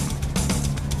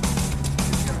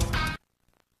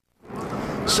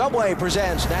 Subway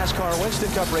presents NASCAR Winston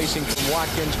Cup racing from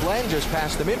Watkins Glen, just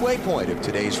past the midway point of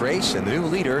today's race, and the new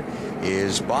leader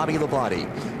is Bobby Labonte.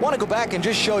 Want to go back and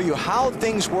just show you how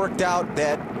things worked out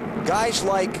that guys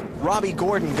like Robbie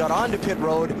Gordon got onto pit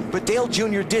road, but Dale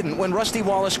Jr. didn't when Rusty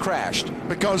Wallace crashed.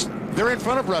 Because they're in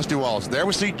front of Rusty Wallace. There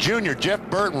we see Jr., Jeff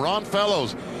Burton, Ron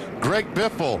Fellows, Greg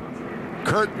Biffle,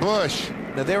 Kurt Busch.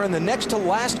 Now they're in the next to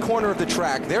last corner of the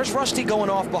track. There's Rusty going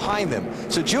off behind them.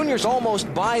 So Junior's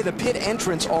almost by the pit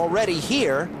entrance already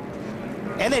here.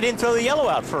 And they didn't throw the yellow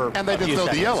out for And they didn't throw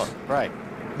the yellow. Right.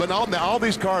 But all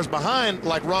these cars behind,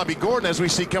 like Robbie Gordon, as we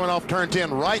see coming off turn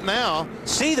 10 right now,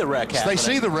 see the wreck happening. They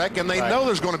see the wreck, and they know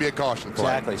there's going to be a caution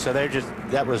flag. Exactly. So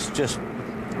that was just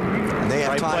they have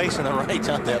right time, place and the right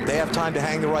time. They have time to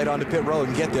hang the right onto pit road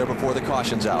and get there before the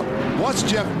caution's out. Watch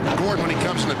Jeff Gordon when he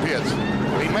comes in the pits.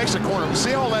 He makes a corner.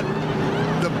 See all that,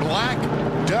 the black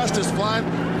dust is flying?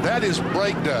 That is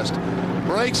brake dust.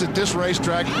 Brakes at this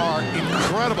racetrack are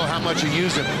incredible how much you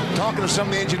use them. Talking to some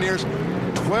of the engineers,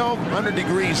 1,200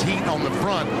 degrees heat on the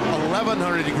front,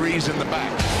 1,100 degrees in the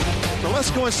back. So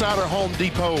let's go inside our Home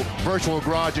Depot virtual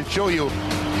garage and show you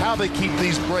how they keep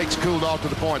these brakes cooled off to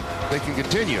the point they can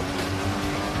continue.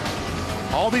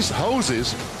 All these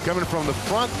hoses coming from the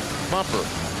front bumper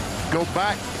go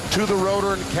back to the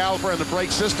rotor and the caliper and the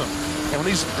brake system. And when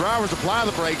these drivers apply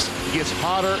the brakes, it gets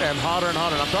hotter and hotter and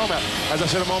hotter. And I'm talking about, as I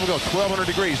said a moment ago, 1,200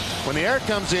 degrees. When the air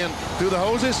comes in through the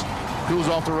hoses, cools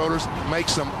off the rotors,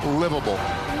 makes them livable.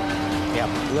 Yeah,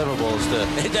 livable is the,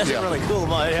 it doesn't really cool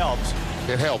them, it helps.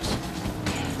 It helps.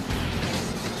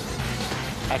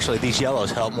 Actually, these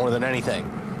yellows help more than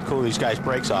anything. Cool these guys'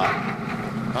 brakes off.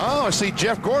 Oh, I see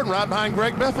Jeff Gordon right behind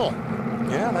Greg Biffle.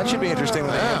 Yeah, that should be interesting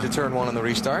when they head to turn 1 on the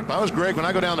restart. If I was Greg, when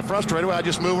I go down the front straightaway, I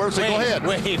just move over and say, go ahead.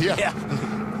 Wave, yeah.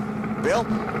 Bill?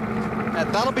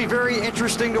 That'll be very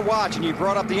interesting to watch, and you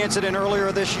brought up the incident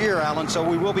earlier this year, Alan, so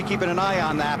we will be keeping an eye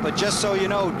on that. But just so you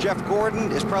know, Jeff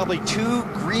Gordon is probably 2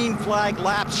 green flag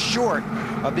laps short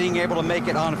of being able to make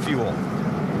it on fuel.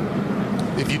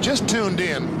 If you just tuned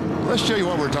in, let's show you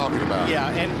what we're talking about. Yeah,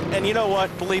 and you know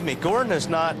what? Believe me, Gordon is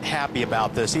not happy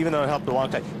about this, even though it helped a long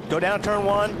time. Go down turn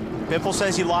 1. Biffle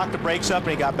says he locked the brakes up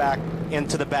and he got back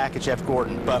into the back of Jeff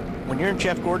Gordon. But when you're in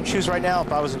Jeff Gordon's shoes right now,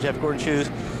 if I was in Jeff Gordon's shoes,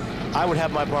 I would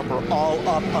have my bumper all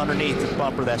up underneath the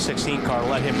bumper of that 16 car,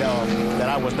 let him know that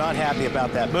I was not happy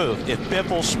about that move. If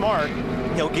Biffle's smart,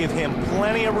 he'll give him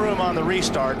plenty of room on the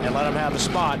restart and let him have the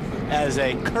spot as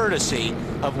a courtesy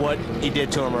of what he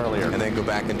did to him earlier. And then go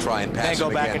back and try and pass him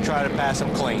and go back again. and try to pass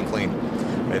him clean.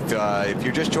 If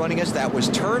you're just joining us, that was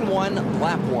turn 1,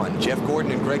 lap 1. Jeff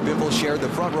Gordon and Greg Biffle shared the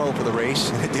front row for the race,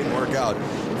 and it didn't work out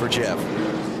for Jeff.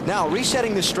 Now,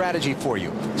 resetting the strategy for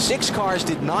you. 6 cars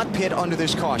did not pit under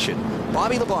this caution.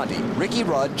 Bobby Labonte, Ricky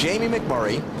Rudd, Jamie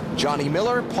McMurray, Johnny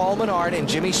Miller, Paul Menard, and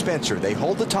Jimmy Spencer. They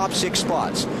hold the top 6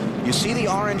 spots. You see the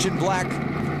orange and black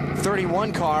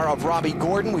 31 car of Robbie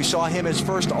Gordon. We saw him as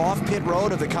first off pit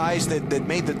road of the guys that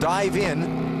made the dive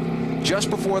in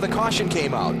just before the caution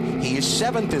came out. He is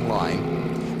 7th in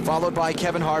line, followed by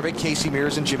Kevin Harvick, Casey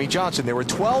Mears, and Jimmy Johnson. There were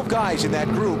 12 guys in that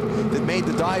group that made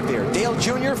the dive there. Dale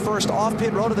Jr., first off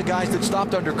pit road of the guys that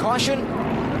stopped under caution.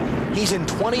 He's in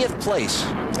 20th place.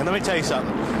 And let me tell you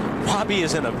something. Robbie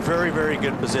is in a very, very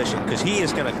good position because he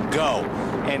is going to go.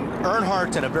 And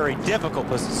Earnhardt's in a very difficult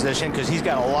position because he's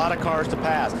got a lot of cars to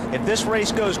pass. If this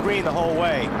race goes green the whole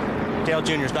way, Dale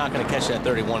Jr. is not going to catch that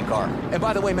 31 car. And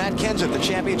by the way, Matt Kenseth, the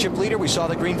championship leader, we saw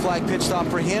the green flag pit stop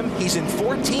for him. He's in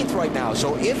 14th right now.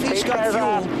 So if he's got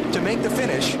fuel to make the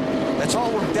finish, that's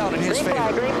all worked out in his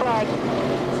favor. Green flag.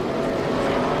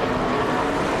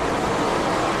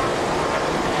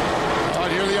 All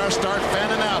right, here they are, start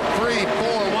fanning out. 3, 4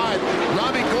 wide.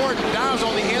 Robbie Gordon dives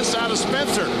on the inside of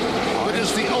Spencer. But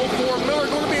is the 04 Miller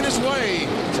going to be in his way?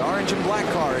 It's orange and black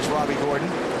car is Robbie Gordon.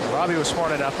 Robbie was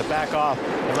smart enough to back off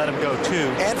and let him go 2.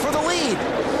 And for the lead,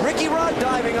 Ricky Rudd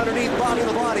diving underneath Bobby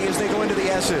Labonte as they go into the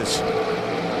S's.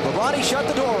 Labonte shut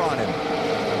the door on him.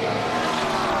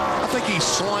 I think he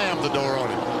slammed the door on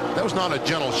him. That was not a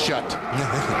gentle shut.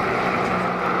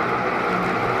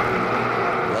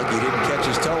 Lucky he didn't catch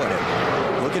his toe in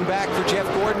it. Looking back for Jeff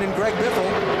Gordon and Greg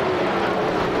Biffle.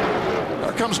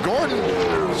 There comes Gordon.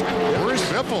 Where's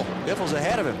Biffle? Biffle's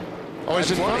ahead of him. Oh,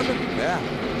 he's in front of him? Yeah.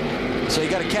 So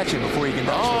you got to catch him before you can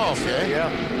dodge him. Oh, okay.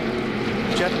 Yeah.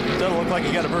 Jeff doesn't look like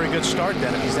he got a very good start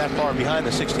then if he's that far behind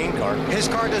the 16 car. His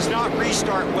car does not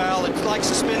restart well. It likes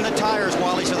to spin the tires,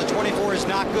 Wally, so the 24 is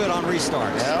not good on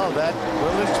restarts. Well, that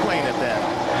will explain it then.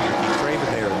 Craven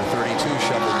there in the 32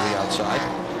 shuffled to the outside.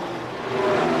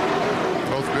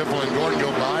 Both Biffle and Gordon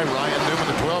go by. Ryan Newman,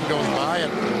 the 12, goes by,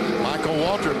 and Michael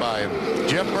Waltrip by him.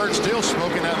 Jeff Bird still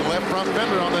smoking that left front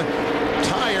fender on the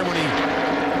tire when he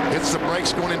hits the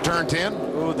brakes going in turn 10.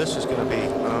 Ooh, this is going to be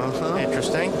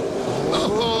interesting.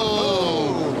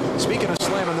 Oh! Speaking of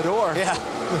slamming the door. Yeah.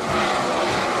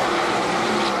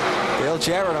 Dale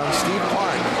Jarrett on Steve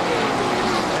Park.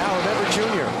 Now remember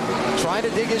Junior trying to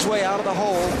dig his way out of the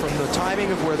hole from the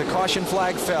timing of where the caution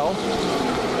flag fell.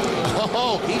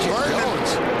 Oh,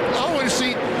 Jones. Oh, and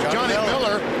see Johnny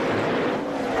Miller.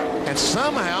 And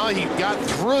somehow he got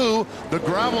through the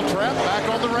gravel trap back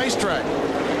on the racetrack.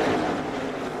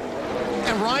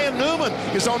 And Ryan Newman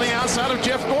is on the outside of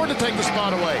Jeff Gordon to take the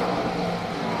spot away.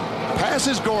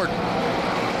 Passes Gordon.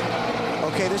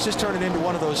 Okay, this is turning into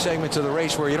one of those segments of the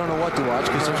race where you don't know what to watch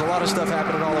because there's a lot of stuff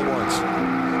happening all at once.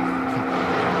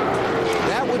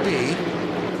 That would be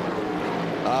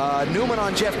Newman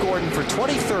on Jeff Gordon for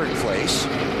 23rd place.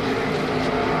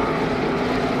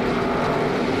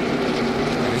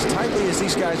 And as tightly as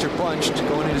these guys are bunched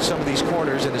going into some of these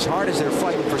corners and as hard as they're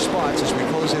fighting for spots as we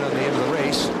close in on the end of the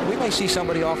race, we may see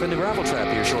somebody off in the gravel trap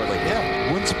here shortly.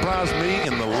 Yeah, wouldn't surprise me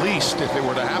in the least if it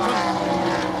were to happen.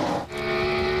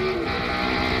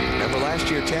 Remember last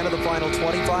year, 10 of the final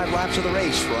 25 laps of the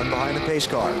race run behind the pace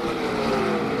car.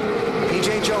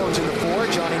 P.J. Jones in the 4,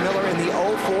 Johnny Miller in the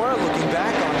 04, looking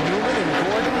back on Newman and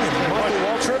Gordon and Michael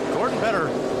Waltrip. Gordon better.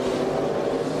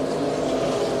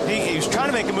 He was trying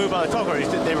to make a move on the 12 car.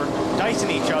 They were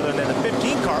dicing each other, and then the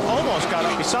 15 car almost got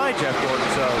up beside Jeff Gordon.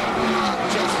 So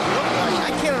I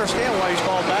can't understand why he's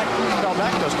fell back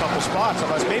those couple spots,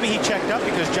 unless maybe he checked up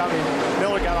because Johnny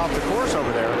Miller got off the course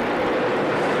over there.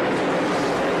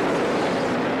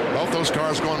 Both those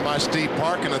cars going by Steve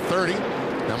Park in the 30.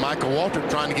 Now Michael Waltrip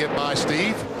trying to get by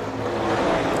Steve.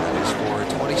 That is for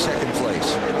 22nd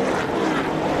place.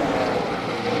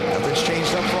 Nothing's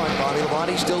changed up front. Bobby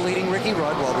Labonte still leading Ricky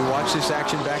Rudd while we watch this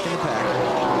action back in the pack.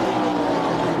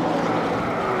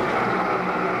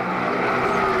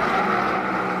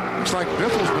 Looks like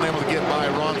Biffle's been able to get by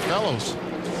Ron Fellows.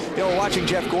 You know, watching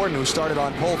Jeff Gordon, who started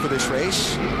on pole for this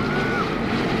race.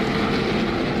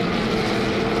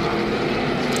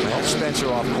 Spencer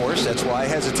off course. That's why I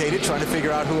hesitated, trying to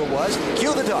figure out who it was.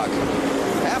 Cue the duck.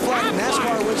 Aflac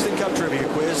NASCAR Winston Cup Trivia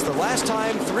Quiz. The last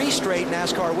time 3 straight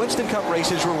NASCAR Winston Cup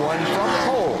races were won from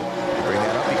pole. I bring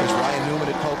that up because Ryan Newman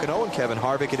at Pocono and Kevin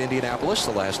Harvick at Indianapolis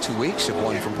the last 2 weeks have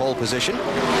won from pole position.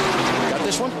 Got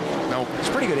this one? No. It's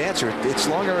a pretty good answer. It's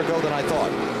longer ago than I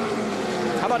thought.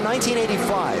 How about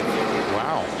 1985?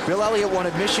 Wow. Bill Elliott won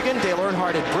at Michigan, Dale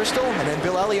Earnhardt at Bristol, and then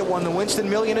Bill Elliott won the Winston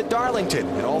Million at Darlington.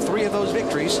 And all 3 of those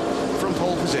victories from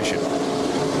pole position.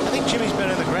 I think Jimmy's been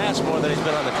in the grass more than he's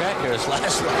been on the track here this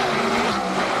last lap.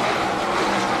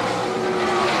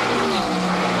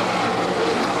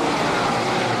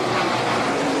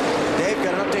 Dave,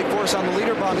 got an update for us on the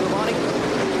leader, Bobby Labonte?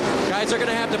 Guys are going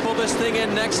to have to pull this thing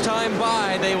in next time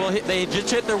by. They just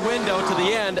hit their window to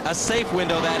the end, a safe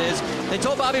window that is. They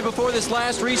told Bobby before this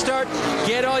last restart,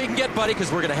 get all you can get, buddy,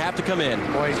 because we're going to have to come in.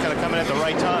 Boy, he's got to come in at the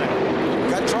right time.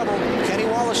 Got trouble. Kenny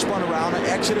Wallace spun around,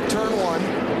 exited turn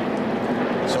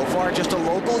 1. So far, just a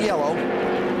local yellow.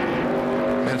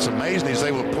 And it's amazing he's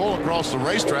able to pull across the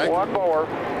racetrack. One more.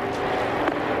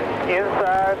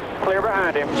 Inside, clear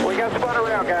behind him. We got spun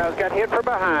around, guys. Got hit from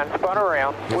behind, spun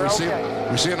around. We're okay.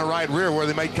 We see in the right rear where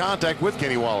they made contact with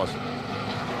Kenny Wallace. That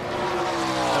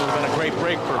would have been a great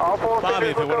break for Bobby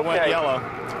if it would have went yellow.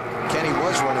 Kenny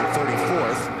was running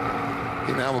 34th.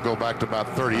 He now will go back to about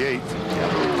 38. Yeah,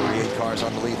 38 cars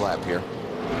on the lead lap here.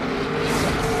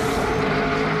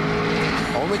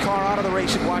 Only car out of the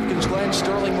race at Watkins Glen,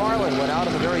 Sterling Marlin, went out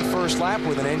in the very first lap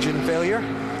with an engine failure.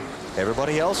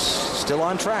 Everybody else still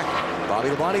on track. Bobby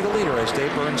Labonte the leader, as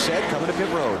Dave Burns said, coming to pit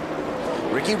road.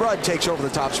 Ricky Rudd takes over the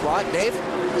top spot. Dave?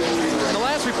 And the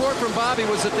last report from Bobby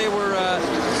was that they were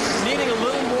needing a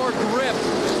little more grip,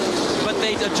 but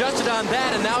they adjusted on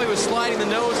that, and now he was sliding the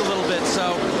nose a little bit.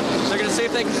 So they're going to see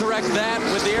if they can correct that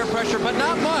with the air pressure, but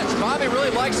not much. Bobby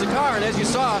really likes the car, and as you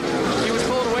saw, he was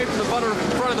pulled away from the front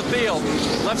of the field.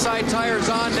 Left side tire is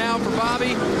on now for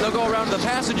Bobby. They'll go around to the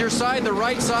passenger side, the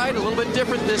right side, a little bit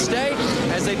different this day.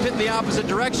 As they pit in the opposite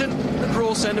direction, the crew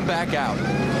will send him back out.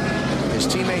 His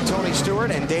teammate Tony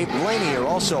Stewart and Dave Blaney are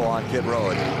also on pit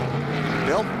road.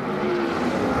 Bill?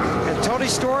 Tony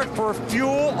Stewart for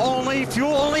fuel only.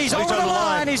 Fuel only. He's over the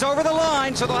line. He's over the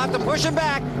line, so they'll have to push him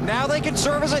back. Now they can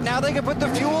service it. Now they can put the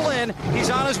fuel in. He's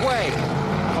on his way.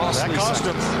 That cost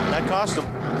him. That cost him.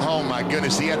 Oh, my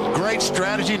goodness. He had great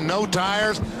strategy. No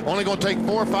tires. Only going to take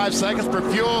 4 or 5 seconds for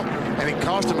fuel. And it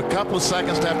cost him a couple of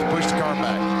seconds to have to push the car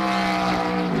back.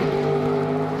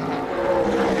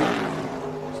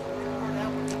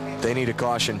 They need a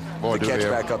caution to catch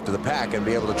back up to the pack and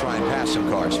be able to try and pass some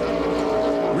cars.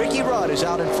 Ricky Rudd is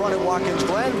out in front at Watkins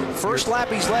Glen. First lap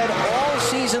he's led all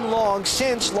season long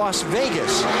since Las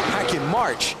Vegas back in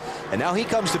March. And now he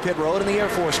comes to pit road in the Air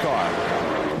Force car.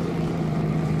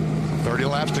 30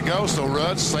 laps to go, so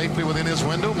Rudd's safely within his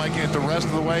window, making it the rest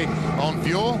of the way on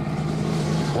fuel.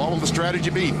 What will the strategy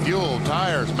be? Fuel,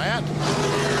 tires, Matt?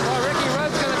 Well, Ricky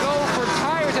Rudd's going to go for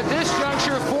tires at this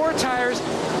juncture, 4 tires.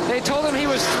 They told him he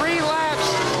was 3 laps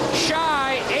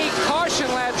shy, 8 caution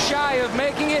laps shy of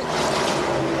making it.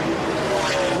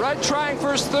 Rudd trying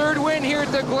for his 3rd win here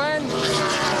at the Glen.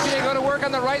 He's going to go to work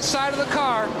on the right side of the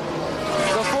car.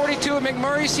 The 42 of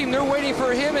McMurray's team, they're waiting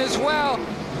for him as well.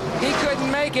 He couldn't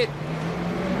make it.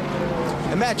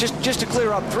 And Matt, just to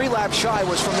clear up, 3 laps shy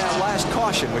was from that last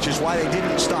caution, which is why they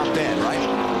didn't stop then,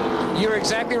 right? You're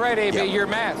exactly right, AB. Yep. Your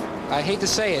math, I hate to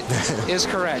say it, is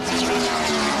correct.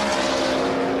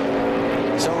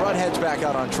 So Rudd heads back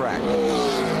out on track.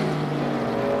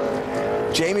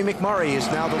 Jamie McMurray is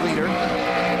now the leader.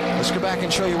 Let's go back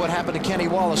and show you what happened to Kenny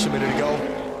Wallace a minute ago.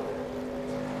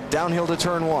 Downhill to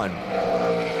turn 1.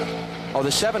 Oh,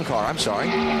 the 7 car, I'm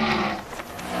sorry.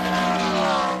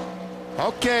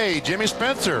 Okay, Jimmy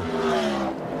Spencer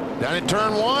down in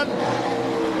turn 1.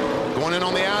 Going in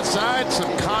on the outside,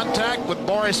 some contact with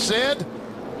Boris Sid.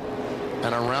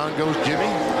 And around goes Jimmy.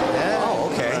 Oh,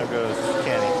 okay. Around goes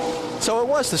Kenny. So it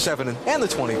was the 7 and the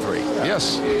 23.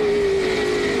 Yes.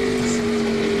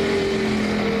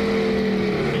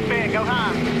 Man, go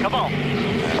high. Come on.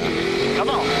 Come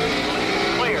on.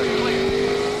 Clear.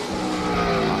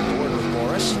 On board with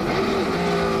Morris.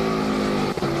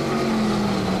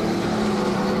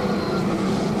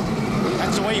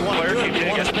 That's the way you want to do it. You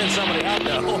want to spin somebody out,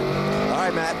 though. All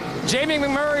right, Matt. Jamie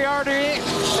McMurray already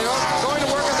going to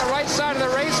work on the right side of the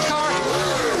race car.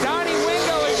 Donnie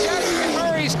Wingo adjusts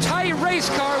McMurray's tight race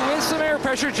car with some air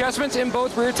pressure adjustments in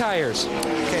both rear tires.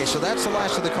 Okay, so that's the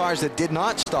last of the cars that did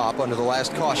not stop under the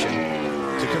last caution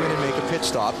to come in and make a pit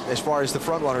stop as far as the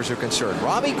front runners are concerned.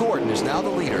 Robbie Gordon is now the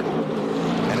leader.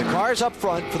 And the cars up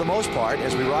front, for the most part,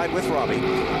 as we ride with Robbie,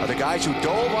 are the guys who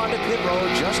dove onto pit road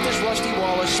just as Rusty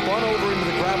Wallace spun over into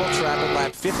the gravel trap at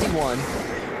lap 51,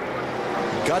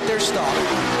 got their stop,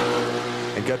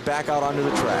 and got back out onto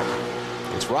the track.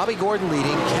 It's Robbie Gordon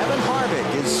leading. Kevin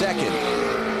Harvick is second.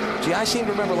 Gee, I seem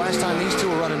to remember last time these two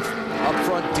were running up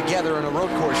front together in a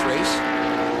road course race.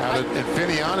 And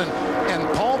Finian and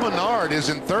Paul Menard is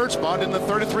in 3rd spot in the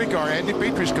 33 car, Andy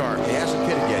Petrie's car. He hasn't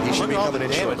pitted yet. He should be coming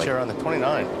in shortly. Here on the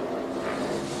 29.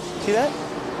 See that?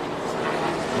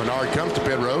 Menard comes to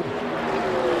pit road.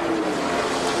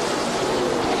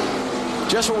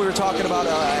 Just what we were talking about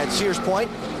at Sears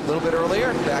Point a little bit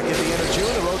earlier, back at the end of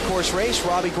June, the road course race.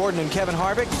 Robbie Gordon and Kevin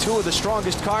Harvick, 2 of the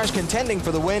strongest cars contending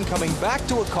for the win, coming back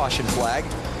to a caution flag.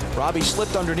 Robbie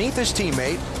slipped underneath his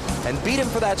teammate and beat him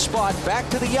for that spot back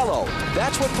to the yellow.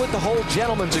 That's what put the whole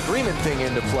gentleman's agreement thing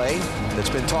into play that's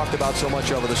been talked about so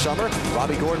much over the summer.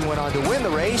 Robbie Gordon went on to win the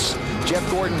race. Jeff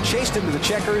Gordon chased him to the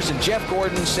checkers, and Jeff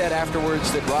Gordon said afterwards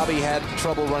that Robbie had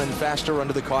trouble running faster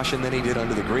under the caution than he did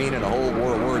under the green, and a whole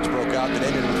war of words broke out that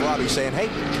ended with Robbie saying, hey,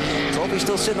 trophy's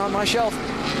still sitting on my shelf.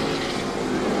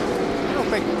 I don't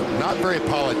think, not very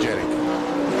apologetic.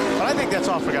 But I think that's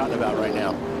all forgotten about right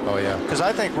now. Oh, yeah. Because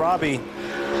I think Robbie,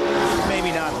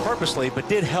 maybe not purposely, but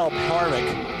did help Harvick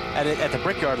at the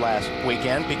Brickyard last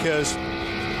weekend, because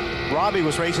Robbie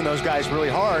was racing those guys really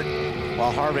hard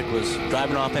while Harvick was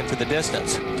driving off into the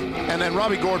distance. And then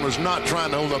Robbie Gordon was not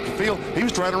trying to hold up the field. He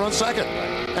was trying to run second.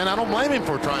 And I don't blame him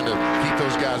for trying to keep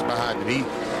those guys behind him. He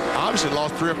obviously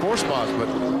lost 3 or 4 spots, but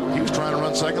he was trying to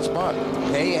run second spot.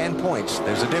 Pay and points.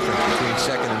 There's a difference between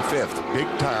 2nd and 5th. Big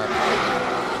time.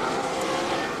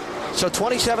 So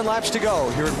 27 laps to go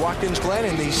here at Watkins Glen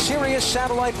in the Sirius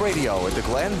Satellite Radio at the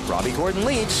Glen. Robbie Gordon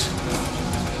leads.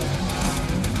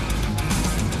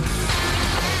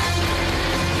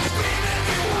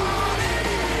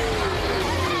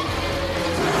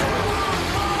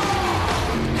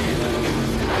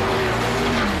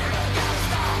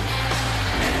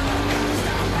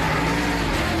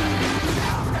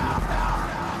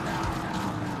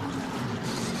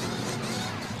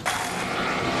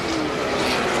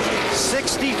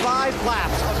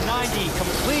 Laps of 90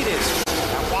 completed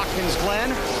at Watkins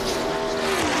Glen.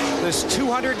 this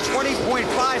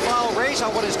 220.5-mile race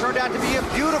on what has turned out to be a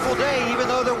beautiful day, even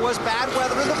though there was bad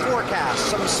weather in the forecast.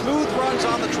 Some smooth runs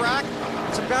on the track.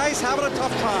 Some guys having a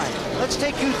tough time. Let's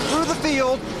take you through the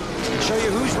field and show you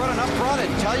who's running up front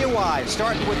and tell you why.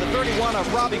 Starting with the 31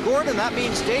 of Robbie Gordon, that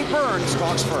means Dave Burns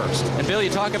talks first. And Bill, you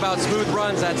talk about smooth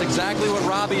runs. That's exactly what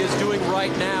Robbie is doing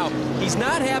right now. He's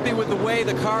not happy with the way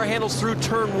the car handles through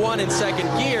turn 1 in second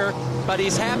gear, but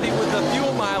he's happy with the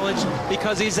fuel mileage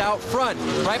because he's out front.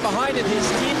 Right behind him, his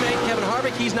teammate, Kevin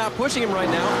Harvick, he's not pushing him right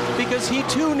now because he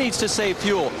too needs to save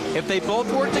fuel. If they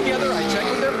both work together, I checked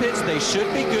with their pits, they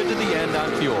should be good to the end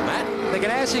on fuel. Matt? The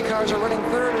Ganassi cars are running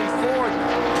third and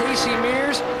fourth. Casey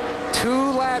Mears,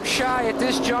 2 laps shy at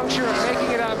this juncture of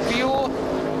making it on fuel.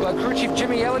 But crew chief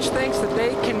Jimmy Ellich thinks that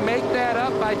they can make that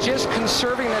up by just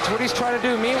conserving. That's what he's trying to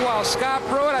do. Meanwhile, Scott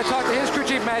Pruitt, I talked to his crew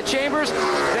chief Matt Chambers.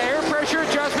 The air pressure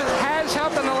adjustment has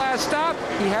helped on the last stop.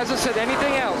 He hasn't said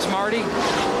anything else, Marty.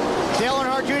 Dale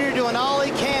Earnhardt Jr. doing all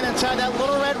he can inside that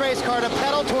little red race car to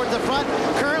pedal towards the front,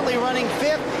 currently running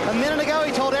 5th. A minute ago,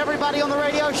 he told everybody on the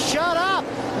radio, shut up,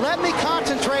 let me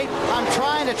concentrate. I'm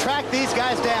trying to track these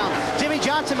guys down. Jimmy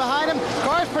Johnson behind him.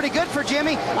 Car's pretty good for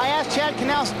Jimmy. I asked Chad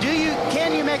Knaus,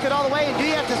 can you make it all the way, and do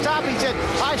you have to stop? He said,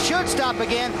 I should stop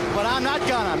again, but I'm not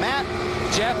gonna, Matt.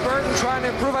 Jeff Burton trying to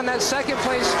improve on that second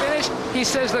place finish. He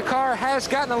says the car has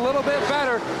gotten a little bit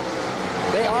better.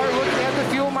 They are looking at the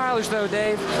fuel mileage, though,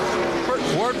 Dave.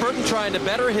 Ward Burton trying to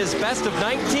better his best of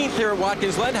 19th here at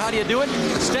Watkins Glen. How do you do it?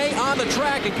 Stay on the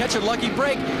track and catch a lucky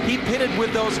break. He pitted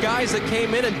with those guys that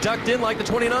came in and ducked in like the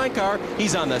 29 car.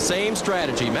 He's on the same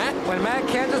strategy. Matt? When Matt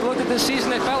Kenseth looked at this season,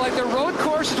 they felt like the road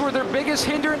courses were their biggest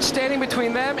hindrance standing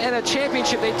between them and a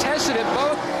championship. They tested it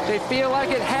both. They feel like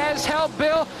it has helped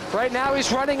Bill. Right now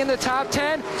he's running in the top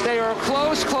 10. They are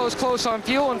close on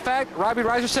fuel. In fact, Robbie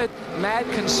Reiser said, Matt,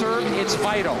 conserve, it's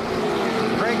vital.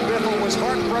 Greg Biffle was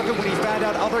heartbroken when he found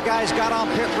out other guys got on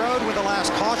pit road when the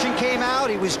last caution came out.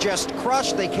 He was just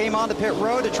crushed. They came onto pit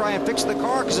road to try and fix the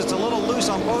car because it's a little loose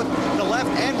on both the left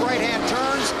and right-hand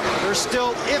turns. They're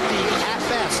still iffy at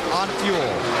best on fuel.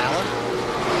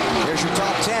 Alan? Here's your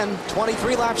top 10.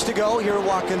 23 laps to go here at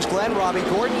Watkins Glen. Robbie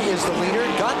Gordon is the leader,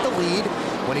 got the lead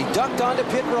when he ducked onto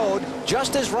pit road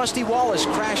just as Rusty Wallace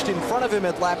crashed in front of him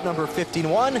at lap number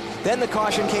 51. Then the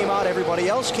caution came out. Everybody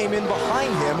else came in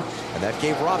behind him, and that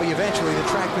gave Robbie eventually the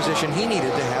track position he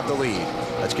needed to have the lead.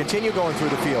 Let's continue going through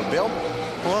the field. Bill?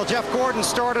 Well, Jeff Gordon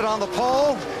started on the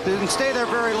pole, didn't stay there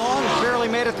very long, barely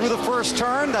made it through the first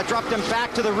turn. That dropped him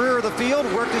back to the rear of the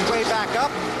field, worked his way back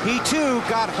up. He, too,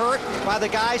 got hurt by the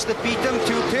guys that beat them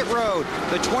to pit road.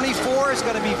 The 24 is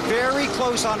going to be very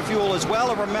close on fuel as well.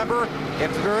 And remember,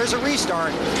 if there is a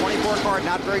restart, the 24 car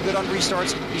not very good on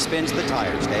restarts. He spins the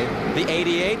tires, Dave. The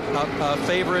 88, a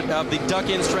favorite of the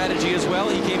duck-in strategy as well.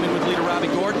 He came in with leader Robbie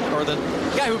Gordon, or the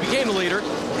guy who became the leader.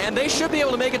 And they should be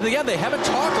able to make it to the end. They haven't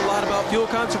talked a lot about fuel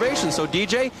conservation. So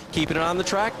DJ, keeping it on the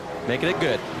track, making it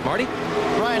good. Marty?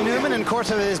 Ryan Newman, in course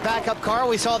of his backup car,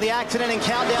 we saw the accident and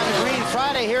countdown to green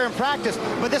Friday here in practice.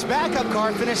 But this backup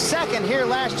car finished second here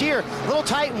last year. A little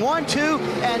tight, 1, 2,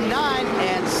 and 9,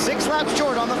 and 6 laps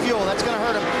short on the fuel. That's going to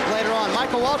hurt him later on.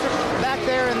 Michael Waltrip back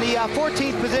there in the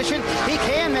 14th position. He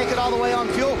can make it all the way on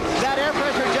fuel. That air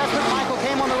pressure adjustment, Michael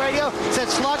came on the radio, said,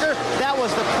 Slugger, that was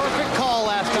the perfect call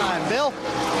last time. Bill?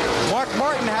 Mark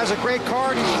Martin has a great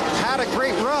car and he had a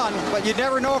great run, but you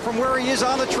never know from where he is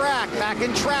on the track, back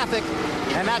in traffic.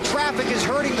 And that traffic is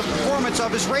hurting the performance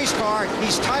of his race car.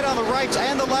 He's tight on the rights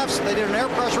and the lefts. They did an air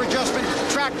pressure adjustment,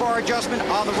 track bar adjustment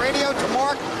on the radio to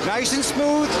Mark. Nice and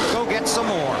smooth. Go get some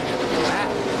more.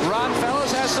 Ron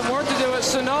Fellows has some work to do at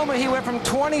Sonoma. He went from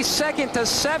 22nd to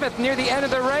 7th near the end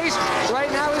of the race.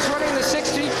 Right now he's running the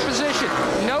 16th position.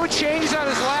 No changes on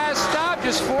his last stop,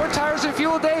 just 4 tires and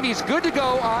fuel. Dave, he's good to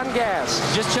go on gas.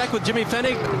 Just checked with Jimmy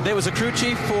Fennig. There was a crew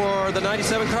chief for the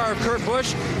 97 car of Kurt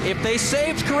Busch. If they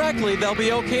saved correctly, they'll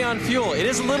be okay on fuel. It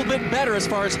is a little bit better as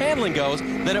far as handling goes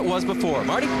than it was before.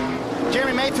 Marty?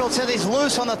 Jeremy Mayfield said he's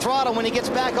loose on the throttle when he gets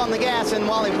back on the gas, and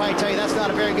Wally might tell you that's not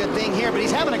a very good thing here, but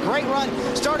he's having a great run.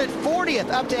 Started 40th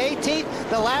up to 18th.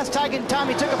 The last time he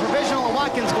took a provisional at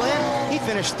Watkins Glen, he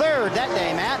finished 3rd that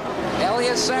day, Matt.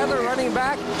 Elliott Sadler running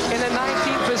back in the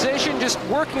 19th position, just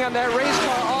working on that race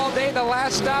car all day. The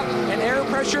last stop, an air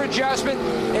pressure adjustment.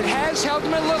 It has helped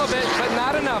him a little bit, but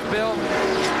not enough, Bill.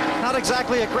 Not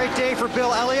exactly a great day for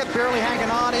Bill Elliott, barely hanging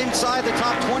on inside the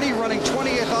top 20, running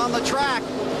 20th on the track.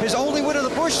 His only win of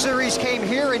the Busch Series came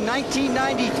here in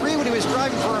 1993 when he was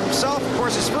driving for himself. Of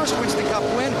course, his first Winston Cup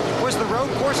win was the road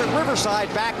course at Riverside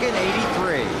back in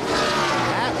 '83.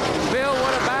 Bill,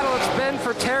 what a battle it's been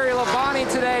for Terry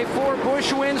Labonte today. 4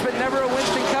 Busch wins, but never a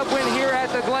Winston Cup win here at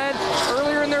the Glen.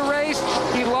 Earlier in the race,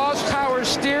 he lost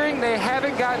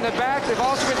in the back. They've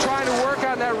also been trying to work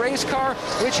on that race car,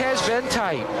 which has been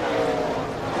tight.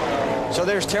 So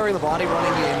there's Terry Labonte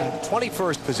running in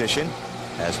 21st position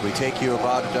as we take you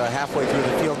about halfway through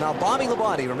the field. Now, Bobby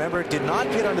Labonte, remember, did not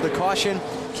pit under the caution,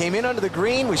 came in under the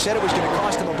green. We said it was going to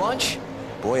cost him a bunch.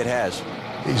 Boy, it has.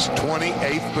 He's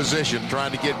 28th position,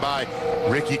 trying to get by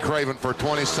Ricky Craven for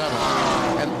 27th.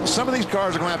 And some of these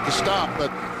cars are going to have to stop,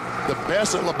 but the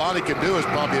best that Labonte can do is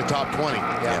probably a top 20.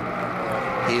 Yeah.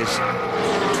 He is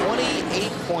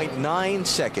 28.9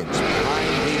 seconds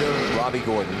behind leader Robbie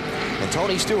Gordon. And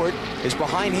Tony Stewart is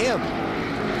behind him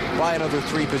by another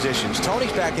 3 positions.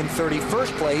 Tony's back in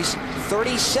 31st place,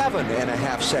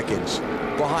 37.5 seconds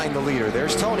behind the leader.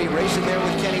 There's Tony racing there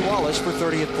with Kenny Wallace for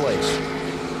 30th place.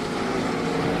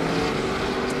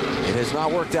 It has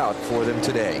not worked out for them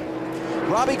today.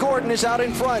 Robbie Gordon is out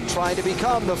in front, trying to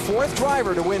become the 4th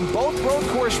driver to win both road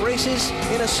course races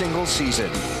in a single season.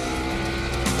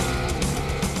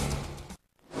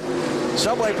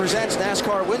 Subway presents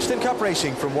NASCAR Winston Cup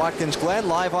Racing from Watkins Glen,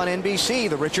 live on NBC.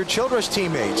 The Richard Childress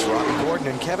teammates, Robbie Gordon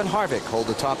and Kevin Harvick, hold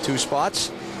the top 2 spots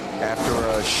after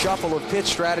a shuffle of pit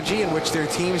strategy in which their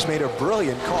teams made a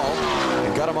brilliant call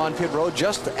and got them on pit road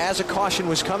just as a caution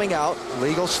was coming out.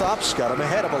 Legal stops got them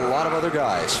ahead of a lot of other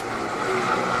guys.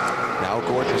 Now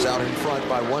Gordon is out in front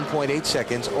by 1.8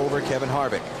 seconds over Kevin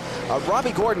Harvick.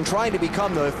 Robbie Gordon trying to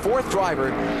become the 4th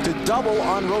driver to double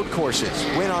on road courses,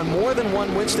 win on more than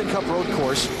one Winston Cup road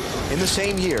course in the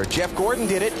same year. Jeff Gordon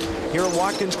did it here in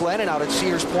Watkins Glen and out at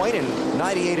Sears Point in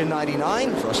 98 and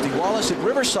 99. Rusty Wallace at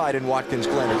Riverside in Watkins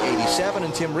Glen in 87,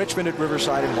 and Tim Richmond at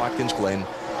Riverside in Watkins Glen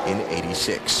in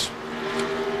 86.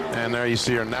 And there you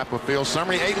see our Napa Field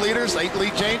summary. 8 leaders, 8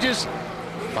 lead changes,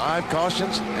 5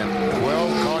 cautions, and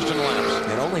 12 caution laps.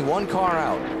 And only 1 car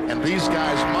out. And these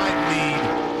guys might need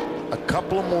a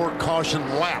couple of more caution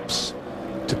laps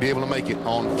to be able to make it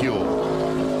on fuel.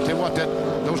 Tell you what,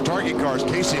 those Target cars,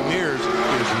 Casey Mears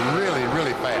is really,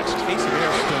 really fast. Casey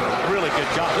Mears is doing a really good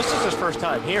job. This is his first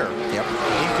time here. Yep.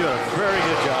 He's doing a very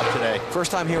good job today.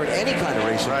 First time here in any kind of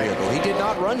racing vehicle. He did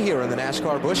not run here in the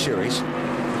NASCAR Busch Series.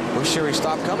 Busch Series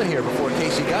stopped coming here before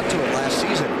Casey got to it last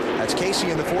season. That's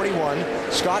Casey in the 41.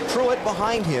 Scott Pruitt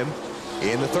behind him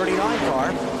in the 39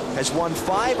 car. Has won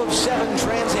 5 of 7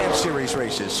 Trans Am Series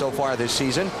races so far this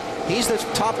season. He's the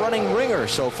top running ringer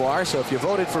so far, so if you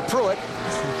voted for Pruitt,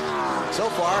 so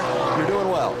far, you're doing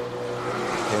well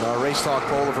in our race talk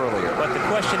poll of earlier. But the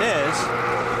question is,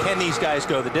 can these guys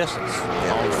go the distance?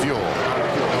 On fuel.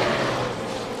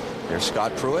 There's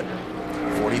Scott Pruitt,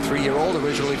 43-year-old,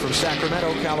 originally from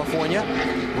Sacramento, California.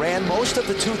 Ran most of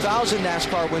the 2000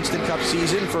 NASCAR Winston Cup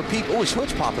season for people. Oh, his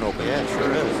hood's popping open. Yeah,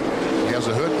 sure is. He has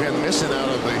a hood pin missing out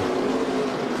of the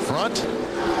front.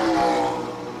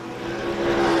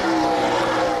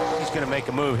 He's going to make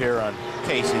a move here on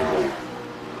Casey.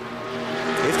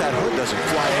 If that hood doesn't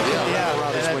fly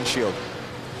around his windshield.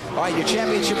 All right, your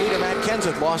championship leader, Matt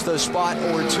Kenseth, lost a spot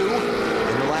or 2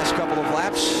 in the last couple of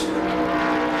laps.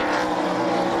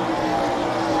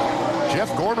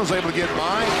 Jeff Gordon was able to get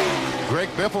by. Greg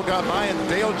Biffle got by, and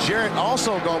Dale Jarrett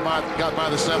also got by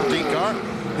the 17 car.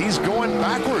 He's going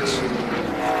backwards.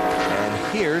 And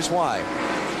here's why.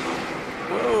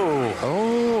 Whoa.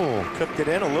 Oh, cooked it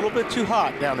in a little bit too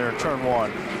hot down there in turn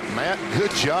 1. Matt,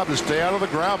 good job to stay out of the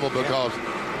gravel because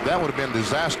that would have been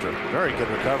disaster. Very good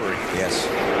recovery. Yes.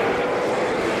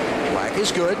 Black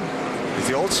is good. It's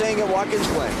the old saying at Watkins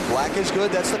Glen. Black is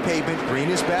good, that's the pavement. Green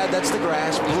is bad, that's the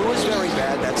grass. Blue is very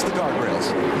bad, that's the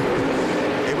guardrails.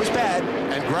 It was bad.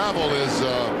 And gravel is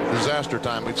disaster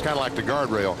time. It's kind of like the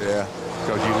guardrail. Yeah.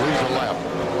 Because you lose a lap.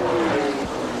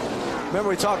 Remember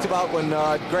we talked about when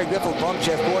Greg Biffle bumped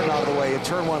Jeff Gordon out of the way in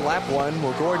turn 1, lap 1.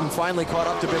 Well, Gordon finally caught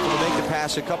up to Biffle to make the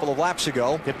pass a couple of laps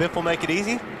ago. Did Biffle make it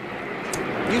easy?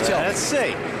 You tell me. Let's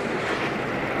see.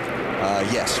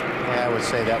 Yes. Yeah, I would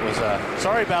say that was,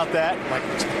 sorry about that.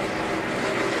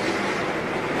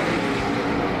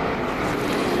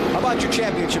 How about your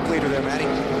championship leader there, Matty?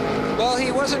 Well,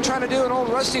 he wasn't trying to do an old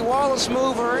Rusty Wallace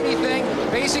move or anything.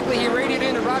 Basically, he radioed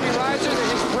into Robbie Reiser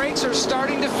that his brakes are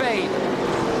starting to fade.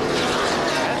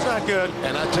 That's not good.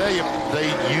 And I tell you, they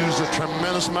use a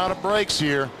tremendous amount of brakes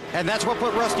here. And that's what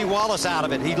put Rusty Wallace out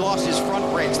of it. He lost his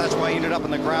front brakes. That's why he ended up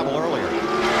in the gravel earlier.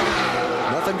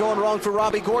 Nothing going wrong for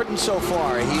Robbie Gordon so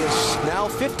far. He is now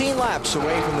 15 laps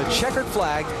away from the checkered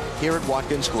flag here at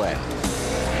Watkins Glen.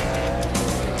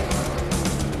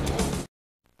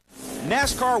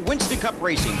 NASCAR Winston Cup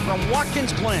Racing from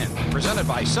Watkins Glen, presented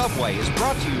by Subway, is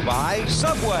brought to you by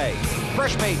Subway.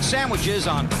 Fresh made sandwiches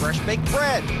on fresh baked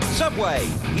bread. Subway,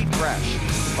 eat fresh.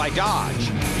 By Dodge.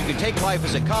 You can take life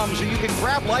as it comes, or you can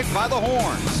grab life by the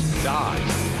horns. Dodge.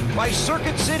 By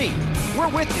Circuit City. we're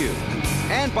with you.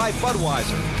 And by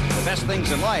Budweiser. The best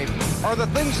things in life are the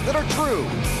things that are true.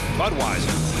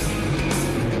 Budweiser.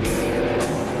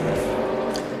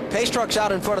 Pace trucks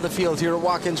out in front of the field here at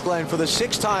Watkins Glen for the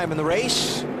 6th time in the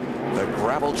race. The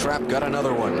gravel trap got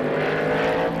another one.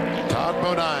 Todd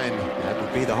Bodine. That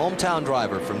would be the hometown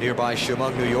driver from nearby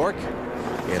Chemung, New York.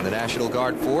 In the National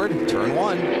Guard Ford, turn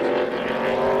 1.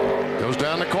 Goes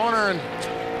down the corner,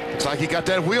 and looks like he got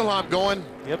that wheel hop going.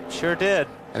 Yep, sure did.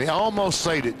 And he almost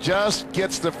saved it. Just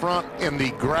gets the front in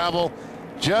the gravel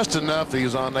just enough that he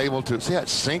was unable to. See how it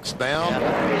sinks down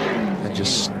and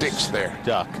just sticks there.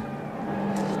 Duck.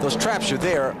 Those traps are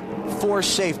there for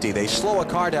safety. They slow a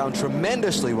car down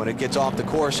tremendously when it gets off the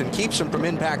course and keeps them from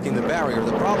impacting the barrier.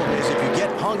 The problem is if you get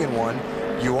hung in one,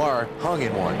 you are hung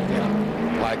in one.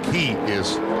 Yeah. Like he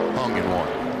is hung in one,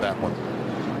 that one.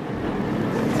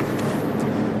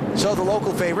 So the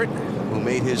local favorite who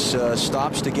made his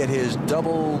stops to get his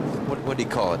double, what do you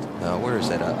call it? Where is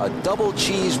that? A double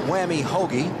cheese whammy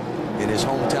hoagie in his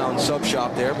hometown sub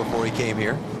shop there before he came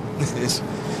here. He's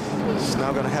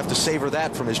now going to have to savor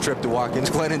that from his trip to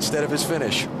Watkins Glen instead of his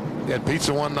finish. He had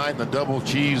pizza one night and the double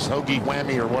cheese hoagie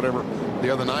whammy or whatever the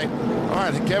other night. All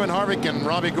right, Kevin Harvick and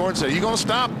Robbie Gordon said, "Are you going to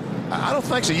stop?" I don't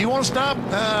think so. You want to stop?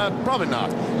 Probably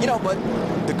not. You know, but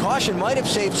the caution might have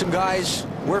saved some guys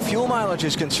where fuel mileage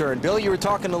is concerned. Bill, you were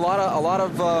talking a lot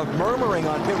of murmuring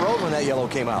on pit road when that yellow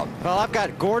came out. Well, I've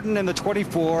got Gordon in the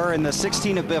 24 and the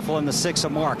 16 of Biffle and the 6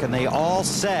 of Mark, and they all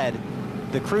said,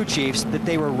 the crew chiefs, that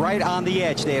they were right on the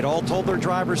edge. They had all told their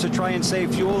drivers to try and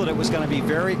save fuel, that it was going to be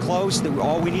very close, that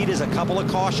all we need is a couple of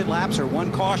caution laps or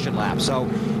one caution lap. So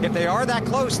if they are that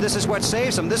close, this is what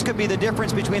saves them. This could be the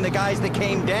difference between the guys that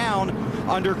came down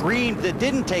under green that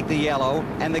didn't take the yellow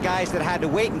and the guys that had to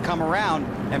wait and come around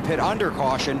and pit under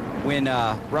caution when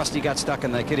Rusty got stuck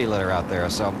in the kitty litter out there.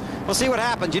 So we'll see what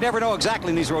happens. You never know exactly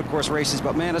in these road course races,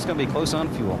 but man, it's going to be close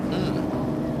on fuel.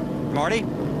 Marty?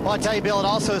 Well, I tell you, Bill, it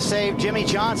also saved Jimmy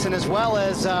Johnson as well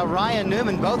as Ryan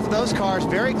Newman. Both of those cars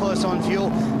very close on fuel.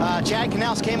 Chad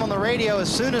Knaus came on the radio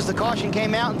as soon as the caution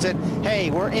came out and said, hey,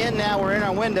 we're in now, we're in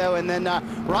our window. And then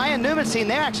Ryan Newman's team,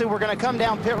 they actually were going to come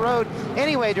down pit road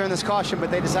anyway during this caution, but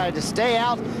they decided to stay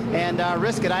out and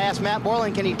risk it. I asked Matt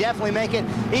Borland, can he definitely make it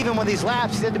even with these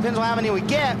laps? It depends on how many we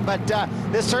get, but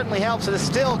this certainly helps. It is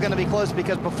still going to be close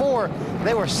because before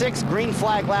they were 6 green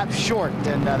flag laps short,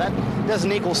 and that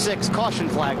doesn't equal 6 caution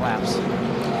flag laps.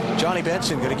 Johnny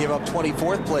Benson going to give up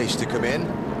 24th place to come in.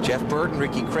 Jeff Burton,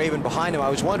 Ricky Craven behind him. I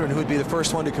was wondering who would be the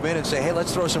first one to come in and say, hey,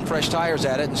 let's throw some fresh tires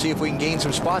at it and see if we can gain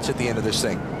some spots at the end of this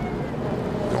thing.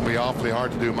 It's going to be awfully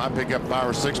hard to do. Might pick up 5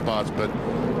 or 6 spots, but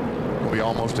it'll be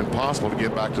almost impossible to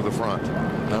get back to the front.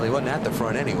 Well, he wasn't at the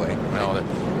front anyway. No,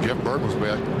 Jeff Burton was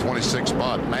at 26th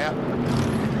spot. Matt?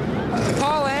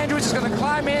 Paul Andrews is going to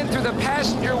climb in through the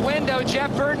passenger window. Jeff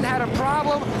Burton had a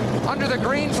problem under the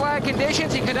green flag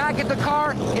conditions. He could not get the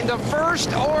car into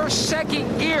first or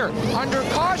second gear. Under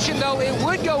caution, though, it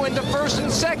would go into first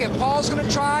and second. Paul's going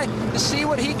to try to see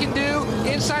what he can do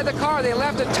inside the car. They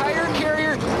left a tire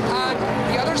carrier on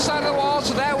the other side of the wall,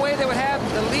 so that way they would have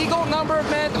the legal number of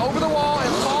men over the wall,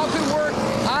 and Paul could work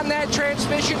on that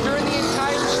transmission during the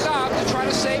entire stop to try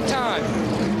to save time.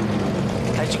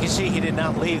 As you can see, he did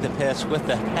not leave the pits with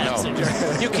the passenger.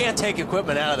 No. You can't take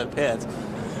equipment out of the pits.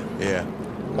 Yeah.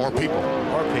 Or people.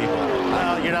 Or people.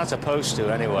 Well, you're not supposed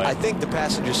to anyway. I think the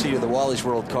passenger seat of the Wally's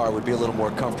World car would be a little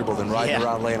more comfortable than riding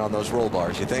around laying on those roll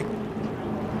bars, you think?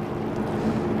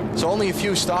 So only a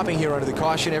few stopping here under the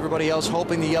caution. Everybody else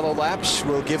hoping the yellow laps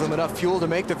will give them enough fuel to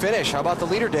make the finish. How about the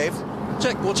leader, Dave?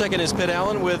 We'll check in his pit,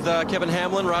 Alan, with Kevin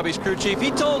Hamlin, Robbie's crew chief.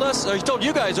 He told us, or he told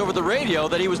you guys over the radio,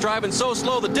 that he was driving so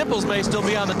slow the dimples may still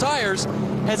be on the tires.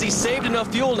 Has he saved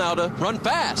enough fuel now to run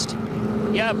fast?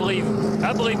 Yeah, I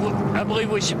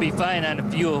believe we should be fine on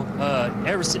the fuel.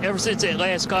 Ever since that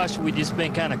last caution, we just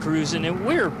been kind of cruising, and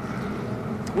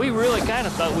we really kind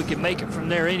of thought we could make it from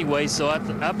there anyway. So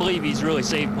I believe he's really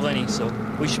saved plenty. So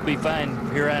we should be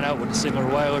fine here on out with a similar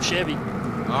Weiler Chevy.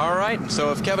 All right,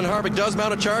 so if Kevin Harvick does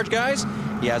mount a charge, guys,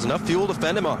 he has enough fuel to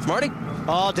fend him off. Marty?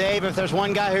 Oh, Dave, if there's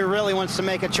one guy who really wants to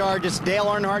make a charge, it's Dale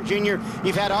Earnhardt Jr.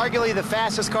 You've had arguably the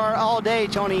fastest car all day,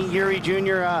 Tony Eury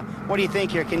Jr. What do you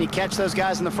think here? Can you catch those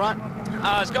guys in the front?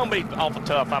 It's going to be awful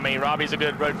tough. I mean, Robbie's a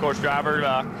good road course driver.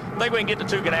 I think we can get the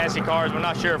 2 Ganassi cars. We're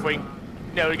not sure if we can.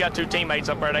 You know, we got 2 teammates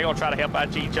up there. They're going to try to help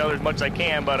out each other as much as they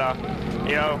can. But,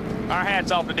 you know, our hats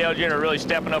off to Dale Jr. really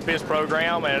stepping up his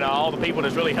program, and all the people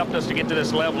that's really helped us to get to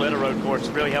this level at a road course.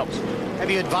 It really helps. Have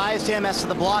you advised him as to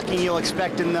the blocking you'll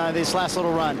expect in this last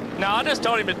little run? No, I just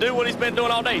told him to do what he's been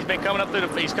doing all day. He's come up through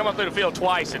the field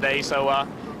twice today. So,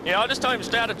 you know, I just told him to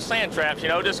stay out of the sand traps. You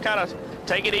know, just kind of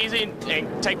take it easy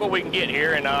and take what we can get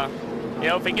here. And, you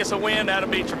know, if he gets a win, that'll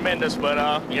be tremendous.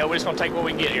 But, you know, we're just going to take what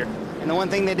we can get here. And the one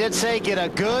thing they did say, get a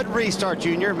good restart,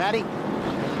 Junior. Matty?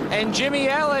 And Jimmy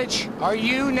Elledge, are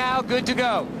you now good to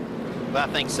go? Well,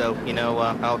 I think so. You know,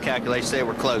 our calculations say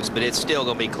we're close, but it's still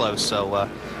going to be close. So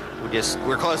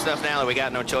we're close enough now that we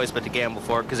got no choice but to gamble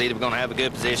for it, because either we're going to have a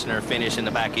good position or finish in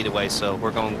the back either way. So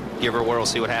we're going to give her a whirl,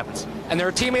 see what happens. And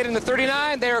their teammate in the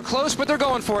 39, they are close, but they're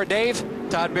going for it, Dave.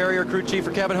 Todd Barrier, crew chief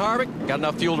for Kevin Harvick. Got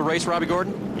enough fuel to race Robbie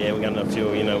Gordon? Yeah, we got enough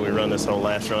fuel. You know, we run this whole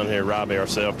last run here, Robbie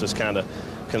ourselves, just kind of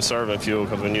conserving fuel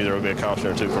because we knew there would be a caution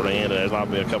or two for the end. There's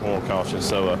probably a couple more cautions.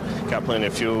 So got plenty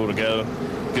of fuel to go.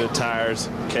 Good tires.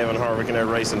 Kevin Harvick and they're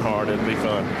racing hard. It'll be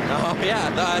fun. Oh,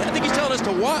 yeah. I think he's telling us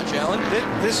to watch, Alan.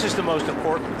 This is the most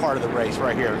important part of the race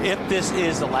right here. If this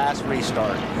is the last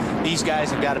restart, these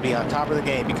guys have got to be on top of the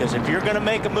game, because if you're going to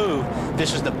make a move,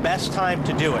 this is the best time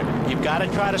to do it. You've got to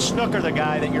try to snooker the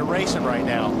guy that you're racing right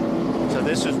now. So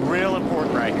this is real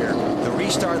important right here. The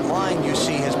restart line, you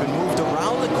see, has been moved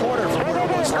around the corner from where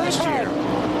it was last year.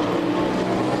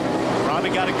 Robbie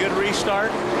got a good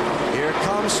restart. Here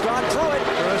comes Scott Pruitt.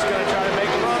 Pruitt's going to try to make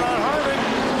a run on Harvick.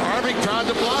 Harvick tried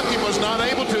to block him, was not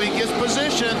able to. He gets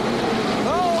position.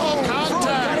 Oh, contact.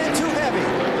 Got in too heavy.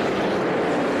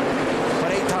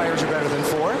 But 8 tires are better than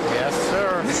 4. Yes,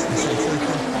 sir.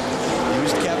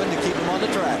 Used Kevin to keep him on the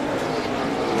track.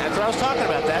 That's what I was talking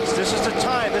about. This is the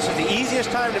time. This is the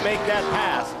easiest time to make that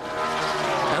pass.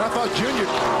 And I thought Junior,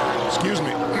 excuse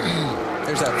me.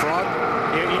 There's that frog.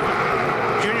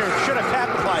 Junior should have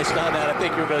capitalized on that, I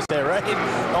think you were going to say, right?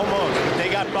 Almost. But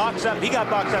they got boxed up. He got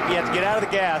boxed up. He had to get out of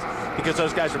the gas because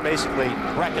those guys are basically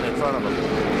wrecking in front of him.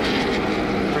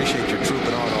 Appreciate your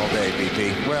trooping on all day,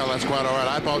 BP. Well, that's quite all right.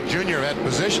 I thought Junior had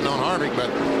position on Harvick, but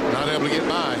not able to get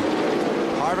by.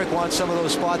 Harvick wants some of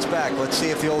those spots back. Let's see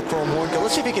if the old chrome horn can.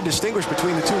 Let's see if he can distinguish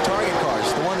between the 2 target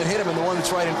cars, the one that hit him and the one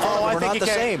that's right in front of him. I think not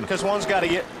the same. Because one's got to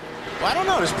get. Well, I don't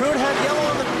know. Does Pruitt have yellow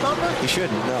on the bumper? He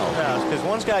shouldn't, no. No, because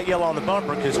one's got yellow on the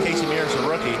bumper because Casey Mears is a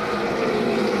rookie.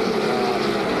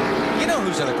 You know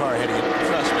who's in the car ahead of you.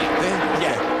 Trust me.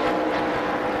 Yeah.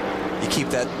 You keep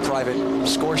that private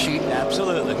score sheet?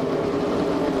 Absolutely.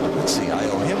 Let's see. I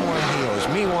owe him one. He owes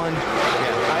me one.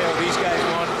 Yeah, I owe these guys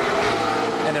one.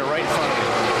 And they're right in front of me.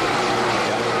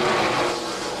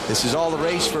 This is all the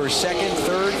race for 2nd,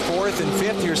 3rd, 4th, and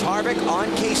 5th. Here's Harvick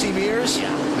on Casey Mears.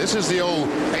 Yeah. This is the old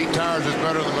 8 tires is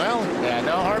better than well. Yeah,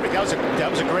 no, Harvick, that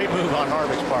was a great move on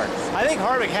Harvick's part. I think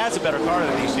Harvick has a better car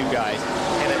than these 2 guys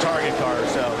and a target car,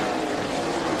 so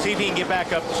see if he can get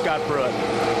back up to Scott Pruitt.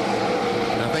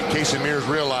 And I think Casey Mears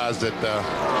realized that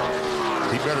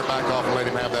he better back off and let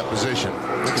him have that position.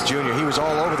 Look at Junior. He was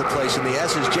all over the place in the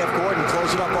S's. Jeff Gordon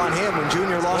closed it up on him when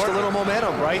Junior lost a little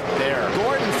momentum. Right there.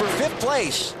 Gordon for 5th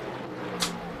place.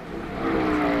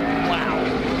 Wow.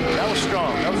 That was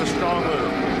strong. That was a strong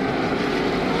move.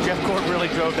 Jeff Gordon really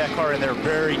drove that car in there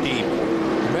very deep.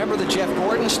 Remember that Jeff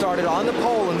Gordon started on the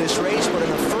pole in this race, but in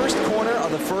the first corner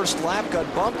of the first lap got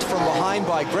bumped from behind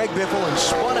by Greg Biffle and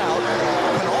spun out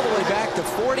and all the way back to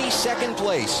 42nd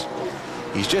place.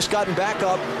 He's just gotten back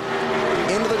up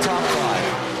into the top 5.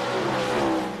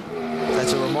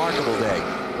 That's a remarkable day.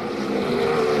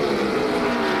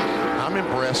 I'm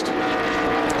impressed.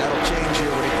 That'll change here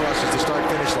when he crosses the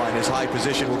start-finish line. His high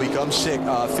position will become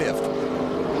 5th.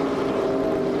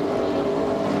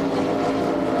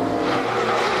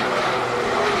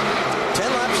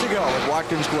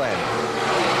 Watkins Glen.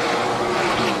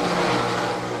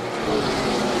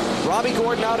 Robbie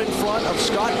Gordon out in front of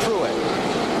Scott Pruitt.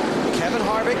 Kevin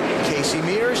Harvick, Casey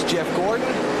Mears, Jeff Gordon,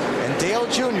 and Dale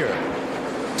Jr.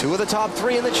 2 of the top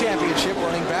 3 in the championship,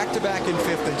 running back-to-back in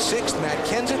 5th and 6th. Matt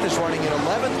Kenseth is running in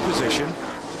 11th position.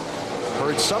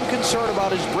 Heard some concern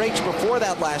about his brakes before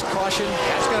that last caution.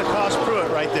 That's going to cost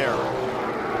Pruitt right there.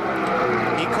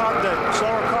 He caught the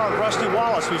slower car of Rusty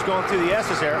Wallace, who's going through the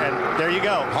S's there, and there you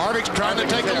go. Harvick's trying to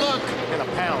take a look. In a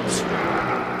pounce.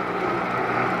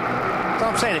 That's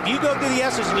what I'm saying. If you go through the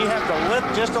S's and you have to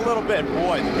lift just a little bit,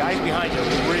 boy, the guys behind you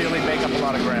really make up a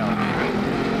lot of ground.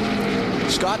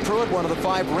 Scott Pruitt, one of the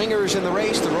 5 ringers in the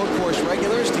race, the road course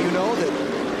regulars. Do you know that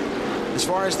as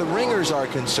far as the ringers are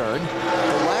concerned,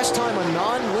 the last time a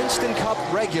non-Winston Cup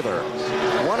regular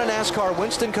won a NASCAR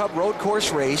Winston Cup road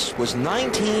course race was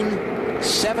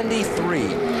 1973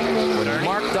 when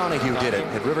Mark Donohue did it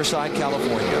at Riverside,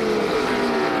 California.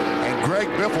 And Greg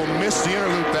Biffle missed the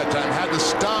interloop that time, had to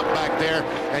stop back there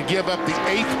and give up the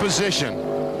 8th position.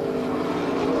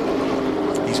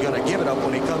 He's going to give it up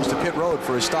when he comes to pit road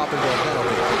for his stop-and-go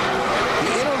penalty.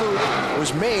 The interloop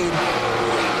was made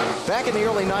back in the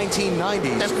early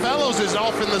 1990s. And Fellows is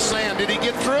off in the sand. Did he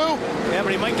get through? Yeah,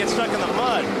 but he might get stuck in the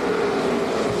mud.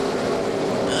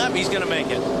 Yep, he's going to make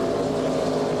it.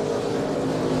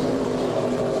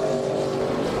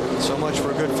 So much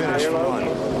for a good finish for one.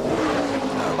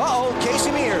 Uh-oh,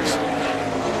 Casey Mears.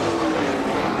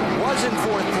 Was in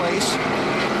 4th place.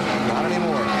 Not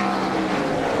anymore.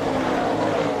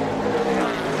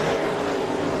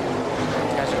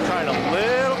 Guys are trying a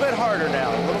little bit harder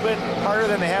now. A little bit harder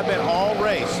than they have been all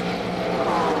race.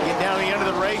 Get down to the end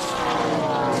of the race.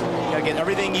 You gotta get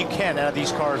everything you can out of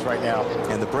these cars right now.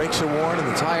 And the brakes are worn and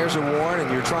the tires are worn,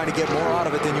 and you're trying to get more out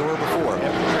of it than you were before.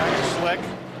 Yep, the track is slick.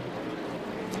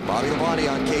 Bobby Labonte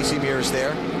on Casey Mears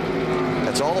there.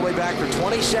 That's all the way back for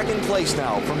 22nd place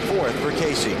now from 4th for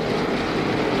Casey. You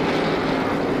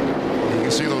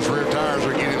can see those rear tires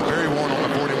are getting very worn on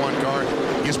the 41 car.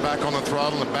 Gets back on the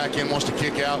throttle, and the back end wants to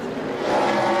kick out.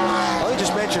 Let me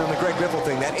just mention on the Greg Biffle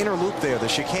thing, that inner loop there, the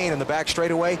chicane in the back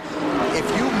straightaway,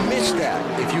 if you miss that,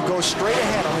 if you go straight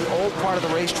ahead on the old part of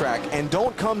the racetrack and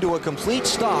don't come to a complete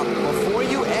stop before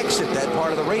you exit that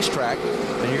part of the racetrack,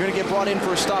 then you're going to get brought in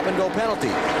for a stop-and-go penalty.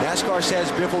 NASCAR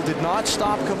says Biffle did not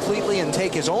stop completely and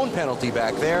take his own penalty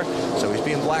back there, so he's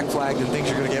being black flagged and things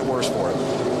are going to get worse for him.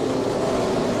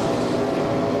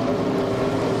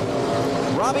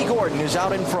 Robbie Gordon is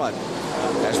out in front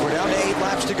as we're down to 8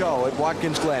 laps to go at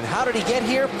Watkins Glen. How did he get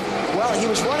here? Well, he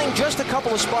was running just a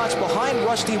couple of spots behind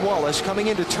Rusty Wallace coming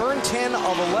into turn 10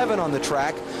 of 11 on the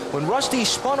track when Rusty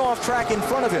spun off track in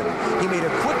front of him. He made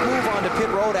a quick move onto pit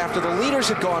road after the leaders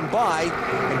had gone by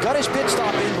and got his pit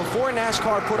stop in before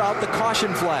NASCAR put out the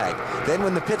caution flag. Then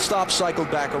when the pit stop cycled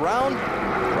back around,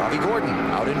 Robbie Gordon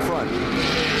out in front.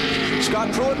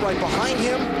 Scott Pruitt right behind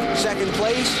him, 2nd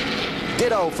place.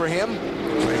 Ditto for him.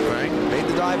 Made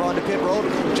the dive onto pit road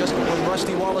just when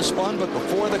Rusty Wallace spun, but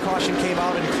before the caution came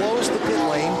out and closed the pit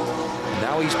lane.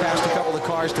 Now he's passed a couple of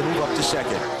cars to move up to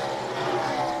 2nd.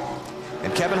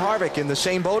 And Kevin Harvick in the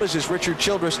same boat as his Richard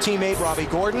Childress teammate Robbie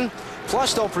Gordon.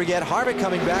 Plus, don't forget, Harvick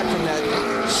coming back from that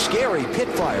scary pit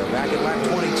fire back at lap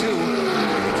 22.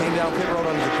 They came down pit road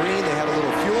under the green. They had a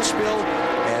little fuel spill,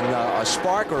 and a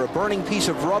spark or a burning piece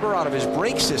of rubber out of his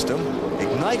brake system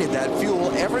ignited that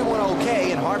fuel. Everyone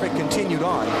okay, and Harvick continued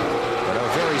on. But a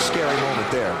very scary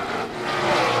moment there.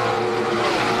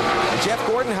 And Jeff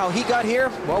Gordon, how he got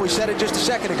here? Well, we said it just a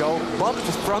second ago. Bumped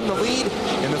from the lead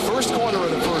in the first corner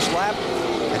of the first lap.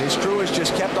 And his crew has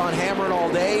just kept on hammering all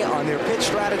day on their pit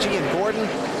strategy, and Gordon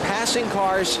passing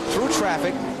cars through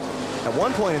traffic. At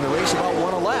one point in the race, about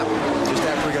 1 a lap, just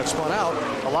after he got spun out.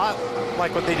 A lot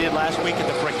like what they did last week at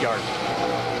the Brickyard.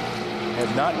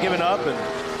 Have not given up and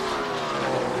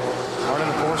are in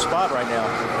the 4th spot right now.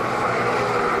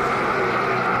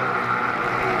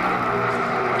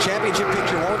 Championship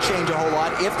picture won't change a whole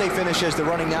lot if they finish as they're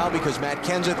running now, because Matt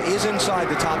Kenseth is inside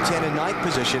the top 10 in 9th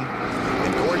position.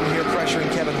 And Gordon here pressuring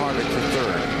Kevin Harvick for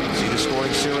 3rd. See the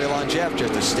scoring serial on Jeff,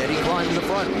 just a steady climb to the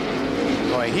front.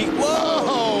 Boy,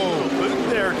 whoa! Boot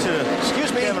there to,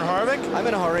 excuse me, Kevin Harvick. I'm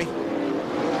in a hurry.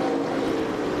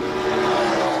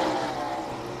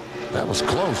 That was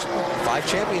close. 5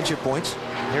 championship points.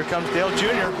 Here comes Dale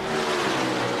Jr.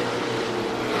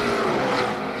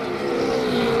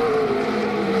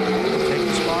 Take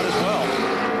the spot as well.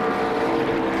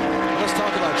 Let's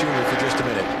talk about Jr. for just a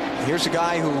minute. Here's a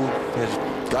guy who has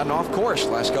gotten off course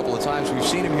last couple of times. We've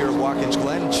seen him here at Watkins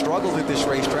Glen. Struggled at this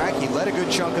racetrack. He led a good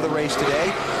chunk of the race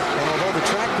today. And although the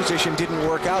track position didn't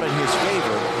work out in his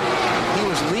favor, he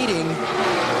was leading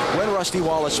when Rusty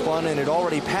Wallace spun and had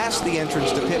already passed the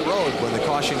entrance to pit road when the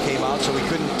caution came out, so he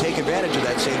couldn't take advantage of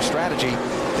that same strategy.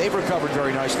 They've recovered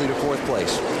very nicely to 4th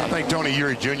place. I think Tony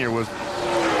Eury Jr.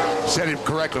 said it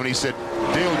correctly when he said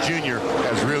Dale Jr.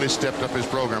 has really stepped up his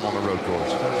program on the road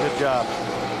course. Good job.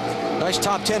 Nice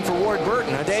top 10 for Ward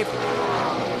Burton, huh, Dave?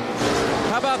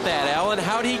 How about that, Alan?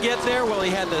 How'd he get there? Well,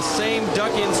 he had the same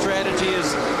duck-in strategy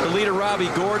as the leader Robbie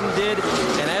Gordon did.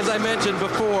 And as I mentioned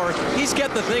before, he's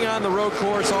kept the thing on the road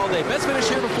course all day. Best finish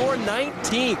here before,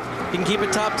 19th. He can keep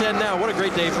it top 10 now. What a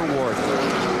great day for Ward.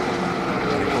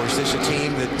 And of course, this is a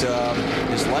team that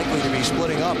is likely to be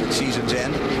splitting up at season's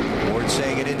end. Ward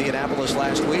saying at Indianapolis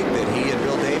last week that he and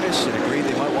Bill Davis had agreed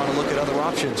they might want to look at other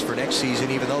options for next season,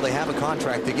 even though they have a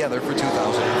contract together for 2004.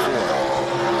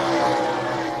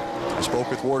 I spoke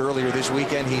with Ward earlier this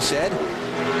weekend. He said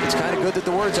it's kind of good that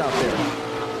the word's out there.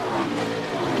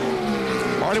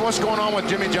 Marty, what's going on with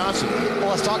Jimmy Johnson? Well,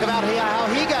 let's talk about how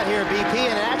he got here, BP,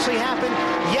 and it actually happened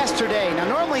yesterday. Now,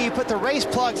 normally you put the race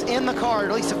plugs in the car, or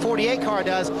at least the 48 car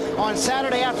does, on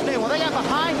Saturday afternoon. Well, they got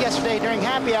behind yesterday during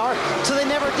happy hour, so they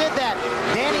never did that.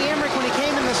 Danny Emmerich, when he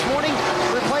came in this morning,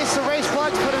 replaced the race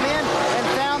plugs, put them in, and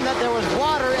found that there was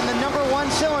water in the number 1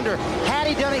 cylinder. Had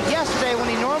he done it yesterday when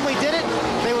he normally did it,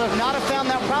 they would have not have found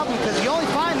that problem, because you only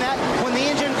find that when the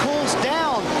engine cools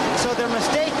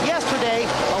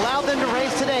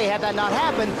that not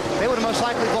happened, they would have most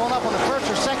likely blown up on the first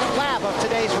or second lap of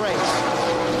today's race.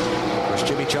 Of course,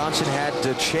 Jimmy Johnson had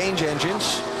to change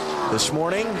engines this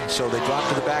morning, so they dropped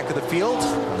to the back of the field.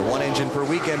 The one engine per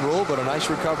weekend rule, but a nice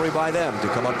recovery by them to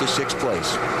come up to 6th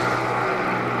place.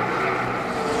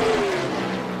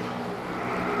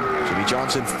 Jimmy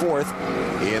Johnson 4th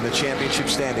in the championship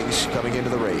standings coming into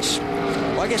the race.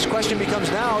 Well, I guess the question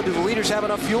becomes now, do the leaders have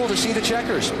enough fuel to see the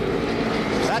checkers?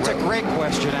 That's a great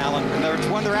question, Alan, and it's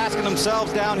one they're asking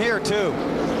themselves down here, too.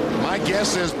 My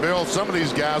guess is, Bill, some of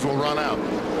these guys will run out.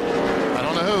 I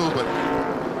don't know who,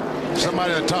 but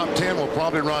somebody in the top 10 will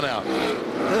probably run out.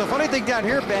 The funny thing down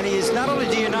here, Benny, is not only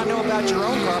do you not know about your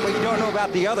own car, but you don't know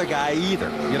about the other guy either,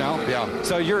 you know? Yeah.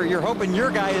 So you're hoping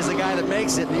your guy is the guy that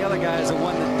makes it, and the other guy is the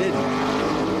one that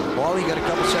didn't. Well, he got a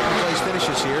couple second-place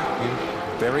finishes here.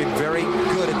 Very, very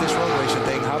good at this road racing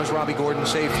thing. How does Robbie Gordon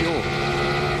save fuel?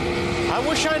 I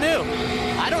wish I knew.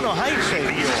 I don't know how you save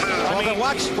fuel. Well, then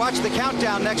watch the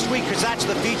countdown next week, because that's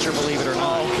the feature, believe it or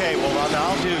not. Okay, well,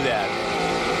 I'll do that.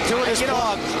 Doing his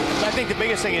vlog. I think the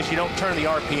biggest thing is you don't turn the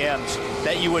RPMs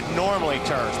that you would normally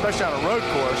turn, especially on a road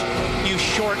course. You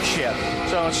short shift.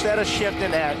 So instead of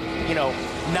shifting at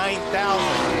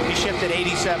 9,000, you shift at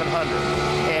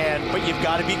 8,700. But you've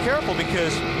got to be careful,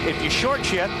 because if you short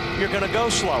shift, you're going to go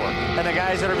slower, and the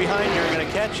guys that are behind you are going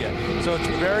to catch you. So it's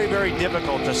very, very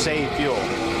difficult to save fuel.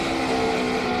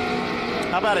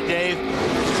 How about it, Dave?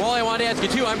 Well, I wanted to ask you,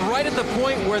 too. I'm right at the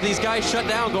point where these guys shut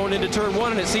down going into turn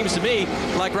 1, and it seems to me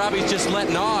like Robbie's just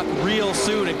letting off real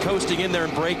soon and coasting in there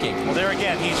and braking. Well, there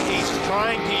again, he's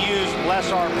trying to use less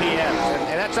RPM,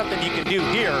 and that's something you can do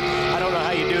here. I don't know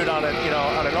how you do it on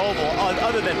on an oval,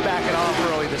 other than backing off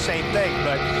early, the same thing,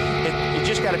 but you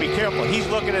just got to be careful. He's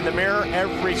looking in the mirror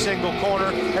every single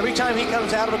corner. Every time he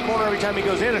comes out of a corner, every time he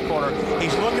goes in a corner,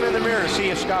 he's looking in the mirror to see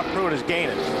if Scott Pruitt is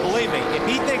gaining. Believe me, if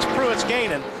he thinks Pruitt's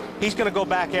gaining, he's going to go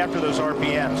back after those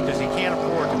RPMs, because he can't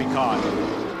afford to be caught.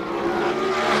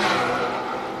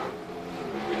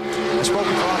 I spoke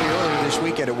with Robbie earlier this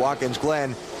weekend at Watkins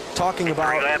Glen, talking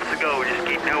about... 3 laps to go. Just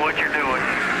keep doing what you're doing.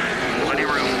 Plenty of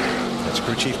room. That's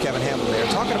crew chief Kevin Hamlin there,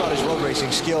 talking about his road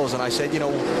racing skills. And I said,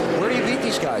 where do you beat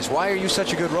these guys? Why are you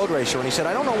such a good road racer? And he said,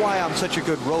 I don't know why I'm such a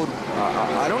good road...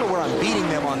 I don't know where I'm beating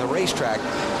them on the racetrack,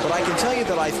 but I can tell you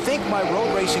that I think my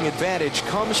road racing advantage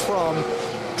comes from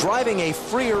driving a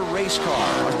freer race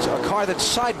car, a car that's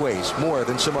sideways more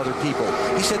than some other people.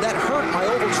 He said that hurt my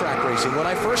oval track racing when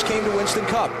I first came to Winston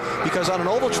Cup, because on an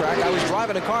oval track I was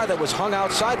driving a car that was hung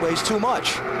out sideways too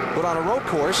much. But on a road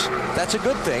course, that's a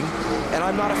good thing, and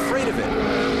I'm not afraid of it.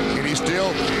 And he's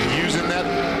still using that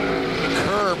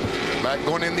curb back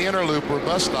going in the inner loop or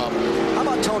bus stop. How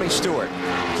about Tony Stewart?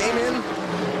 Came in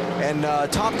and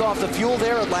topped off the fuel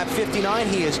there at lap 59.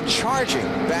 He is charging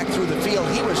back through the field.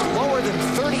 He was lower than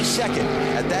 32nd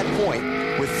at that point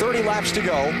with 30 laps to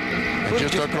go. And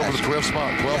just took over the 12th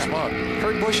spot.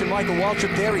 Kurt Busch and Michael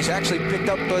Waltrip there. He's actually picked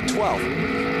up 12th.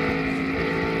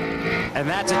 And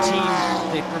that's a team,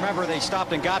 remember, they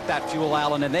stopped and got that fuel,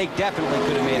 Alan, and they definitely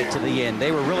could have made it to the end.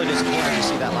 They were really disappointed to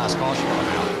see that last caution going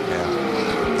out.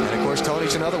 Yeah. And, of course,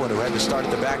 Tony's another one who had to start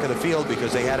at the back of the field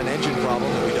because they had an engine problem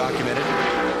that we documented.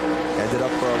 Ended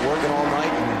up working all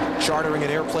night and chartering an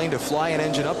airplane to fly an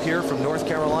engine up here from North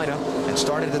Carolina, and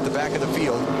started at the back of the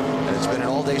field. And it's been an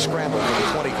all-day scramble for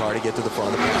the 20 car to get to the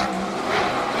front of the pack.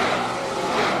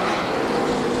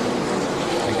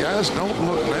 The guys don't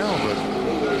look now, but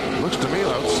it looks to me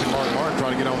like, let's see Mark Martin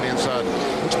trying to get on the inside.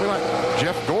 Looks to me like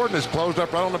Jeff Gordon is closed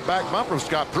up right on the back bumper of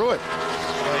Scott Pruitt.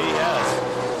 Yeah, he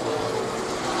has.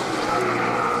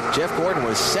 Jeff Gordon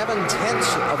was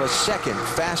 0.7 of a second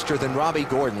faster than Robbie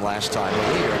Gordon last time,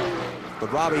 the leader.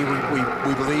 But Robbie,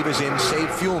 we believe, is in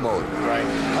save fuel mode. Right.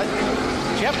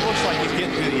 Jeff looks like he's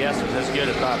getting through the S's as good,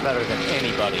 if not better, than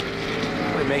anybody.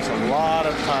 He makes a lot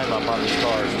of time up on these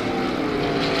cars.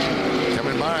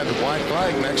 Coming by the white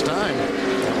flag next time.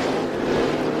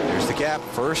 Here's the gap,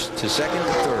 first to second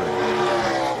to third.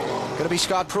 Going to be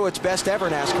Scott Pruitt's best ever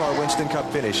NASCAR Winston Cup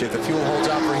finish if the fuel holds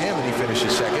out for him and he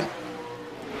finishes second.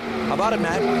 How about it,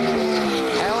 Matt?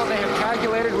 Alan, they have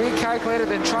calculated, recalculated,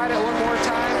 then tried it one more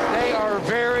time. They are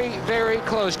very, very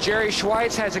close. Jerry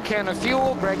Schweitz has a can of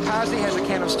fuel. Greg Posney has a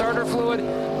can of starter fluid,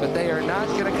 but they are not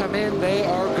going to come in. They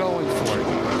are going for it.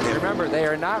 And remember, they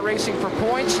are not racing for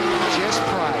points, just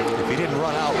pride. If he didn't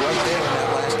run out right there in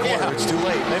that last corner, it's too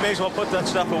late. They may as well put that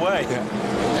stuff away. Yeah.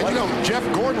 And Jeff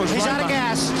Gordon was He's right out of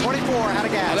gas. 24 out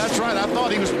of gas. Oh, that's right. I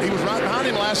thought he was right behind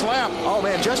him last lap. Oh,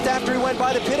 man, just after he went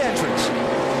by the pit entrance.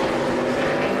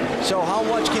 So how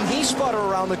much can he sputter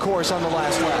around the course on the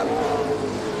last lap?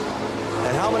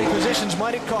 And how many positions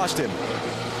might it cost him?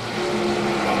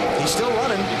 He's still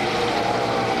running.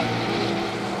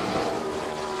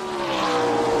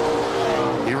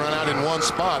 in one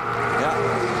spot.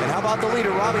 Yeah. And how about the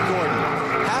leader, Robbie Gordon?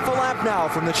 Half a lap now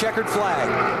from the checkered flag.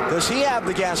 Does he have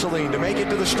the gasoline to make it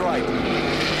to the stripe?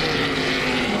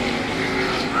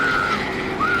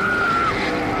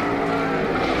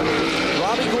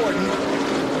 Robbie Gordon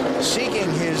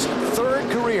seeking his third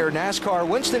career NASCAR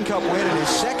Winston Cup win and his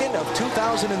second of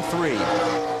 2003.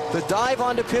 The dive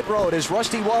onto pit road as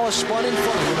Rusty Wallace spun in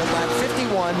front of him at lap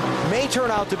 51 may turn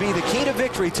out to be the key to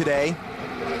victory today.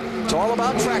 It's all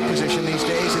about track position these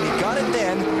days, and he got it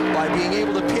then by being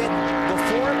able to pit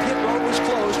before pit road was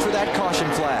closed for that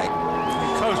caution flag.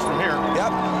 Coast from here.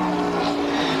 Yep.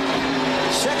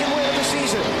 Second win of the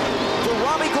season for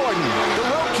Robbie Gordon, the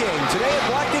Road King, today at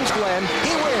Watkins Glen.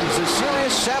 He wins the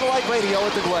Sirius Satellite Radio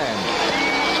at the Glen.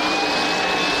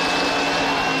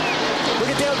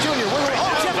 Look at Dale Jr.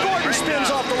 Jeff Gordon spins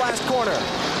off the last corner.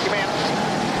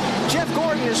 Jeff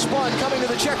Gordon is spun coming to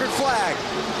the checkered flag.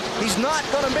 He's not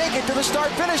going to make it to the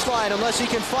start-finish line unless he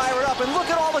can fire it up. And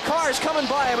look at all the cars coming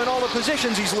by him and all the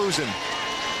positions he's losing.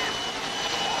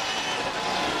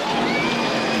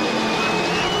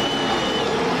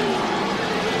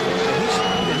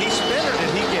 Did he spin or did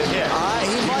he get hit?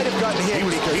 He might have gotten hit.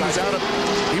 He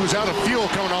was out of fuel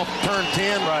coming off turn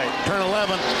 10, turn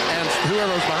 11, and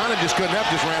whoever was behind him just couldn't help,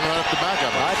 just ran right up the back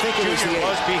of him. I think it was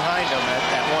behind him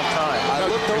at one time.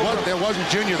 It wasn't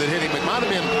Junior that hit him. It might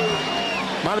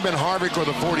have been Harvick or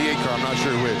the 48 car. I'm not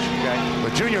sure which. Okay.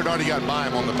 But Junior had already got by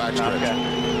him on the backstretch.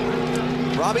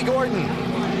 Okay. Robbie Gordon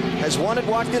has won at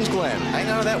Watkins Glen. Hang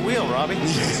on to that wheel, Robbie.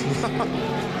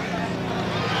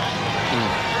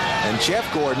 And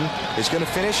Jeff Gordon is going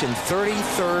to finish in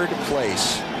 33rd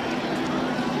place.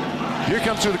 Here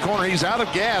comes through the corner. He's out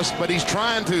of gas, but he's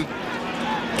trying to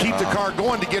keep the car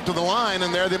going to get to the line,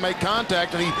 and there they make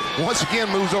contact, and he once again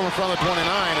moves over in front of the 29,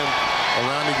 and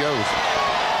around he goes.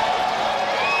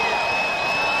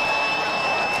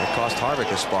 It cost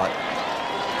Harvick a spot.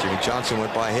 Jimmy Johnson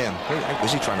went by him.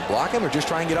 Was he trying to block him or just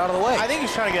try and get out of the way? I think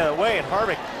he's trying to get out of the way, and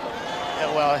Harvick,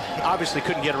 well, he obviously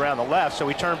couldn't get around the left, so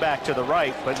he turned back to the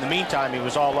right, but in the meantime, he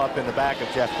was all up in the back of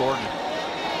Jeff Gordon.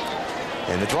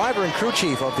 And the driver and crew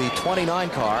chief of the 29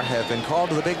 car have been called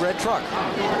to the big red truck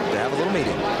to have a little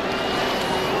meeting.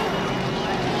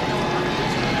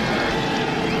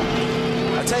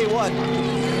 I'll tell you what,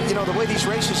 you know, the way these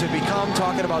races have become,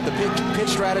 talking about the pit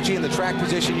strategy and the track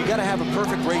position, you got to have a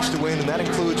perfect race to win, and that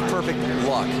includes perfect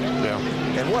luck. Yeah.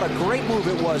 And what a great move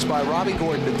it was by Robbie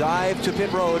Gordon to dive to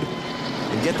pit road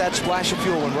and get that splash of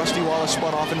fuel when Rusty Wallace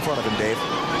spun off in front of him, Dave.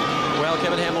 Well,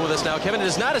 Kevin Hamlin with us now. Kevin, it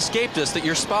has not escaped us that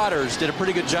your spotters did a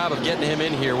pretty good job of getting him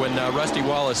in here when Rusty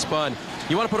Wallace spun.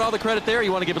 You want to put all the credit there, or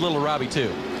you want to give it a little to Robbie,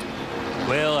 too?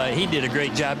 Well, he did a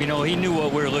great job. You know, he knew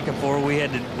what we were looking for. We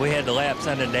had the laps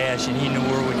on the dash, and he knew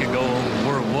where we could go,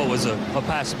 what was a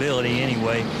possibility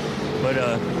anyway.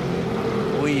 But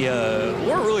we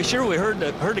weren't really sure. We heard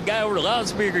the guy over the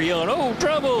loudspeaker yelling, "Oh,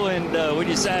 trouble!" And we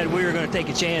decided we were going to take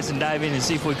a chance and dive in and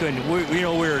see if we couldn't. We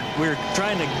were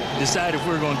trying to decide if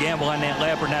we were going to gamble on that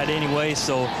lap or not anyway.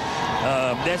 So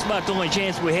that's about the only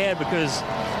chance we had, because,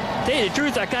 to tell you the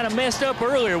truth, I kind of messed up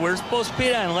earlier. We were supposed to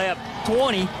pit on lap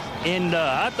 20. And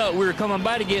I thought we were coming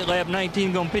by to get lap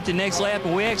 19, going to pit the next lap,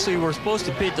 and we actually were supposed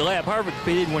to pit the lap Harvick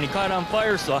pitted when he caught on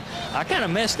fire. So I kind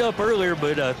of messed up earlier,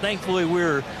 but thankfully we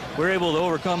were able to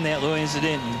overcome that little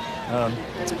incident. And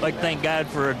I'd like to thank God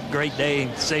for a great day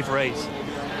and safe race.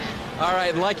 All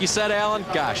right, and like you said, Alan,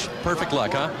 gosh, perfect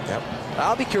luck, huh? Yep.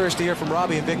 I'll be curious to hear from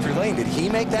Robbie in Victory Lane. Did he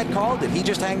make that call? Did he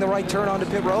just hang the right turn onto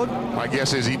pit road? My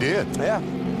guess is he did. Yeah.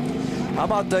 How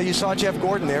about you saw Jeff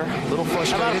Gordon there, a little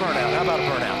frustrated? How about a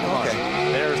burnout? Come okay.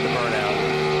 On. There's the burnout.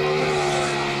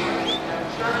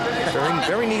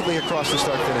 Very neatly across the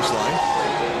start-finish line.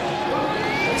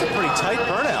 That's a pretty tight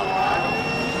burnout.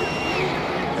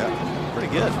 Yeah, pretty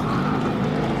good.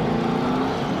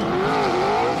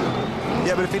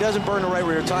 Yeah, but if he doesn't burn the right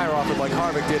rear tire off it like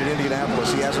Harvick did in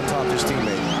Indianapolis, he hasn't topped his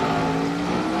teammate.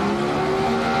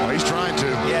 Well, he's trying to.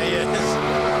 Yeah, he is.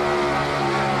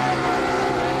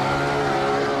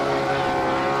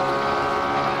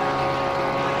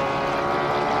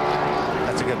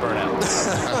 Burnout.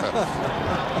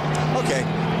 Okay.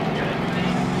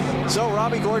 So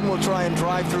Robbie Gordon will try and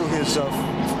drive through his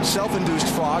self-induced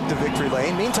fog to Victory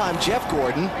Lane. Meantime, Jeff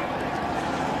Gordon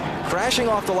crashing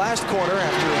off the last corner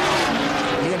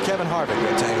after he and Kevin Harvick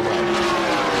got tangled up.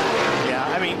 Yeah,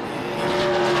 I mean,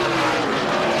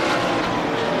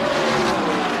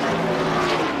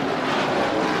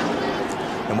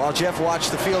 and while Jeff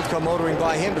watched the field come motoring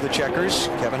by him to the checkers,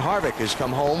 Kevin Harvick has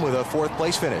come home with a 4th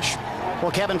place finish. Well,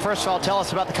 Kevin, first of all, tell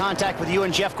us about the contact with you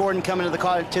and Jeff Gordon coming to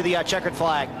the checkered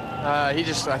flag. I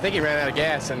think he ran out of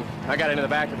gas, and I got into the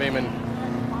back of him, and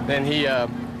then he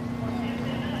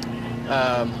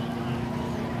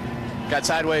got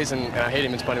sideways, and I hit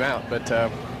him and spun him out. But,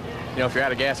 you know, if you're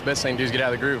out of gas, the best thing to do is get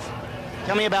out of the groove.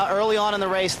 Tell me about early on in the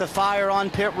race, the fire on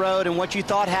pit road, and what you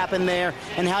thought happened there,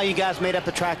 and how you guys made up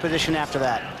the track position after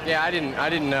that. Yeah, I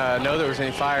didn't know there was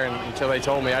any fire until they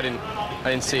told me. I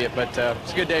didn't see it, but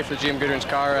it's a good day for the GM Goodwrench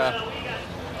car.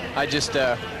 I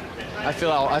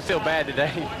feel bad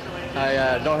today.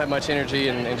 I don't have much energy,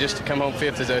 and just to come home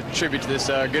fifth is a tribute to this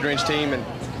Goodwrench team and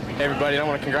everybody. I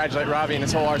want to congratulate Robbie and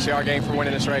this whole RCR gang for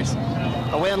winning this race.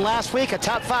 A win last week, a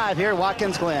top 5 here at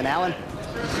Watkins Glen. Alan?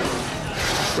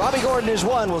 Robbie Gordon is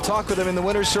one. We'll talk with him in the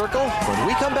winner's circle when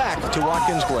we come back to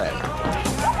Watkins Glen.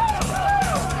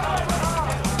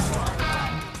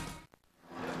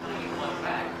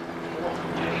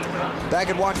 Back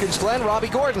at Watkins Glen, Robbie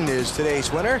Gordon is today's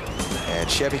winner. And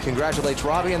Chevy congratulates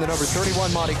Robbie and the number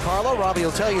 31 Monte Carlo. Robbie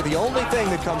will tell you the only thing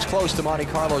that comes close to Monte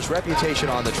Carlo's reputation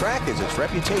on the track is its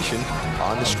reputation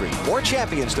on the street. More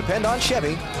champions depend on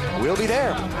Chevy. We'll be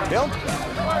there. Bill?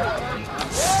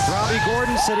 Robbie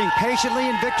Gordon sitting patiently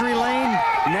in victory lane,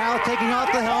 now taking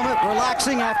off the helmet,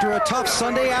 relaxing after a tough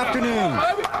Sunday afternoon.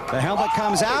 The helmet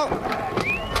comes out,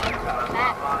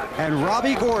 and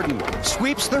Robbie Gordon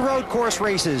sweeps the road course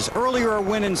races. Earlier a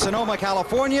win in Sonoma,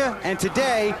 California, and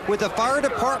today, with the Fire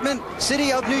Department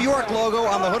City of New York logo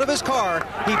on the hood of his car,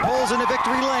 he pulls into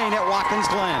victory lane at Watkins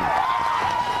Glen.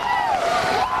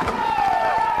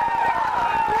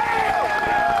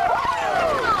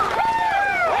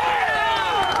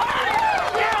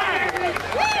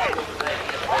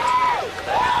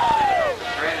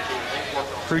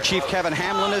 Crew Chief Kevin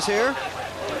Hamlin is here.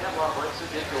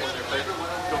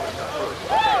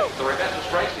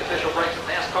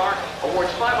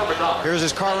 Here's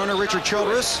his car owner, Richard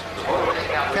Childress.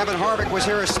 Kevin Harvick was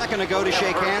here a second ago to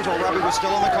shake hands while Robbie was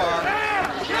still in the car.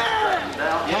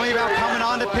 Tell me about coming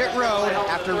onto pit road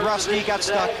after Rusty got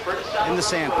stuck in the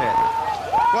sand pit.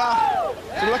 Well,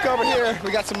 if you look over here,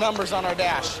 we got some numbers on our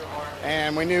dash,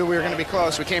 and we knew we were going to be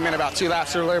close. We came in about 2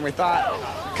 laps earlier, and we thought,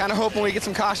 kind of hoping we get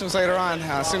some cautions later on.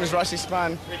 As soon as Rusty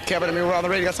spun, Kevin and me were on the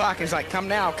radio talking. He's like, come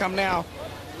now, come now.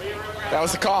 That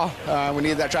was the call. We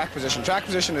needed that track position. Track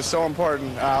position is so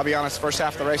important. I'll be honest, first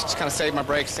half of the race just kind of saved my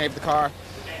brakes, saved the car.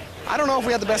 I don't know if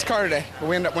we had the best car today, but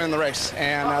we ended up winning the race,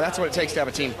 and that's what it takes to have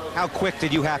a team. How quick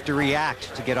did you have to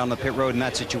react to get on the pit road in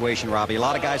that situation, Robbie? A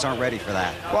lot of guys aren't ready for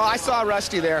that. Well, I saw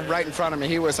Rusty there right in front of me.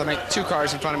 He was, I think, 2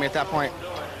 cars in front of me at that point.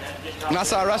 And I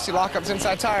saw Rusty lock up his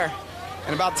inside tire.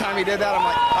 And about the time he did that, I'm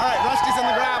like, all right, Rusty's in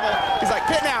the gravel. He's like,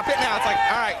 pit now, pit now. It's like,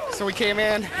 all right. So we came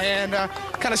in and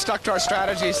kind of stuck to our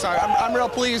strategy. So I'm real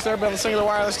pleased there on the Singular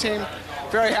Wireless team.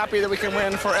 Very happy that we can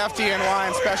win for FDNY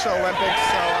and Special Olympics.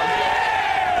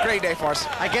 So great day for us.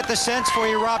 I get the sense for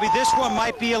you, Robbie, this one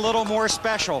might be a little more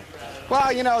special.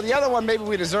 Well, you know, the other one, maybe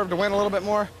we deserved to win a little bit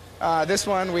more. This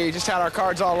one, we just had our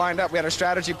cards all lined up. We had our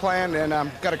strategy planned,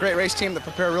 and got a great race team that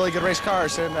prepare really good race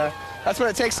cars. And that's what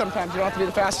it takes sometimes. You don't have to be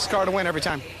the fastest car to win every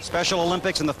time. Special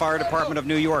Olympics and the Fire Department of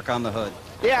New York on the hood.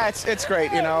 Yeah, it's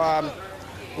great. You know,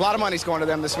 a lot of money's going to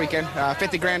them this weekend,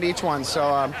 50 grand each one.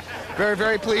 So very,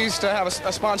 very pleased to have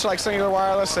a sponsor like Singular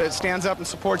Wireless that stands up and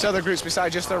supports other groups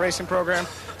besides just their racing program.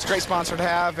 It's a great sponsor to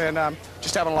have, and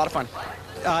just having a lot of fun.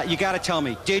 You got to tell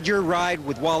me, did your ride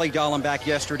with Wally Dallenbach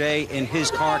yesterday in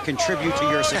his car contribute to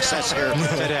your success here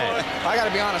today? I got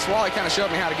to be honest, Wally kind of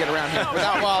showed me how to get around here.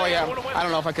 Without Wally, I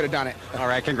don't know if I could have done it. All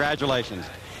right, congratulations.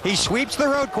 He sweeps the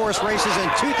road course races in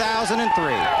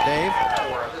 2003. Dave?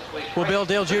 Well, Bill,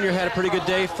 Dale Jr. had a pretty good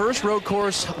day. First road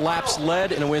course laps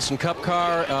led in a Winston Cup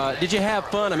car. Did you have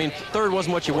fun? I mean, third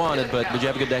wasn't what you wanted, but did you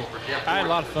have a good day? I had a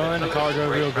lot of fun. The car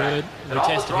drove real good. We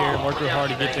tested here and worked real hard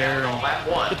to get there and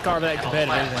get the car that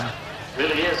competitive.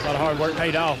 And a lot of hard work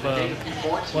paid off.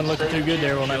 Wasn't looking too good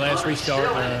there on that last restart.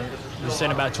 We was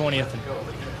sitting about 20th. And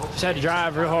just had to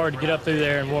drive real hard to get up through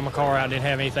there and warm my car out. Didn't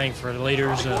have anything for the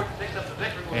leaders.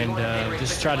 And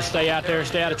just try to stay out there,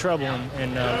 stay out of trouble,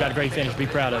 and got a great finish to be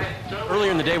proud of.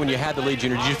 Earlier in the day when you had the lead,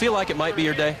 Junior, did you feel like it might be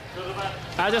your day?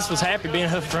 I just was happy being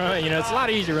up front. You know, it's a lot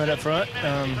easier to run up front.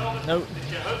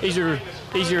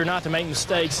 Easier not to make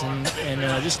mistakes and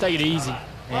just take it easy.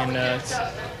 And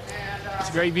it's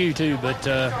a great view too. But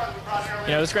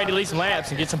you know, it's great to lead some laps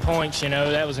and get some points. You know,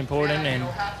 that was important. And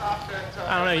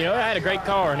I don't know. You know, I had a great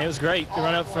car and it was great to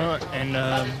run up front. And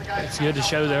it's good to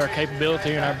show our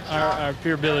capability and our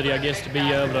pure ability, I guess, to be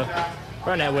able to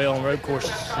run that well on road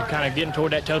courses. And kind of getting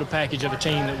toward that total package of a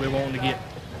team that we're wanting to get.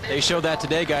 They showed that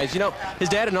today, guys. You know, his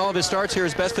dad in all of his starts here,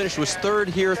 his best finish was third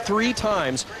here 3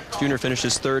 times. Junior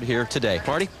finishes third here today.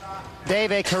 Marty?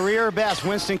 Dave, a career best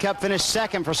Winston Cup finished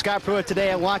second for Scott Pruitt today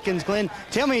at Watkins Glen.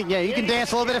 Tell me, yeah, you can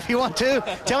dance a little bit if you want to.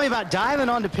 Tell me about diving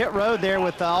onto pit road there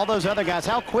with all those other guys.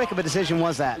 How quick of a decision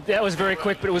was that? That was very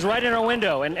quick, but it was right in our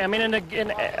window. And I mean,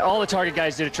 and all the target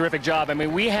guys did a terrific job. I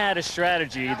mean, we had a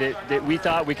strategy that we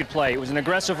thought we could play. It was an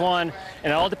aggressive one,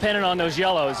 and it all depended on those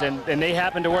yellows, and they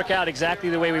happened to work out exactly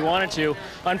the way we wanted to.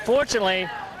 Unfortunately,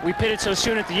 we pitted so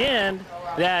soon at the end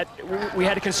that we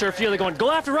had to conserve fuel. They're going,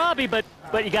 go after Robbie, but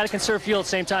you got to conserve fuel at the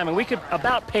same time. And we could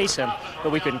about pace him,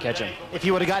 but we couldn't catch him. If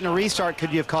you would have gotten a restart, could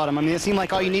you have caught him? I mean, it seemed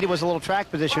like all you needed was a little track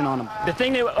position on him. The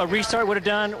thing that a restart would have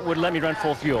done would let me run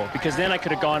full fuel, because then I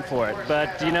could have gone for it.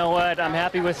 But you know what? I'm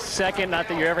happy with second. Not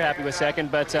that you're ever happy with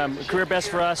second, but career best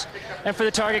for us. And for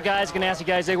the target guys, Ganassi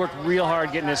guys, they worked real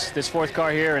hard getting this fourth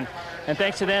car here. And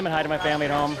thanks to them, and hi to my family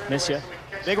at home. Miss you.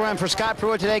 Big run for Scott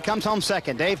Pruitt today. Comes home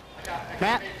second. Dave?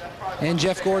 Matt? And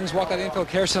Jeff Gordon's walk out the infield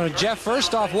care center. Jeff,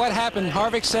 first off, what happened?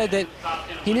 Harvick said that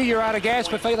he knew you were out of gas,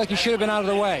 but felt like you should have been out of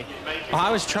the way. Well, I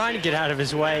was trying to get out of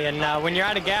his way, and when you're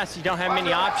out of gas, you don't have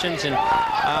many options. And,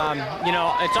 you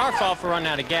know, it's our fault for running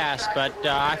out of gas, but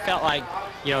I felt like,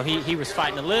 you know, he was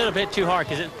fighting a little bit too hard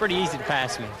because it's pretty easy to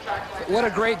pass me. What a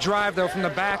great drive, though, from the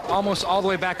back almost all the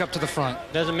way back up to the front.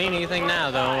 Doesn't mean anything now,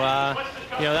 though.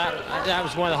 You know, that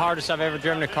was one of the hardest I've ever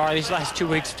driven a car. These last 2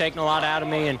 weeks have taken a lot out of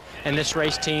me and this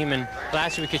race team. And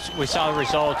last week we saw the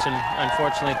results, and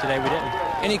unfortunately today we didn't.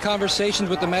 Any conversations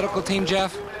with the medical team,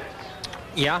 Jeff?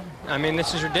 Yeah, I mean,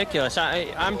 this is ridiculous.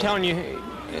 I'm telling you,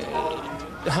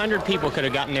 100 people could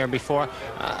have gotten there before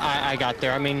I got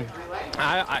there. I mean,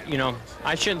 you know,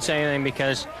 I shouldn't say anything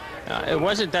because it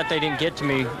wasn't that they didn't get to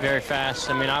me very fast.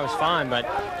 I mean, I was fine, but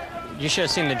you should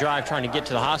have seen the drive trying to get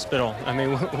to the hospital. I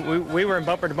mean, we were in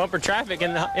bumper-to-bumper traffic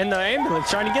in the ambulance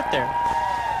trying to get there.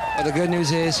 Well, the good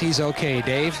news is he's okay,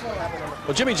 Dave.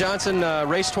 Well, Jimmy Johnson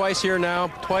raced twice here now.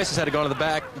 Twice has had to go to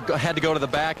the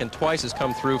back, and twice has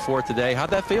come through for it today. How'd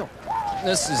that feel?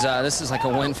 This is like a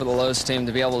win for the Lowe's team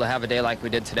to be able to have a day like we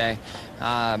did today.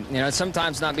 You know,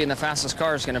 sometimes not being the fastest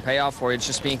car is going to pay off for you. It's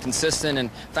just being consistent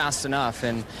and fast enough.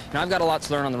 And you know, I've got a lot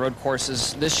to learn on the road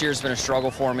courses. This year's been a struggle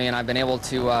for me, and I've been able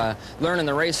to learn in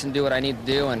the race and do what I need to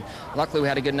do. And luckily, we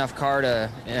had a good enough car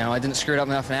to, you know, I didn't screw it up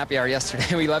enough in happy hour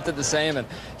yesterday. We left it the same and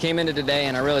came into today,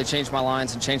 and I really changed my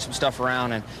lines and changed some stuff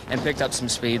around and picked up some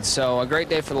speed. So a great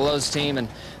day for the Lowe's team. And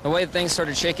the way things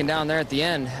started shaking down there at the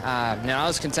end, you know, I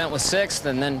was content with 6th,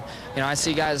 and then, you know, I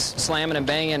see guys slamming and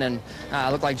banging, and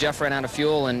looked like Jeff ran out of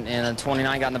fuel, and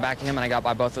 29 got in the back of him, and I got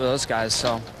by both of those guys.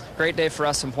 So great day for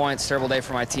us in points, terrible day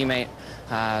for my teammate.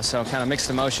 So kind of mixed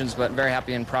emotions, but very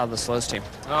happy and proud of the Slows team.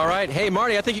 All right. Hey,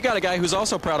 Marty, I think you got a guy who's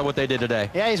also proud of what they did today.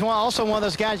 Yeah, he's also one of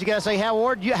those guys you got to say,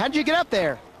 Howard, how'd you get up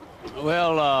there?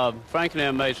 Well, Frank and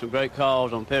them made some great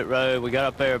calls on pit road. We got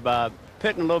up there by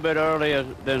pitting a little bit earlier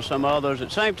than some others. At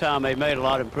the same time, they made a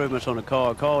lot of improvements on the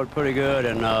car. The car was pretty good,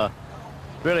 and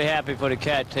really happy for the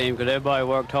CAT team because everybody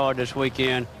worked hard this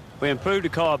weekend. We improved the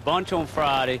car a bunch on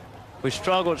Friday. We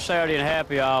struggled Saturday and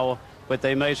happy hour, but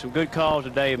they made some good calls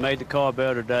today and made the car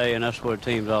better today, and that's what the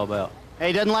team's all about. Hey,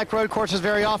 he doesn't like road courses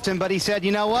very often, but he said,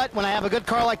 you know what? When I have a good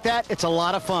car like that, it's a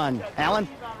lot of fun. Alan?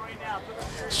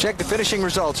 Let's check the finishing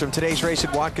results from today's race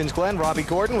at Watkins Glen. Robbie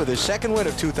Gordon with his second win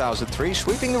of 2003,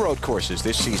 sweeping the road courses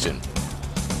this season.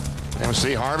 And we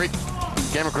see Harvick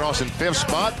came across in 5th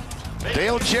spot.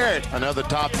 Dale Jarrett, another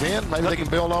top 10. Maybe they can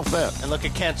build off that. And look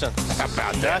at Kenton. How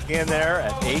about that? Back in there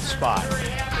at 8th spot.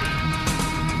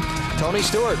 Tony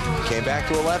Stewart came back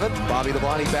to 11th. Bobby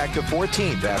Labonte back to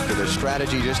 14th after the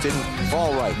strategy just didn't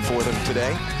fall right for them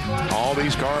today. All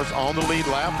these cars on the lead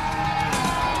lap.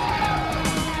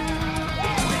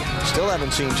 Still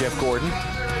haven't seen Jeff Gordon.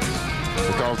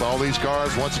 Because all these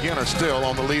cars, once again, are still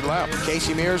on the lead lap.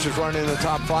 Casey Mears was running in the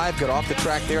top 5, got off the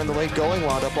track there in the late going,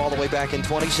 wound up all the way back in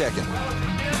 22nd.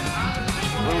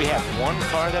 Well, we have one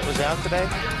car that was out today.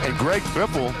 And Greg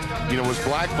Biffle, you know, was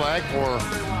black flag for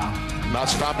not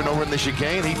stopping over in the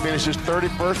chicane. He finishes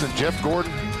 31st, and Jeff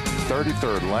Gordon,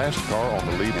 33rd, last car on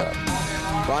the lead lap.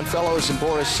 Ron Fellows and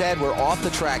Boris Said were off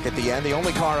the track at the end. The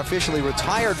only car officially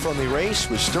retired from the race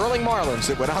was Sterling Marlins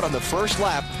that went out on the first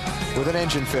lap with an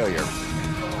engine failure.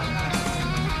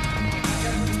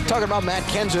 Talking about Matt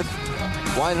Kenseth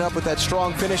winding up with that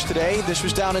strong finish today. This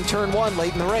was down in turn 1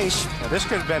 late in the race. Now, this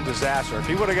could have been disaster. If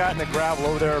he would have gotten the gravel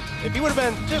over there, if he would have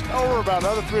been just over about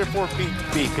another 3 or 4 feet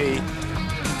BP,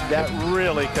 that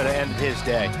really could have ended his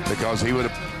day. Because he would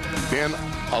have been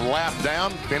a lap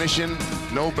down, finishing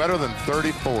no better than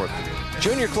 34th.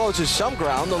 Junior closes some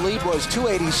ground. The lead was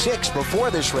 286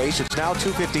 before this race. It's now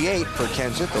 258 for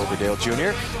Kenseth over Dale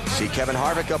Jr. See Kevin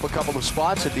Harvick up a couple of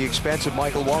spots at the expense of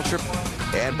Michael Waltrip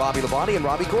and Bobby Labonte, and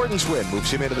Robbie Gordon's win moves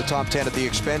him into the top 10 at the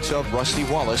expense of Rusty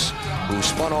Wallace, who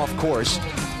spun off course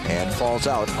and falls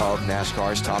out of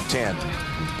NASCAR's top 10.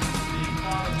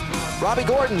 Robbie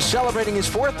Gordon celebrating his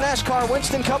 4th NASCAR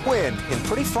Winston Cup win in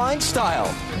pretty fine style.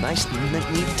 Nice,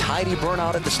 neat, tidy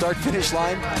burnout at the start-finish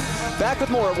line. Back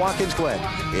with more at Watkins Glen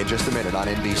in just a minute on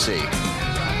NBC.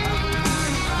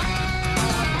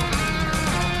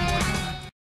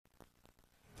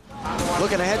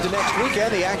 Looking ahead to next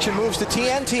weekend, the action moves to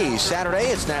TNT. Saturday,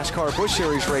 it's NASCAR Busch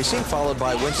Series racing, followed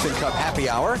by Winston Cup Happy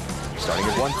Hour, starting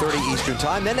at 1:30 Eastern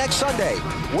Time. Then next Sunday,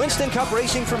 Winston Cup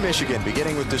racing from Michigan,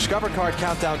 beginning with Discover Card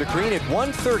Countdown to Green at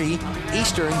 1:30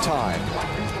 Eastern Time.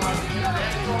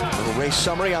 Little race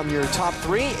summary on your top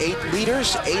 3. 8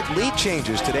 leaders, 8 lead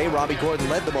changes. Today, Robbie Gordon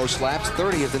led the most laps,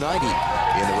 30 of the 90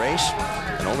 in the race.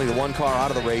 And only the 1 car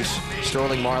out of the race,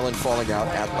 Sterling Marlin, falling out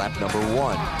at lap number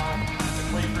 1.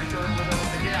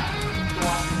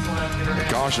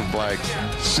 The caution flags,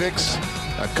 6.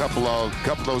 A couple of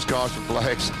those caution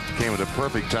flags came at a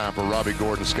perfect time for Robbie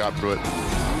Gordon, Scott Pruitt.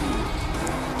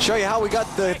 Show you how we got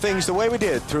the things the way we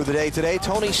did through the day today.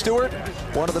 Tony Stewart,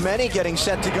 one of the many, getting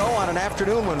set to go on an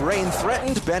afternoon when rain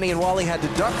threatened. Benny and Wally had to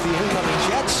duck the incoming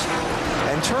jets.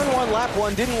 And turn 1, lap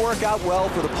 1 didn't work out well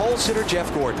for the pole sitter,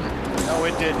 Jeff Gordon. No,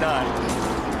 it did not.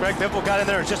 Greg Biffle got in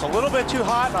there. It's just a little bit too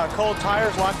hot on cold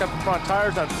tires, locked up the front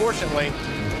tires. Unfortunately,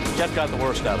 Jeff got the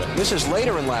worst of it. This is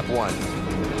later in lap 1.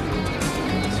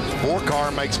 4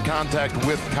 car makes contact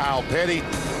with Kyle Petty.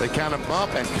 They kind of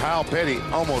bump, and Kyle Petty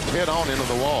almost hit on into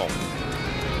the wall.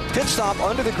 Pit stop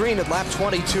under the green at lap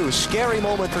 22. Scary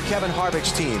moment for Kevin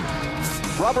Harvick's team.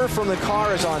 Rubber from the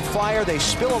car is on fire. They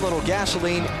spill a little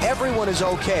gasoline. Everyone is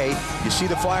okay. You see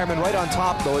the fireman right on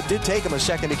top, though it did take him a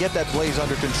second to get that blaze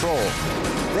under control.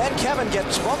 Then Kevin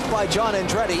gets bumped by John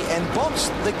Andretti and bumps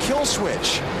the kill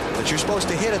switch that you're supposed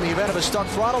to hit in the event of a stuck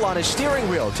throttle on his steering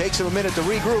wheel. Takes him a minute to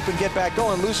regroup and get back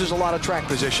going. Loses a lot of track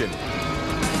position.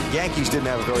 Yankees didn't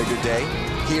have a very good day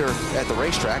here at the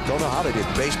racetrack. Don't know how they did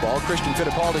in baseball. Christian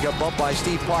Fittipaldi got bumped by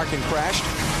Steve Park and crashed,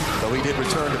 though he did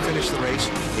return to finish the race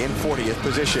in 40th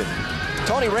position.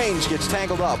 Tony Raines gets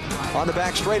tangled up on the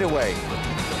back straightaway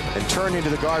and turned into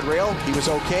the guardrail. He was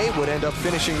okay, would end up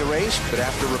finishing the race, but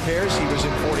after repairs, he was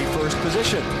in 41st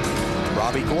position.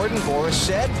 Robbie Gordon, Boris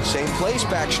said, same place,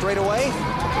 back straightaway.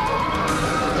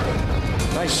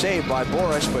 Nice save by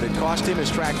Boris, but it cost him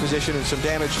his track position and some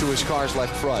damage to his car's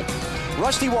left front.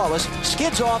 Rusty Wallace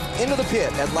skids off into the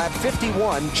pit at lap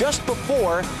 51, just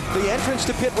before the entrance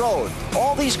to pit road.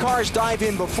 All these cars dive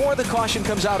in before the caution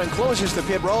comes out and closes the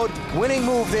pit road. Winning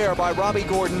move there by Robbie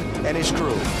Gordon and his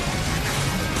crew.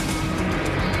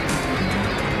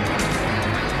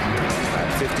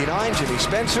 Lap 59, Jimmy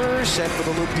Spencer sent for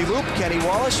the loop-de-loop. Kenny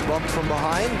Wallace bumped from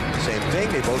behind. Same thing,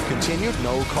 they both continued.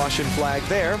 No caution flag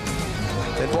there.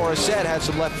 Then Boris said had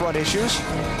some left front issues.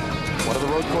 One of the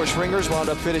road course ringers wound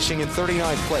up finishing in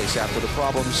 39th place after the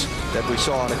problems that we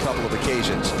saw on a couple of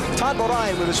occasions. Todd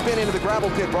Bodine with a spin into the gravel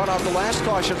pit brought out the last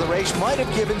caution of the race. Might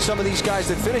have given some of these guys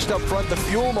that finished up front the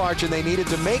fuel margin they needed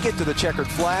to make it to the checkered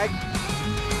flag.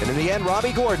 And in the end,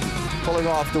 Robbie Gordon pulling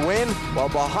off the win, while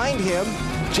behind him,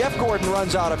 Jeff Gordon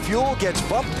runs out of fuel, gets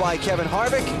bumped by Kevin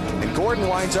Harvick, and Gordon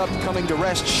winds up coming to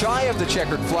rest shy of the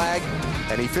checkered flag,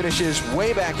 and he finishes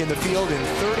way back in the field in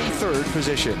 33rd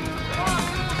position.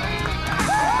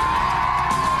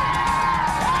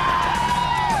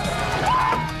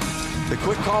 The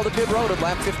quick call to pit road at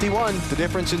lap 51, the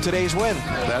difference in today's win.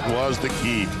 That was the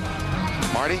key.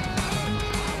 Marty?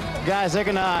 Guys, they're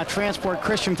going to transport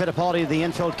Christian Fittipaldi to the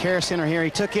infield care center here.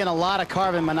 He took in a lot of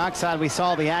carbon monoxide. We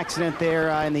saw the accident there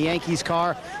in the Yankees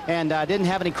car, and didn't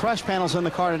have any crush panels in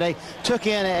the car today. Took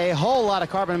in a whole lot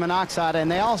of carbon monoxide, and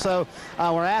they also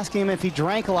were asking him if he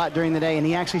drank a lot during the day, and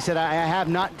he actually said, I have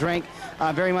not drank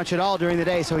very much at all during the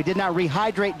day, so he did not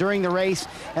rehydrate during the race,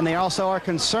 and they also are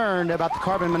concerned about the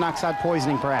carbon monoxide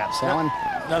poisoning, perhaps. Alan?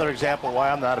 Another example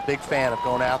why I'm not a big fan of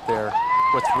going out there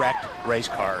with wrecked race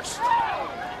cars.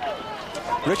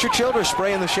 Richard Childress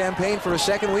spraying the champagne for a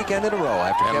second weekend in a row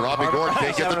after and Robbie Gordon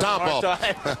can't get the top off.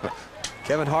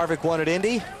 Kevin Harvick won at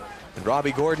Indy, and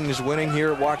Robbie Gordon is winning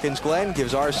here at Watkins Glen.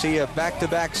 Gives RC a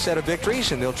back-to-back set of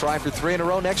victories, and they'll try for 3 in a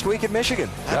row next week at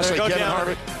Michigan. I better go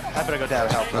down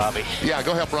and help Robbie. Yeah,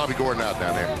 go help Robbie Gordon out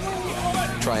down there.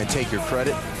 Try and take your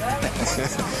credit.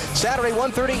 Saturday,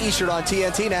 1:30 Eastern on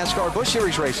TNT, NASCAR Busch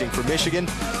Series racing for Michigan.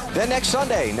 Then next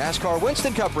Sunday, NASCAR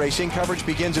Winston Cup racing coverage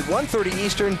begins at 1:30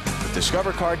 Eastern with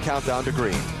Discover Card Countdown to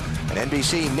Green. And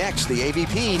NBC next, the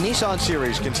AVP Nissan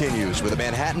Series continues with the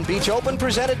Manhattan Beach Open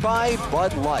presented by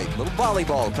Bud Light. Little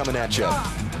volleyball coming at you.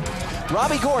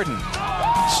 Robbie Gordon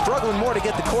struggling more to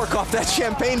get the cork off that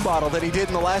champagne bottle than he did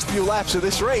in the last few laps of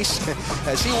this race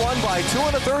as he won by 2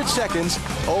 1/3 seconds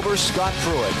over Scott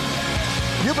Pruitt.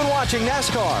 You've been watching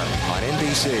NASCAR on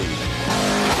NBC.